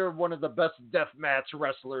now you're one of the best deathmatch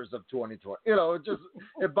wrestlers of 2020. You know,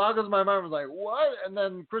 it boggles my mind. I was like, what? And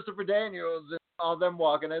then Christopher Daniels and all them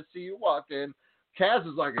walking. I see you walk in. Kaz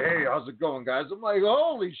is like, hey, how's it going, guys? I'm like,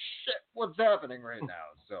 holy shit, what's happening right now?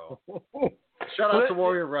 So, shout out to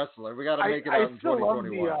Warrior Wrestler. We got to make it out in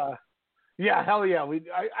 2021. Yeah, hell yeah.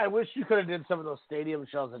 I wish you could have did some of those stadium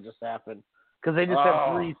shows that just happened. Because they just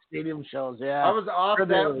had 3 stadium shows, yeah. I was off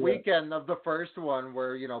that weekend of the first one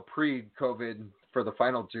where, pre-COVID for the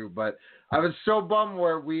final 2. But I was so bummed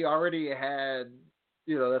where we already had,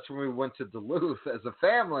 that's when we went to Duluth as a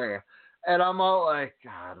family. And I'm all like,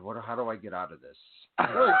 God, how do I get out of this?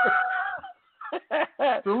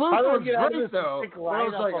 Duluth was great, though. I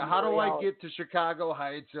was like, how do I get to Chicago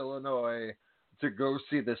Heights, Illinois to go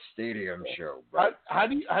see the stadium show? But how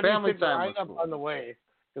do you pick Ryan up on the way?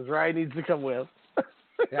 Because Ryan needs to come with.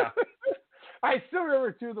 Yeah. I still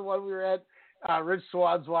remember, too, the one we were at. Rich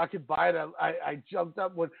Swan's walking by, and I jumped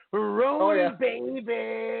up when we're rolling,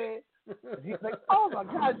 baby. And he's like, oh, my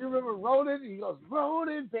God, you remember rolling? He goes,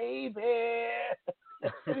 rolling, baby.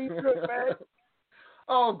 And he threw it back.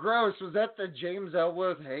 Oh, gross. Was that the James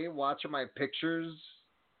Ellsworth, hey, watching my pictures?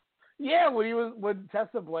 Yeah, when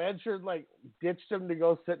Tessa Blanchard, ditched him to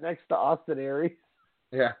go sit next to Austin Aries.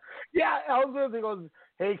 Yeah. Yeah, Ellsworth, he goes,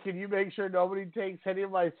 hey, can you make sure nobody takes any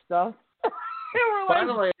of my stuff? And we're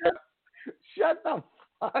finally, shut the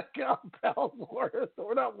fuck up, Ellsworth.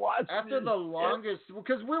 We're not watching. After the longest,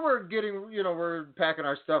 because we were getting, we're packing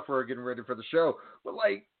our stuff, we're getting ready for the show. But,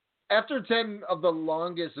 after 10 of the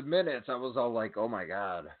longest minutes, I was all like, oh, my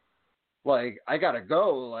God. I got to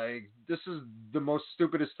go. This is the most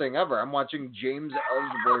stupidest thing ever. I'm watching James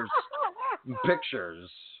Ellsworth's pictures.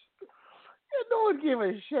 And no one gave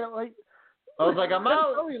a shit. I was like, I'm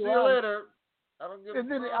out. See you later. I don't give a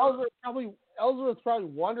then fuck. Ellsworth probably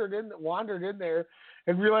wandered in there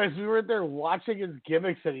and realized we weren't there watching his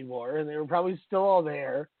gimmicks anymore, and they were probably still all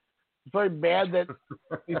there. He's probably mad that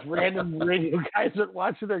these random radio guys aren't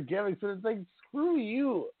watching their gimmicks, and it's like, screw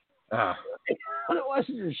you. I'm not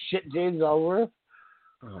watching your shit, James Ellsworth.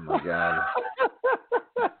 Oh, my God.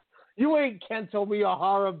 You ain't Kento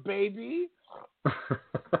Miyahara, baby.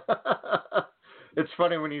 It's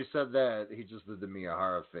funny when you said that, he just did the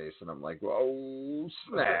Miyahara face, and I'm like, oh,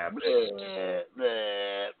 snap.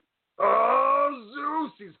 Oh,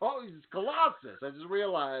 Zeus, he's Colossus. I just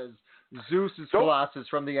realized Zeus is Colossus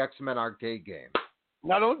from the X-Men arcade game.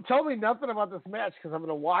 Now, don't tell me nothing about this match, because I'm going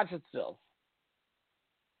to watch it still.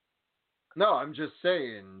 No, I'm just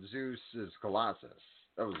saying Zeus is Colossus.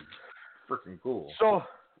 That was freaking cool. So,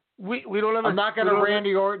 we don't have I'm not going to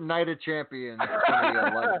Randy Orton Night of Champions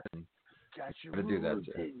 2011. Got your to do that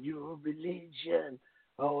in your religion.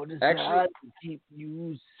 Oh, this actually to keep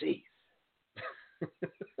you safe.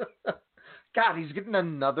 God, he's getting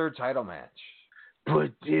another title match.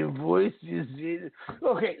 Put their voices in.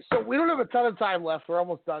 Okay, so we don't have a ton of time left. We're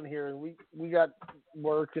almost done here, and we got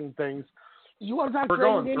work and things. You want to talk? We're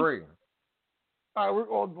Dragon going Gate? 3. All right,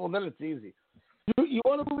 well, then it's easy. You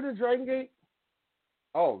want to move into Dragon Gate?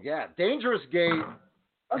 Oh yeah, Dangerous Gate.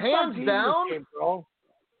 Let's hands down. Gate, bro.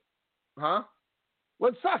 Huh?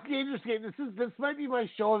 Let's talk Dangerous Gate. This might be my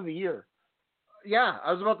show of the year. Yeah,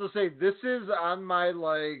 I was about to say this is on my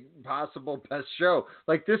possible best show.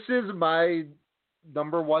 This is my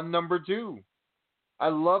number 1, number 2. I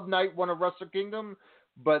love Night 1 of Wrestle Kingdom,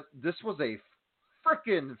 but this was a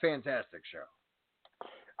freaking fantastic show.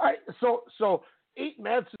 All right, so 8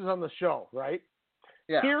 matches on the show, right?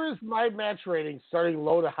 Yeah. Here is my match rating starting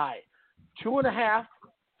low to high: 2.5,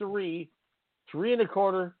 3, 3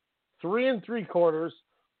 1/4, 3 3/4,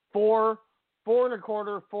 4, 4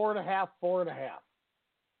 1/4, 4.5,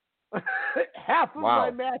 4.5. Half of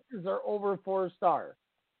my matches are over 4 stars.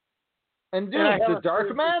 And dude, the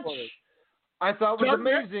dark match I thought was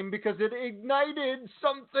amazing because it ignited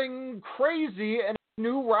something crazy and a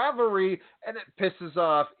new rivalry, and it pisses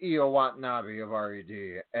off Io Watanabe of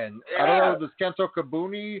RED. And I don't know who this Kento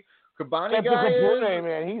Kabuni guy is.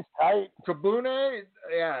 Man, he's tight. Kabune,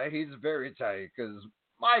 yeah, he's very tight because,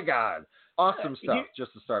 my God, awesome stuff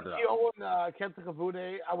just to start it out. Kento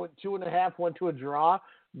Kabune, I went 2.5, went to a draw.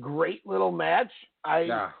 Great little match.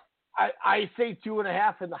 I say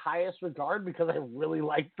 2.5 in the highest regard because I really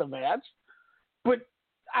liked the match. But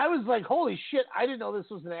I was like, holy shit, I didn't know this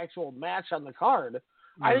was an actual match on the card.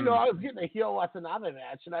 I didn't know I was getting a heel Watanabe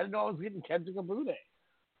match, and I didn't know I was getting Kenta Kabude.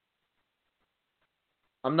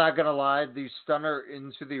 I'm not going to lie, the stunner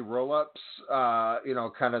into the roll-ups,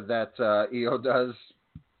 kind of that EO does,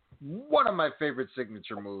 one of my favorite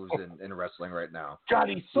signature moves in wrestling right now. God,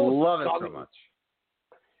 he's so Love stunning. it so much.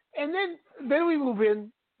 And then we move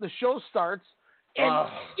in, the show starts, and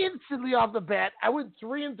instantly off the bat, I went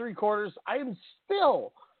 3 3/4.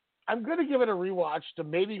 I'm going to give it a rewatch to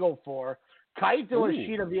maybe go 4. Kaito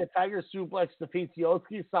Ishida via Tiger Suplex defeats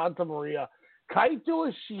Yosuke Santa Maria. Kaito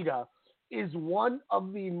Ishida is one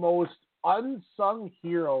of the most unsung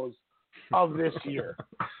heroes of this year.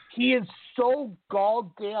 He is so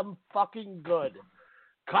goddamn fucking good.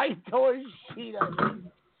 Kaito Ishida is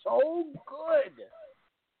so good.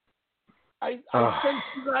 I sent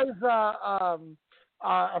you guys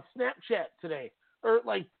a Snapchat today, or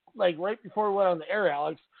like right before we went on the air,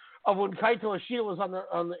 Alex, of when Kaito Ishida was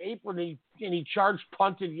on the apron and he charged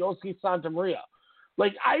punted Yosuke Santa Maria.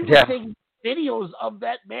 Like I was taking videos of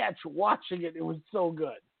that match, watching it. It was so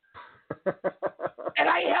good. And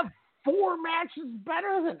I have 4 matches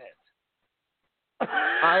better than it.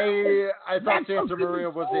 I thought Santa Maria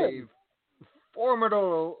was a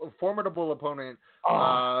formidable opponent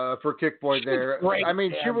for Kick Boy there. Great, I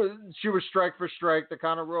mean, she was strike for strike. The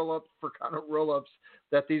kind of roll ups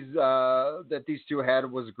that these two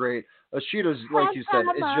had was great. Ishida's, like you said,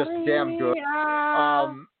 is just damn good.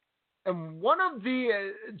 And one of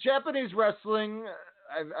the Japanese wrestling,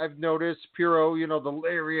 I've noticed, Piro, the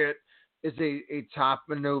lariat is a top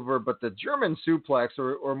maneuver, but the German suplex,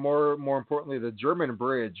 or more importantly, the German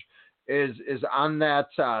bridge, is on that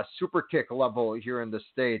super kick level here in the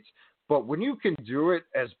States. But when you can do it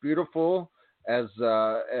as beautiful as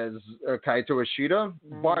Kaito Ishida,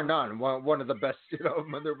 bar none, one of the best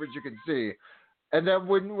maneuvers you can see. And then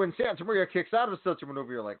when Santa Maria kicks out of such a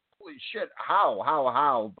maneuver, you're like, holy shit,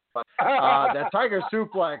 how? But, that Tiger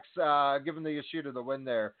suplex, giving the Ishida the win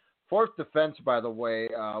there. 4th defense, by the way,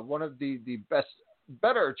 one of the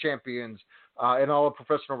better champions in all of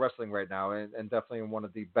professional wrestling right now, and definitely in one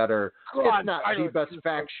of the better, if not the best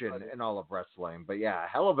faction in all of wrestling. But yeah,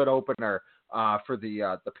 hell of an opener for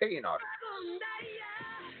the paying audience.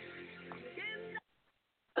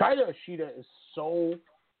 Kaito Ishida is so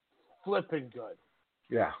flipping good.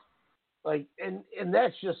 Yeah. Like, and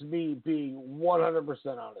that's just me being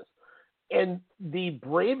 100% honest. And the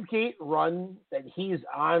Brave Gate run that he's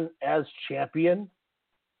on as champion,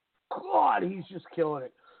 God, he's just killing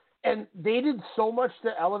it. And they did so much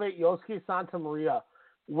to elevate Yosuke Santa Maria,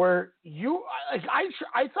 where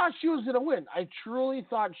I thought she was going to win. I truly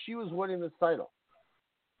thought she was winning this title.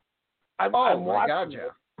 I'm watching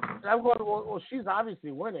it, and I'm going, well, she's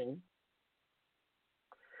obviously winning.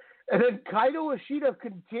 And then Kaito Ishida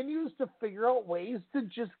continues to figure out ways to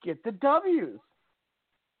just get the W's.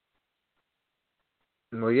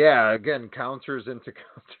 Well, yeah, again, counters into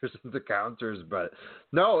counters, but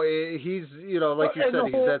no, he's, like you said,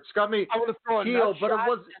 he's that scummy heel, but it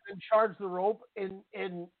was... And charge the rope,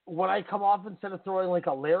 and when I come off, instead of throwing like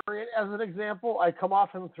a lariat as an example, I come off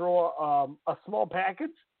and throw a small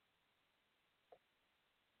package.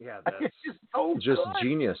 Yeah, that's it's just so just good.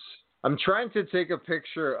 Genius. I'm trying to take a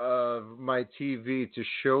picture of my TV to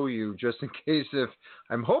show you, just in case if,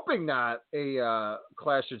 I'm hoping not, a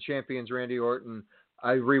Clash of Champions Randy Orton.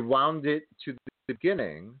 I rewound it to the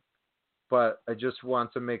beginning, but I just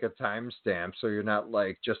want to make a timestamp so you're not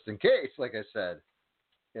like, just in case, like I said,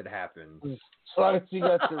 it happens. So you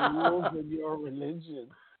got the rules in your religion.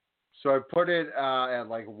 So I put it at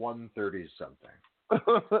like 1:30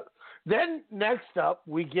 something. Then next up,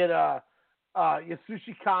 we get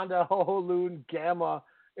Yasushi Kanda, Ho-Ho-Lun, Gamma,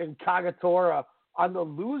 and Kagatora on the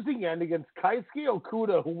losing end against Kaisuke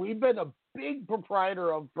Okuda, who we've been a big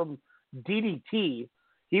proprietor of from DDT.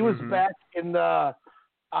 He was back in the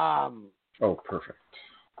oh, perfect.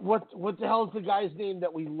 What the hell is the guy's name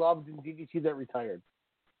that we loved in DDT that retired?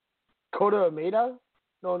 Kota Umeda?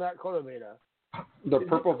 No, not Kota Umeda. The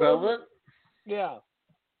Purple Velvet? Yeah.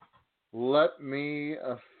 Let me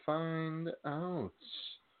find out.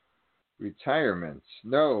 Retirement.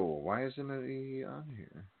 No, why isn't it on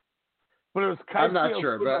here? But it was Kaisuke I'm not Okuda,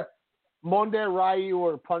 sure, but Monde Ryu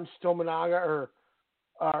or Punch Tominaga or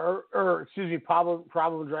excuse me,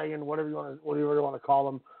 Problem Dragon, whatever you want to call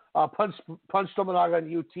them. Punch Tominaga on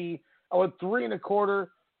UT. I went 3 1/4.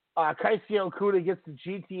 Kaisuke Okuda gets the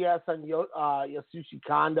GTS on Yasushi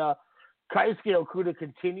Kanda. Kaisuke Okuda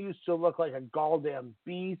continues to look like a goddamn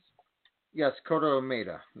beast. Yes, Kota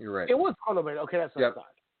Umeda. You're right. It was Kota Umeda. Okay, that's what I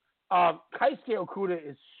Keisuke Okuda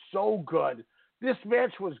is so good. This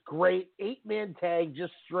match was great. 8-man tag,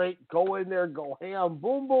 just straight. Go in there, go ham,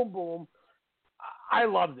 boom, boom, boom. I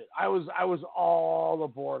loved it. I was all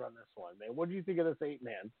aboard on this one, man. What do you think of this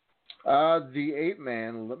 8-man? The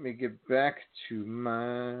 8-man. Let me get back to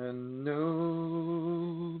my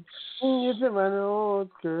notes. Get to my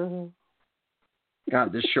notes, girl.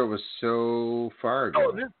 God, this show was so far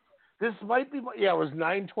ago. Oh, this might be. It was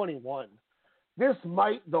 9/21. This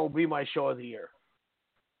might though be my show of the year.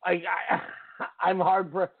 I'm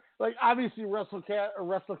hard pressed. Like obviously, Wrestle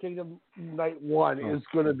Kingdom Night 1 is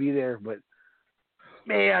going to be there, but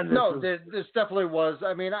man, this definitely was.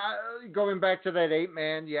 I mean, going back to that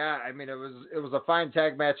 8-man, yeah. I mean, it was a fine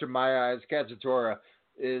tag match in my eyes. Kagetora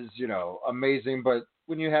is amazing, but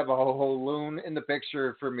when you have a whole loon in the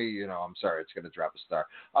picture, for me, I'm sorry, it's going to drop a star.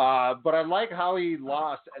 But I like how he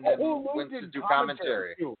lost and then went to do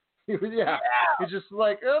commentary. Yeah, he's just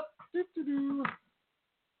like,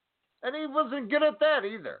 and he wasn't good at that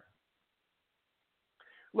either.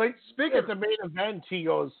 Like, speaking at the main event, he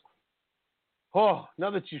goes, "Oh, now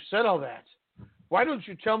that you said all that, why don't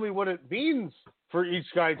you tell me what it means for each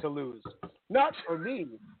guy to lose? Not for me,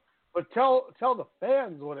 but tell the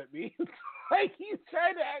fans what it means." Like, he's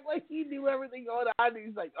trying to act like he knew everything going on.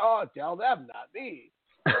 He's like, "Oh, tell them, not me."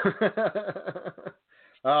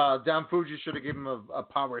 Don Fuji should have given him a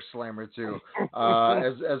power slam or two,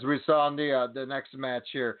 as we saw in the next match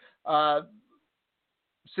here.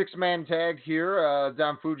 6-man tag here.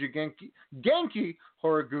 Don Fuji, Genki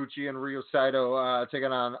Horiguchi, and Ryo Saito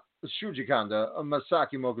taking on Shuji Kanda,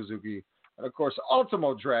 Masaki Mochizuki, and of course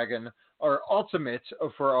Ultimo Dragon, or Ultimate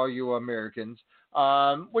for all you Americans.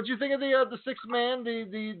 What do you think of the 6-man,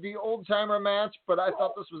 the old timer match? But I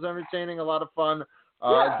thought this was entertaining, a lot of fun.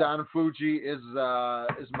 Don Fuji is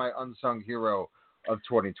my unsung hero of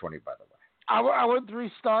 2020, by the way. I went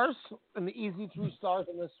 3 stars, and the easy 3 stars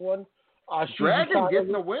in this one. Dragon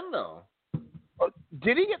getting the win, though.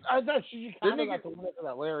 Did he get? I thought Shuji Kanda got the win for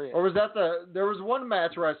that lariat. Or was that there was one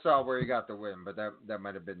match where I saw where he got the win, but that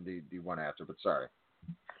might have been the one after, but sorry.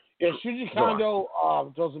 Yeah, Shuji Kanda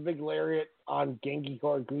throws a big lariat on Genki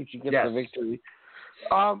Horiguchi, gets the victory.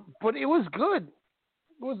 But it was good.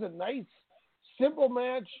 It was a nice, simple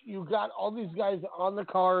match. You got all these guys on the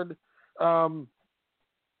card.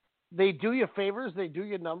 They do you favors. They do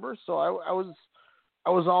you numbers. So I was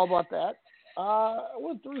all about that. I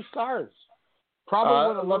went 3 stars. Probably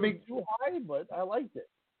went a little too high, but I liked it.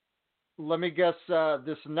 Let me guess.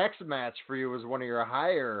 This next match for you was one of your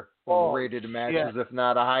higher rated matches, if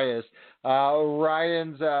not a highest.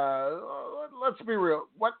 Ryan's. Let's be real.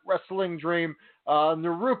 What wrestling dream?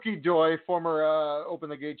 Naruki Doi, former Open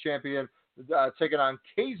the Gate champion, taking on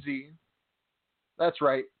KZ. That's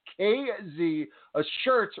right, KZ. A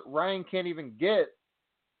shirt Ryan can't even get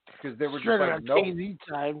because they were just like, nope. KZ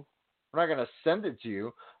time. We're not going to send it to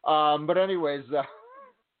you. But anyways, I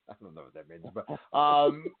don't know what that means. But,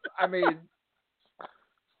 I mean,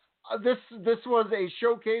 this was a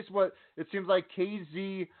showcase. What it seems like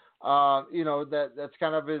KZ, that's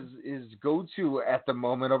kind of his go-to at the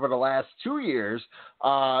moment over the last 2 years.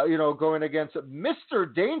 Going against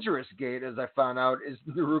Mr. Dangerous Gate, as I found out, is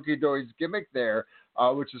Naruki Doi's gimmick there,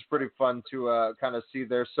 which is pretty fun to kind of see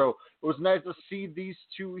there. So it was nice to see these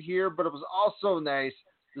two here, but it was also nice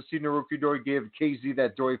to see Naruki Doi give KZ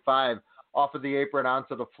that Doi 5 off of the apron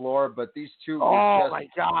onto the floor. But these two were my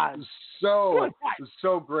God, so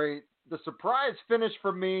great. The surprise finish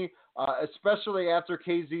for me, especially after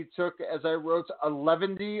KZ took, as I wrote,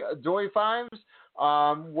 11 Doi 5s,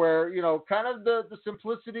 where, kind of the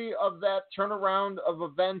simplicity of that turnaround of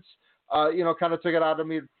events, kind of took it out of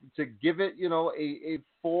me to give it, a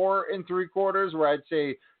 4 3/4, where I'd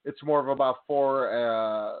say it's more of about 4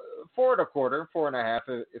 1/4,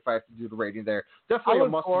 4.5, if I have to do the rating there. Definitely a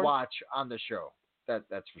must watch on the show. That's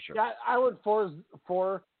for sure. Yeah, I went 4.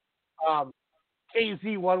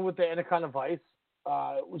 KZ won with the Anaconda Vice.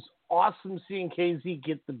 It was awesome seeing KZ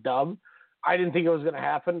get the dub. I didn't think it was going to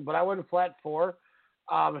happen, but I went flat 4.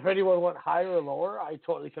 If anyone went higher or lower, I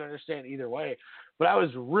totally can understand either way. But I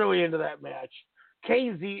was really into that match.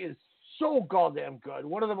 KZ is so goddamn good.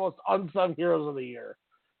 One of the most unsung heroes of the year.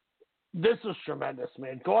 This was tremendous,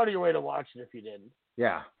 man. Go out of your way to watch it if you didn't.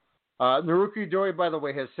 Yeah. Naruki Doi, by the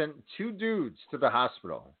way, has sent 2 dudes to the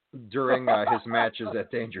hospital during his matches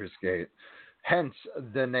at Dangerous Gate. Hence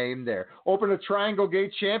the name there. Open a Triangle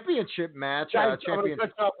Gate Championship match. Guys, I'm going to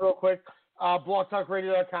cut up real quick.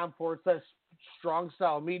 blogtalkradio.com/Strong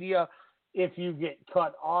Style Media. If you get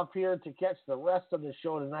cut off here to catch the rest of the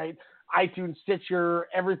show tonight, iTunes, Stitcher,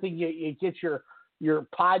 everything you get your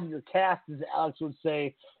pod, your cast, as Alex would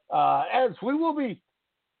say, as we will be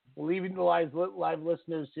leaving the live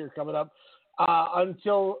listeners here coming up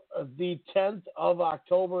until the 10th of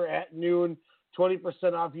October at noon.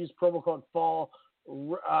 20% off. Use promo code FALL.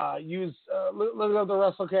 Look at the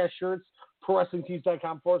WrestleCast shirts.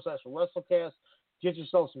 ProWrestlingTees.com/WrestleCast. Get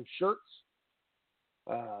yourself some shirts.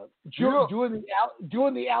 Doing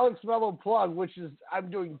the Alex Mello plug, which is I'm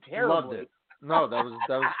doing terribly. Loved it. No, that was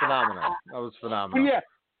phenomenal. That was phenomenal. But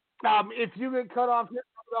yeah, if you get cut off, hit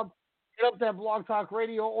up that Blog Talk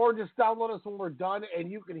Radio, or just download us when we're done,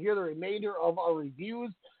 and you can hear the remainder of our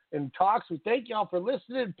reviews and talks. We thank y'all for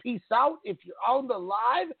listening. Peace out. If you're on the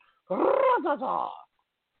live,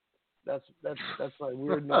 that's my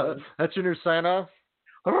weird noise. That's your new sign off.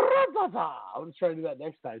 I'm gonna try to do that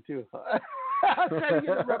next time too. I'm trying to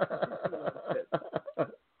get a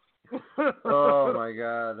Oh my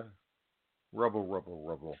God.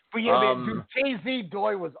 Rubble. But yeah, man, dude, KZ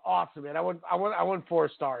Doi was awesome, man. I went 4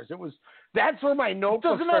 stars. That's where my note.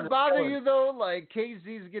 Doesn't that bother you though? Like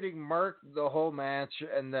KZ's getting marked the whole match,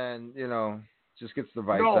 and then just gets the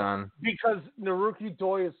vice on. Because Naruki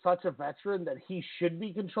Doi is such a veteran that he should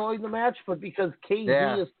be controlling the match, but because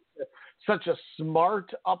KZ is such a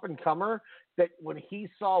smart up and comer that when he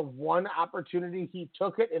saw one opportunity, he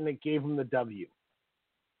took it and it gave him the W.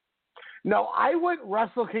 No, I went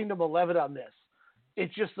Wrestle Kingdom 11 on this.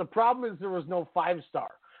 It's just the problem is there was no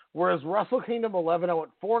 5-star. Whereas Wrestle Kingdom 11, I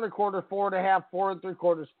went 4.25, 4.5, 4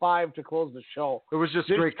 3/4, 5 to close the show. It was just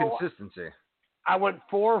great consistency. I went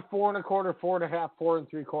 4, 4.25, 4.5, 4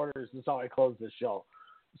 3/4. That's how I closed the show.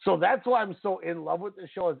 So that's why I'm so in love with the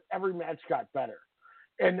show. Is every match got better,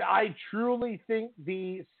 and I truly think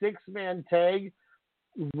the 6-man tag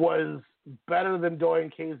was better than Doi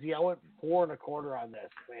and KZ. I went 4.25 on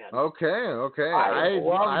this, man. Okay. I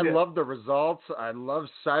love the results. I love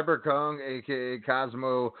Cyber Kong, aka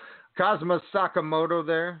Cosmo Sakamoto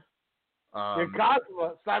there.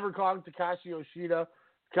 Cosmo, Cyber Kong, Takashi Yoshida,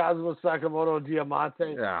 Cosmo Sakamoto,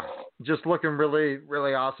 Diamante. Yeah, just looking really,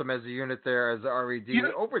 really awesome as a unit there as the RED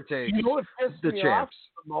overtakes what pissed the me champs.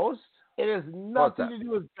 off the most? It has nothing to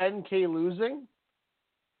do with Ben K losing.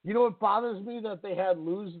 You know what bothers me that they had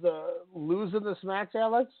lose in this match,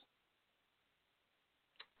 Alex?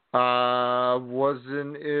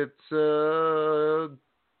 Wasn't it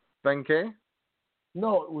Ben K?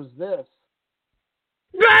 No, it was this.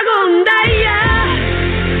 Dragon Daya!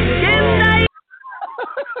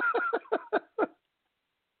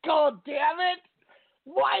 God damn it!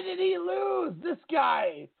 Why did he lose? This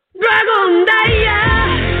guy. Dragon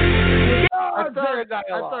Daya! I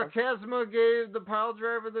thought Kazuma gave the pile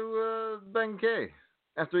driver to Ben K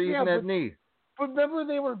after eating that knee. But remember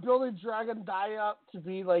they were building Dragon Dai up to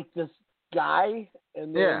be like this guy,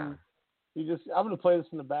 and then he just. I'm gonna play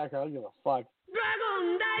this in the back. I don't give a fuck.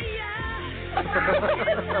 Dragon Daya!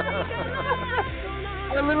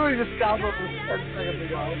 I literally just downloaded this 10 seconds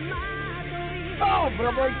ago. Oh, but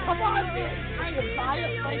I'm like, come on, man! Dragon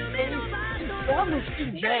Dai, like, it's Storm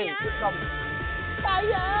Machine J.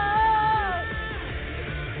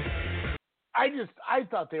 I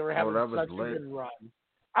thought they were having such a good run.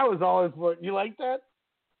 I was always you like that?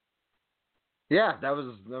 Yeah, that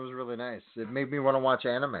was really nice. It made me want to watch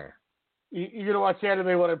anime. You're gonna watch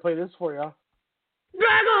anime when I play this for you?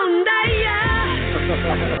 Dragon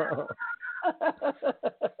Daya!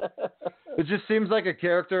 It just seems like a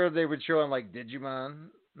character they would show on like Digimon,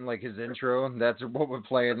 like his intro. That's what would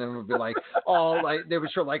play, and then it would be like they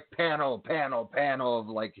would show like panel of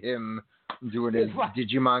like him doing his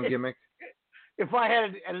Digimon gimmick. If I had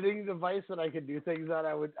an editing device that I could do things on,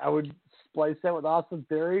 I would splice that with Austin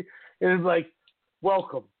Theory. And it's like,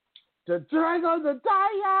 welcome to Dragon the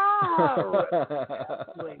Daya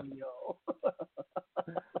Radio.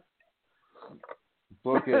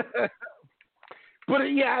 Book it. But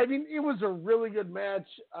yeah, I mean, it was a really good match.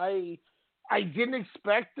 I didn't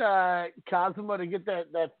expect Kazuma to get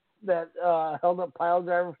that held up pile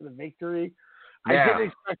driver for the victory. Yeah. I didn't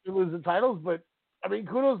expect to lose the titles, but I mean,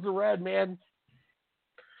 kudos to Red, man.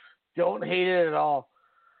 Don't hate it at all.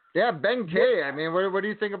 Yeah, Ben K. I mean, what do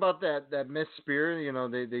you think about that missed spear? You know,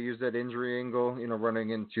 they use that injury angle,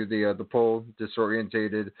 running into the pole,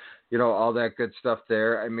 disorientated, all that good stuff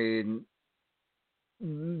there. I mean,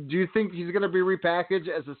 do you think he's going to be repackaged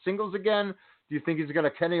as a singles again? Do you think he's going to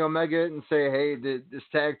Kenny Omega it and say, hey, this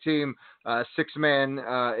tag team, 6-man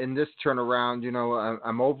in this turnaround,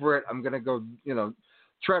 I'm over it. I'm going to go,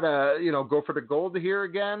 try to, go for the gold here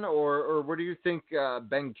again? Or where do you think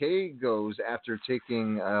Ben K goes after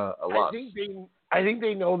taking a loss? I think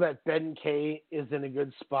they know that Ben K is in a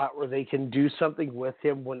good spot where they can do something with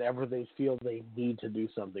him whenever they feel they need to do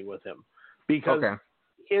something with him. Because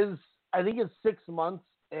I think it's 6 months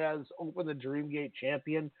as Open the Dreamgate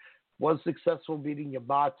champion, was successful beating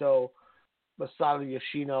Yamato, Masato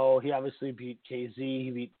Yoshino. He obviously beat KZ,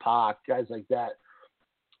 he beat Pac, guys like that.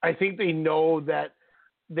 I think they know that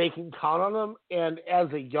they can count on him, and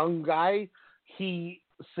as a young guy, he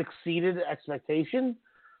succeeded expectation.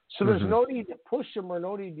 So there's no need to push him or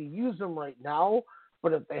no need to use him right now,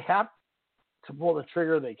 but if they have to pull the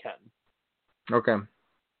trigger, they can. Okay.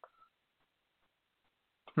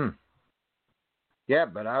 Yeah,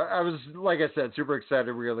 but I was, like I said, super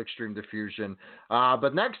excited, Real Extreme Diffusion.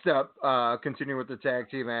 But next up, continuing with the tag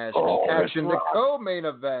team match, action, the co-main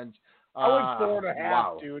event. I went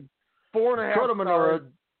 4.5, dude. 4.5. Kota Minoura,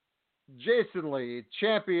 Jason Lee,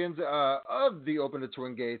 champions of the Open to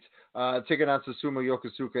Twin Gates, taking on Susumu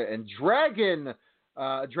Yokosuka and Dragon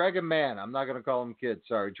Man. I'm not going to call him Kid,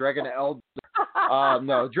 sorry. Dragon Elder.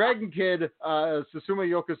 No, Dragon Kid, Susumu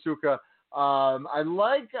Yokosuka. I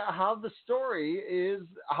like how the story is,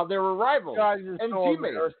 how they were rivals and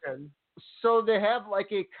teammates. So they have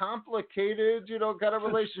like a complicated, kind of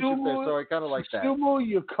relationship there. So I kind of like that. Susumu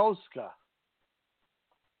Yokosuka.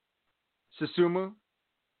 Susumu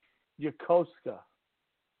Yokosuka.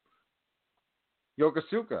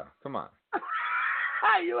 Yokosuka. Come on.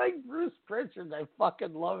 You like Bruce Pritchard. I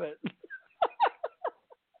fucking love it.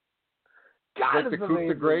 God, like the Coup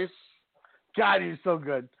de Grace. God, you're so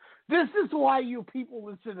good. This is why you people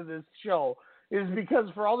listen to this show, is because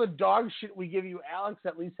for all the dog shit we give you, Alex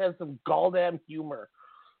at least has some goddamn humor.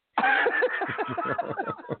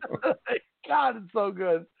 God, it's so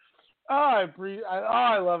good. I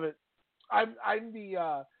love it. I'm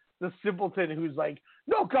the simpleton who's like,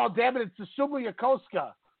 no, God damn it, it's Susumu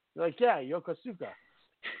Yokosuka. You're like, yeah, Yokosuka.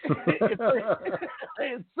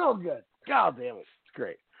 It's so good. God damn it, it's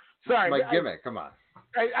great. Sorry, my gimmick. Come on.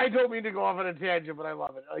 I don't mean to go off on a tangent, but I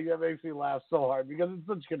love it. Like, that makes me laugh so hard because it's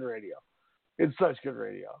such good radio. It's such good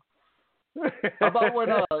radio. How about when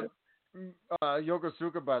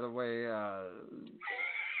Yokosuka, by the way,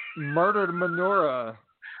 murdered Minoura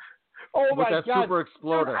with that super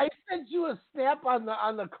exploder? I sent you a snap on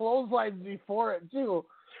the clotheslines before it too,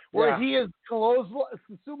 where he is Susumu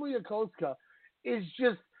Yokosuka is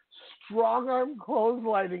just strong arm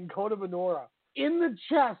clotheslining Kota Minoura in the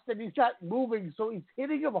chest, and he's not moving, so he's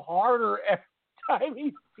hitting him harder every time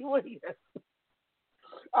he's doing it.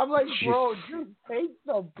 I'm like, bro, just take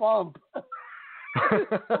the bump.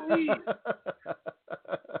 Please.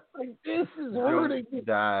 Like, this is hurting me. Dude,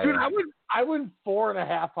 I went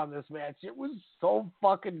 4.5 on this match. It was so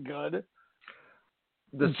fucking good.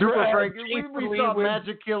 The Super Frank, we saw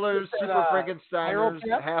Magic Killers, Super Frankensteiners,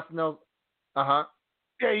 half no. Yeah,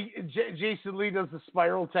 Jason Lee does the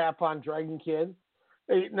spiral tap on Dragon Kid.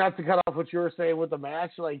 Not to cut off what you were saying with the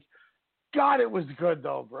match, like, God, it was good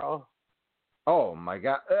though, bro. Oh my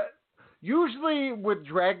God! Usually with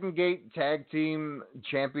Dragon Gate tag team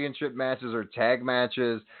championship matches or tag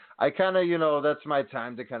matches, I kind of, that's my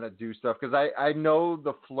time to kind of do stuff because I know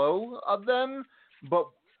the flow of them, but.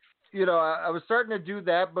 I was starting to do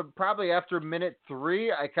that, but probably after minute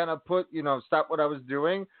 3, I kind of stop what I was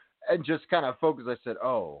doing and just kind of focus. I said,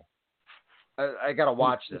 oh, I got to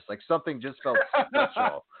watch this. Like something just felt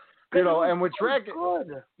special, and with Dragon,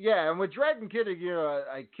 and with Dragon Kid,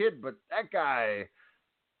 I kid, but that guy,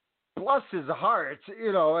 bless his heart,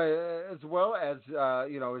 as well as,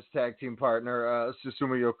 his tag team partner,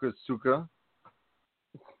 Susumu Yokosuka.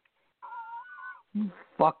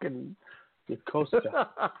 Fucking Yokosuka.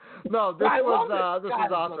 No, this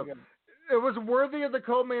was awesome. It was worthy of the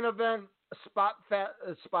co-main event. Spot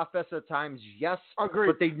fest at times, yes. Agreed.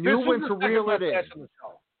 But they knew when to reel it in.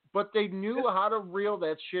 But they knew how to reel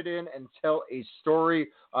that shit in and tell a story.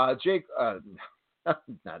 Not Jake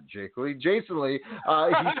Lee, Jason Lee.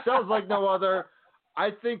 He sells like no other.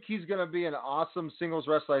 I think he's going to be an awesome singles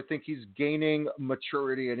wrestler. I think he's gaining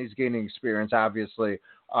maturity and he's gaining experience, obviously,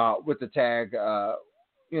 with the tag.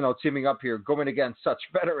 Teaming up here, going against such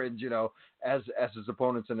veterans, as his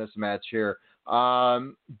opponents in this match here.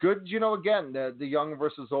 Good, again, the young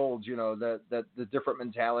versus old, the different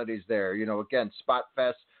mentalities there. Again, spot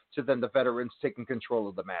fest to then the veterans taking control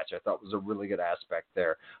of the match. I thought was a really good aspect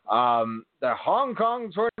there. The Hong Kong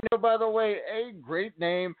Tornado, by the way, A, great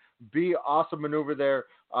name, B, awesome maneuver there.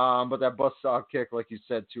 But that buzzsaw kick, like you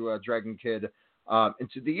said, to Dragon Kid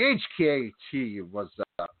into the HKT was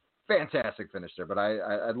fantastic finish there, but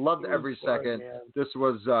I loved every second. Man. This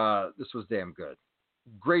was damn good.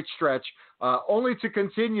 Great stretch. Only to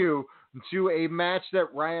continue to a match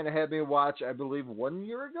that Ryan had me watch, I believe, 1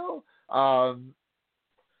 year ago,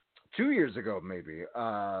 2 years ago maybe,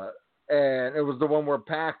 and it was the one where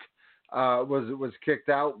Pac was kicked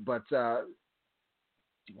out. But Ben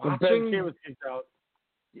K was kicked out.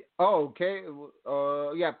 Oh, okay.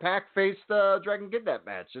 Yeah, Pac faced Dragon Kid that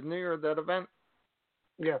match, didn't he, or that event?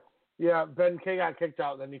 Yeah. Yeah, Ben K got kicked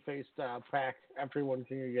out, then he faced Pac after he won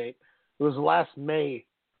King of Gate. It was last May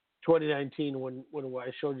 2019 when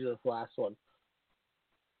I showed you this last one.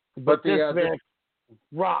 But this match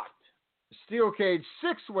rocked. Steel Cage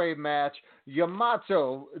 6-way match,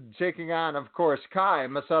 Yamato taking on, of course, Kai,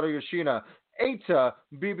 Masato Yoshino, Eita,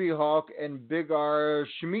 BB Hawk, and Big R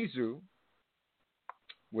Shimizu.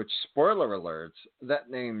 Which, spoiler alerts, that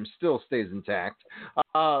name still stays intact.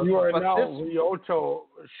 You are now Ryoto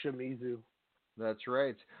Shimizu. That's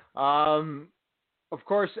right. Of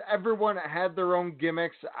course, everyone had their own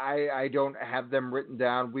gimmicks. I don't have them written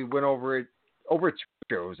down. We went over it over 2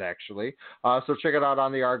 shows, actually. So check it out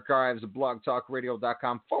on the archives,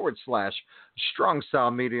 blogtalkradio.com/Strong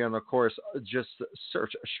Style Media. And, of course, just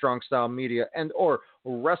search Strong Style Media and or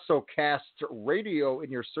WrestleCast Radio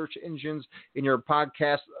in your search engines, in your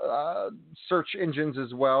podcast search engines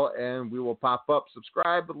as well. And we will pop up.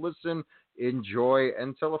 Subscribe, listen, enjoy,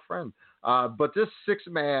 and tell a friend. But this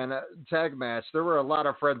 6-man tag match, there were a lot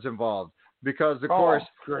of friends involved. Because, of course,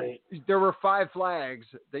 there were 5 flags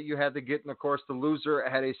that you had to get, and, of course, the loser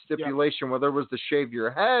had a stipulation, whether it was to shave your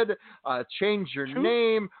head, change your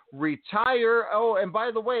name, retire. Oh, and by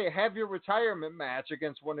the way, have your retirement match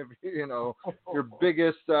against one of your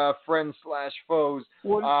biggest friends/foes,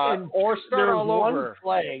 or start all over. One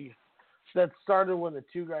flag that started when the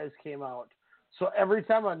 2 guys came out. So every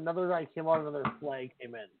time another guy came out, another flag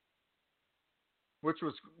came in. Which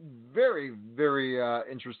was very, very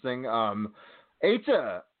interesting.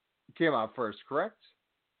 Eita came out first, correct?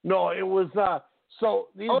 No, it was so.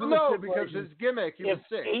 These because his gimmick, he was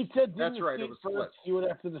 6. Eita didn't That's right, it was first, split. he would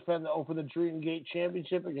have to defend the Open the Dream Gate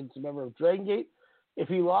Championship against a member of Dragon Gate. If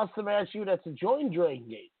he lost the match, he would have to join Dragon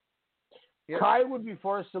Gate. Yep. Kai would be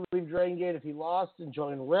forced to leave Dragon Gate if he lost and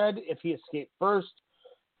join Red if he escaped first.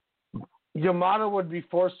 Yamato would be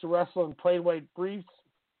forced to wrestle in plain white briefs,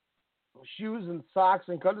 shoes and socks,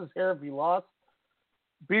 and cut his hair if he lost.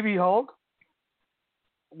 BB Hulk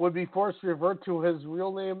would be forced to revert to his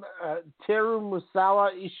real name, Teru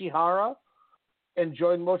Musawa Ishihara, and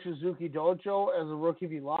join Mochizuki Dojo as a rookie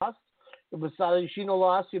if he lost. If Masato Yoshino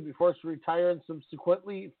lost, he'd be forced to retire and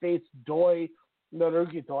subsequently face Doi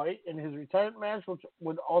Naruki Doi in his retirement match, which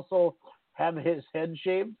would also have his head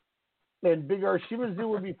shaved. And Big R Shimizu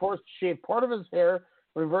would be forced to shave part of his hair,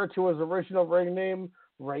 revert to his original ring name,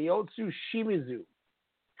 Ryotsu Shimizu.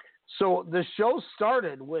 So the show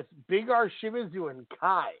started with Big R Shimizu and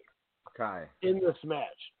Kai in this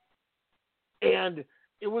match. And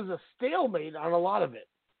it was a stalemate on a lot of it.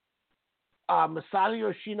 Masato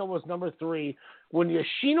Yoshino was number 3. When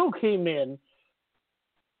Yoshino came in,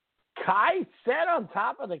 Kai sat on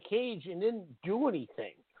top of the cage and didn't do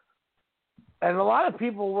anything. And a lot of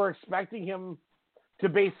people were expecting him to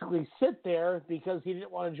basically sit there because he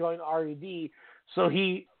didn't want to join RED. So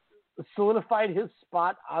he solidified his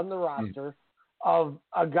spot on the roster of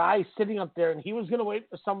a guy sitting up there, and he was going to wait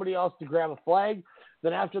for somebody else to grab a flag.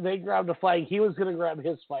 Then after they grabbed a flag, he was going to grab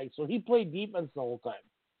his flag. So he played defense the whole time.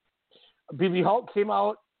 BB Hulk came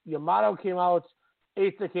out, Yamato came out,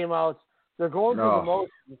 Eita came out. They're going through the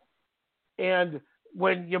motions. And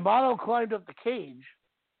when Yamato climbed up the cage,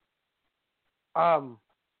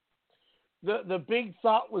 the big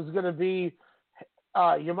thought was going to be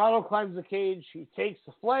Yamato climbs the cage, he takes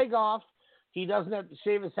the flag off, he doesn't have to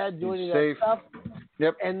shave his head, do any of that stuff.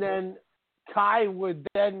 Yep. And then Kai would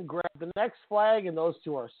then grab the next flag, and those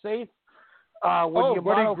 2 are safe. But he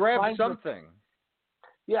grabbed something.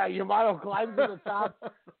 Yamato climbs to the top.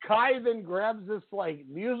 Kai then grabs this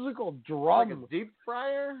musical drum. Like a deep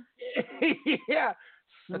fryer?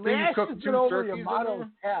 Smashes it over Yamato's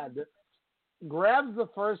head, grabs the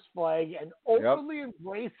first flag, and openly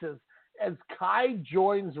embraces as Kai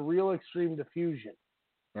joins Real Extreme Diffusion.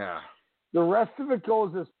 Yeah. The rest of it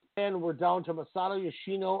goes as planned. We're down to Masato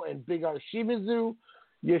Yoshino and Big R Shimizu.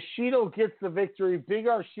 Yoshino gets the victory. Big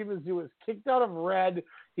R Shimizu is kicked out of Red.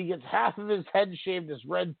 He gets half of his head shaved as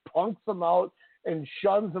Red punks him out and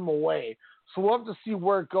shuns him away. So we'll have to see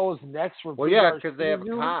where it goes next for Big R because they have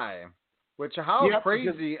Kai. Which, how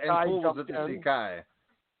crazy and cool was it to see Kai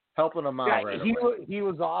helping him out right away. He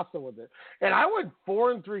was awesome with it. And I went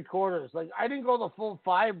 4 3/4. I didn't go the full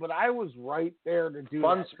 5, but I was right there to do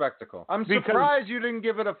Fun spectacle. I'm surprised you didn't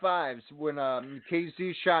give it a 5 when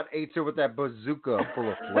KC shot Eita with that bazooka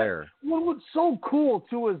full of flair. Well, what's so cool,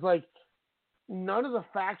 too, is none of the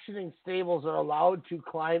factioning stables are allowed to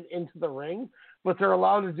climb into the ring, but they're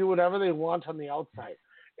allowed to do whatever they want on the outside.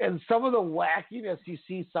 And some of the wackiness you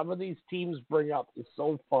see some of these teams bring up is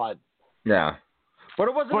so fun. Yeah. But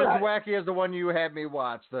it wasn't as wacky as the one you had me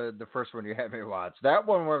watch, the first one you had me watch. That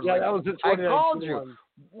one was like, that was the I called you. one.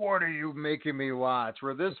 What are you making me watch?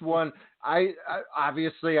 Where this one, I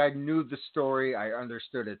obviously I knew the story, I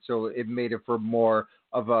understood it, so it made it for more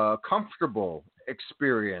of a comfortable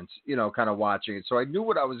experience, kind of watching it. So I knew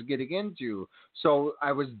what I was getting into. So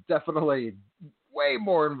I was definitely way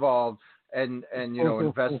more involved and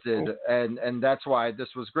invested, and that's why this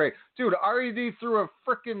was great. Dude, RED threw a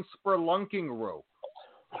freaking spelunking rope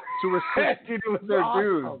to assist with their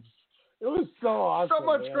dudes. It was so awesome. So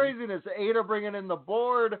much man. craziness. Ada bringing in the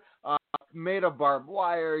board, made a barbed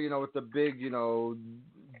wire, with the big,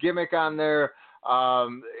 gimmick on there.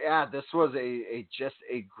 This was just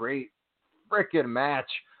a great freaking match.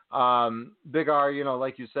 Big R,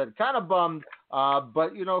 like you said, kind of bummed,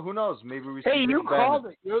 but who knows? Maybe we. Hey, you called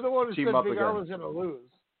it. You're the one who said Big R again. was going to lose.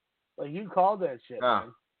 Like you called that shit. Yeah.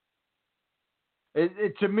 Man.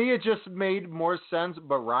 It to me, it just made more sense.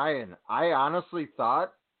 But Ryan, I honestly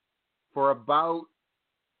thought for about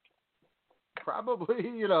probably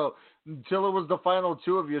until it was the final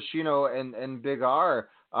two of Yoshino and Big R,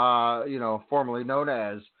 formerly known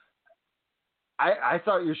as. I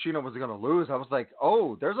thought Yoshino was going to lose. I was like,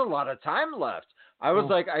 oh, there's a lot of time left. I was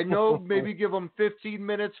like, I know maybe give him 15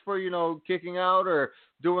 minutes for, kicking out or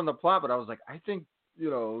doing the plot, but I was like, I think,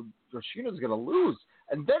 Yoshino's going to lose.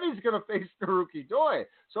 And then he's going to face Naruki Doi.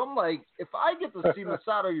 So I'm like, if I get to see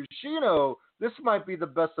Masato Yoshino, this might be the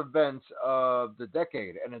best event of the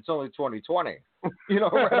decade. And it's only 2020, right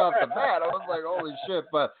off the bat. I was like, holy shit.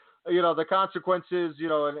 But, the consequences,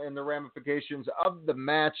 and the ramifications of the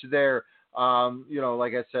match there,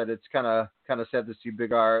 like I said, it's kind of sad to see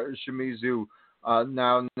Big R Shimizu now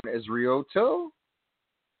known as Ryoto.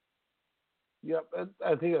 Yep,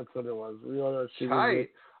 I think that's what it was. Ryoto Shimizu. Right.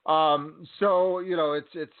 So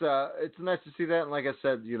it's nice to see that, and like I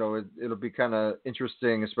said, it'll be kind of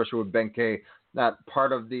interesting, especially with Benkei not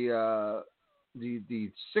part of the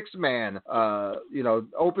 6-man. Not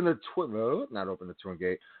open the twin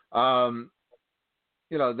gate.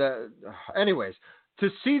 Anyways. To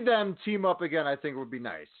see them team up again, I think would be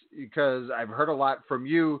nice because I've heard a lot from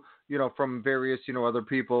you, from various, other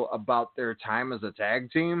people about their time as a tag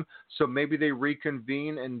team. So maybe they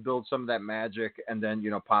reconvene and build some of that magic and then,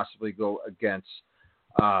 possibly go against,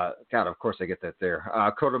 of course I get that there,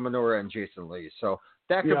 Kota Minoura and Jason Lee. So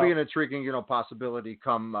that could be an intriguing, possibility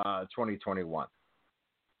come 2021.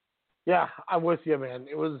 Yeah, I'm with you, man.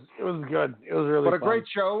 It was good. It was really fun. But a great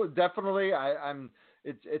show. Definitely.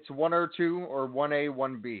 It's 1 or 2 or 1A,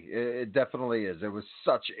 1B. It definitely is. It was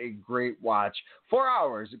such a great watch. 4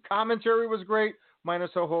 hours. The commentary was great, minus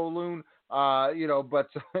Ho Loon. But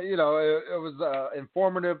it was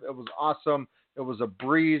informative. It was awesome. It was a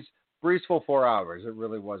breezeful 4 hours. It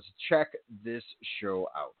really was. Check this show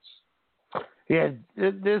out. Yeah,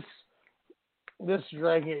 this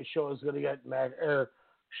Dragon Gate show is going to get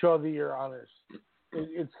show of the year honors.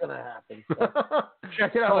 It's going to happen. So.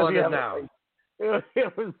 Check it out now. It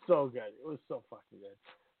was so good. It was so fucking good.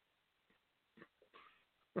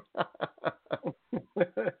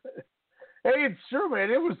 Hey, it's true, man.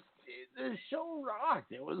 The show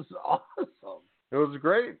rocked. It was awesome. It was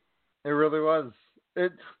great. It really was.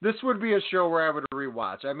 This would be a show where I would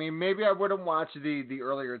rewatch. I mean, maybe I wouldn't watch the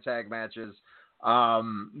earlier tag matches,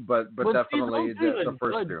 but definitely the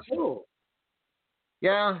first two. Too.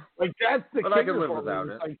 Yeah, like that's the. But I can live without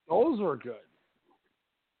it. Like those were good.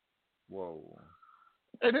 Whoa.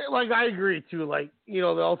 And I agree too.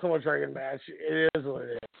 The Ultimate Dragon match, it is what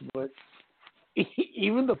it is. But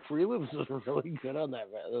even the prelims was really good on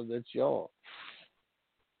that show.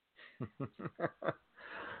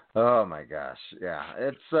 Oh my gosh, yeah,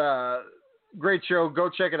 it's a great show. Go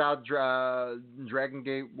check it out, Dragon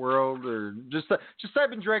Gate World, or just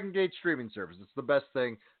type in Dragon Gate streaming service. It's the best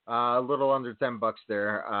thing. A little under $10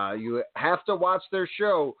 there. You have to watch their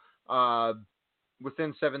show.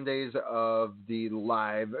 Within 7 days of the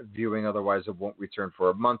live viewing, otherwise it won't return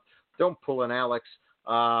for a month. Don't pull an Alex.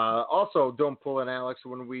 Also, don't pull an Alex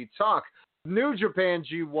when we talk New Japan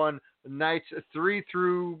G1 nights 3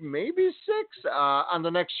 through maybe 6 on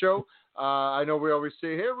the next show. I know we always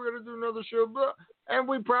say, hey, we're going to do another show, and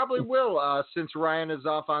we probably will since Ryan is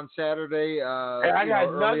off on Saturday. I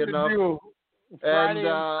got nothing to do. Friday,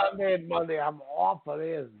 and Sunday, and Monday. I'm off of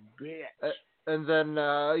this bitch. And then,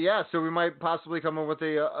 so we might possibly come in with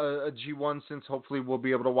a G1 since hopefully we'll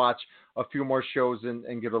be able to watch a few more shows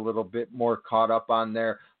and get a little bit more caught up on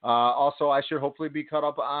there. Also, I should hopefully be caught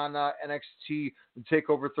up on NXT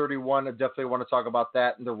TakeOver 31. I definitely want to talk about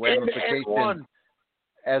that and the ramifications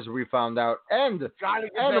as we found out. And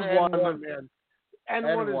N1, man.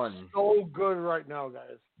 N1 is so good right now,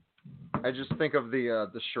 guys. I just think of the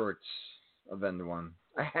shorts of N1.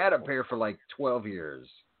 I had a pair for like 12 years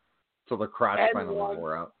till the crotch finally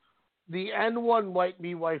wore out. The N1 might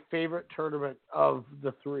be my favorite tournament of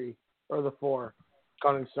the 3 or the 4,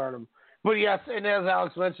 counting Stardom. But yes, and as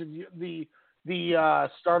Alex mentioned, the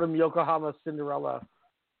Stardom Yokohama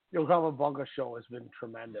Bunga show has been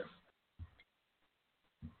tremendous.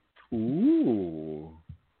 Ooh,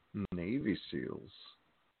 Navy SEALs.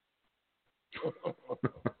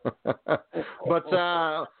 But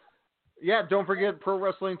yeah, don't forget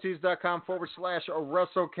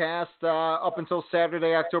ProWrestlingTees.com/WrestleCast up until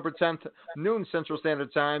Saturday, October 10th, noon Central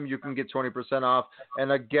Standard Time. You can get 20% off.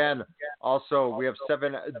 And again, also, we have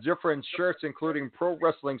 7 different shirts, including Pro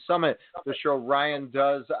Wrestling Summit, the show Ryan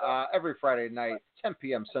does every Friday night, 10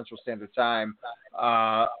 p.m. Central Standard Time.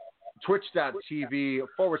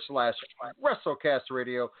 Twitch.tv/WrestleCast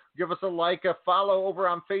Radio. Give us a like, a follow over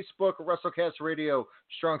on Facebook, WrestleCast Radio,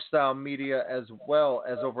 Strong Style Media, as well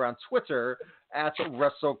as over on Twitter at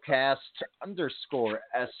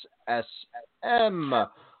WrestleCast_SSM.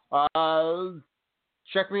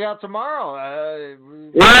 Check me out tomorrow.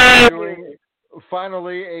 Doing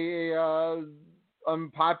finally a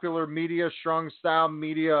unpopular media, Strong Style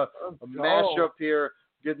Media mashup here.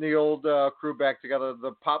 Getting the old crew back together.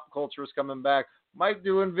 The pop culture is coming back. Might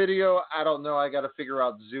do in video. I don't know. I got to figure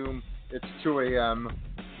out Zoom. It's 2 a.m.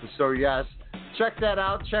 So, yes. Check that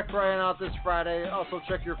out. Check Ryan out this Friday. Also,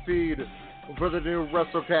 check your feed for the new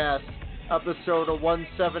WrestleCast episode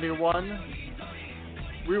 171.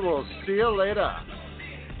 We will see you later.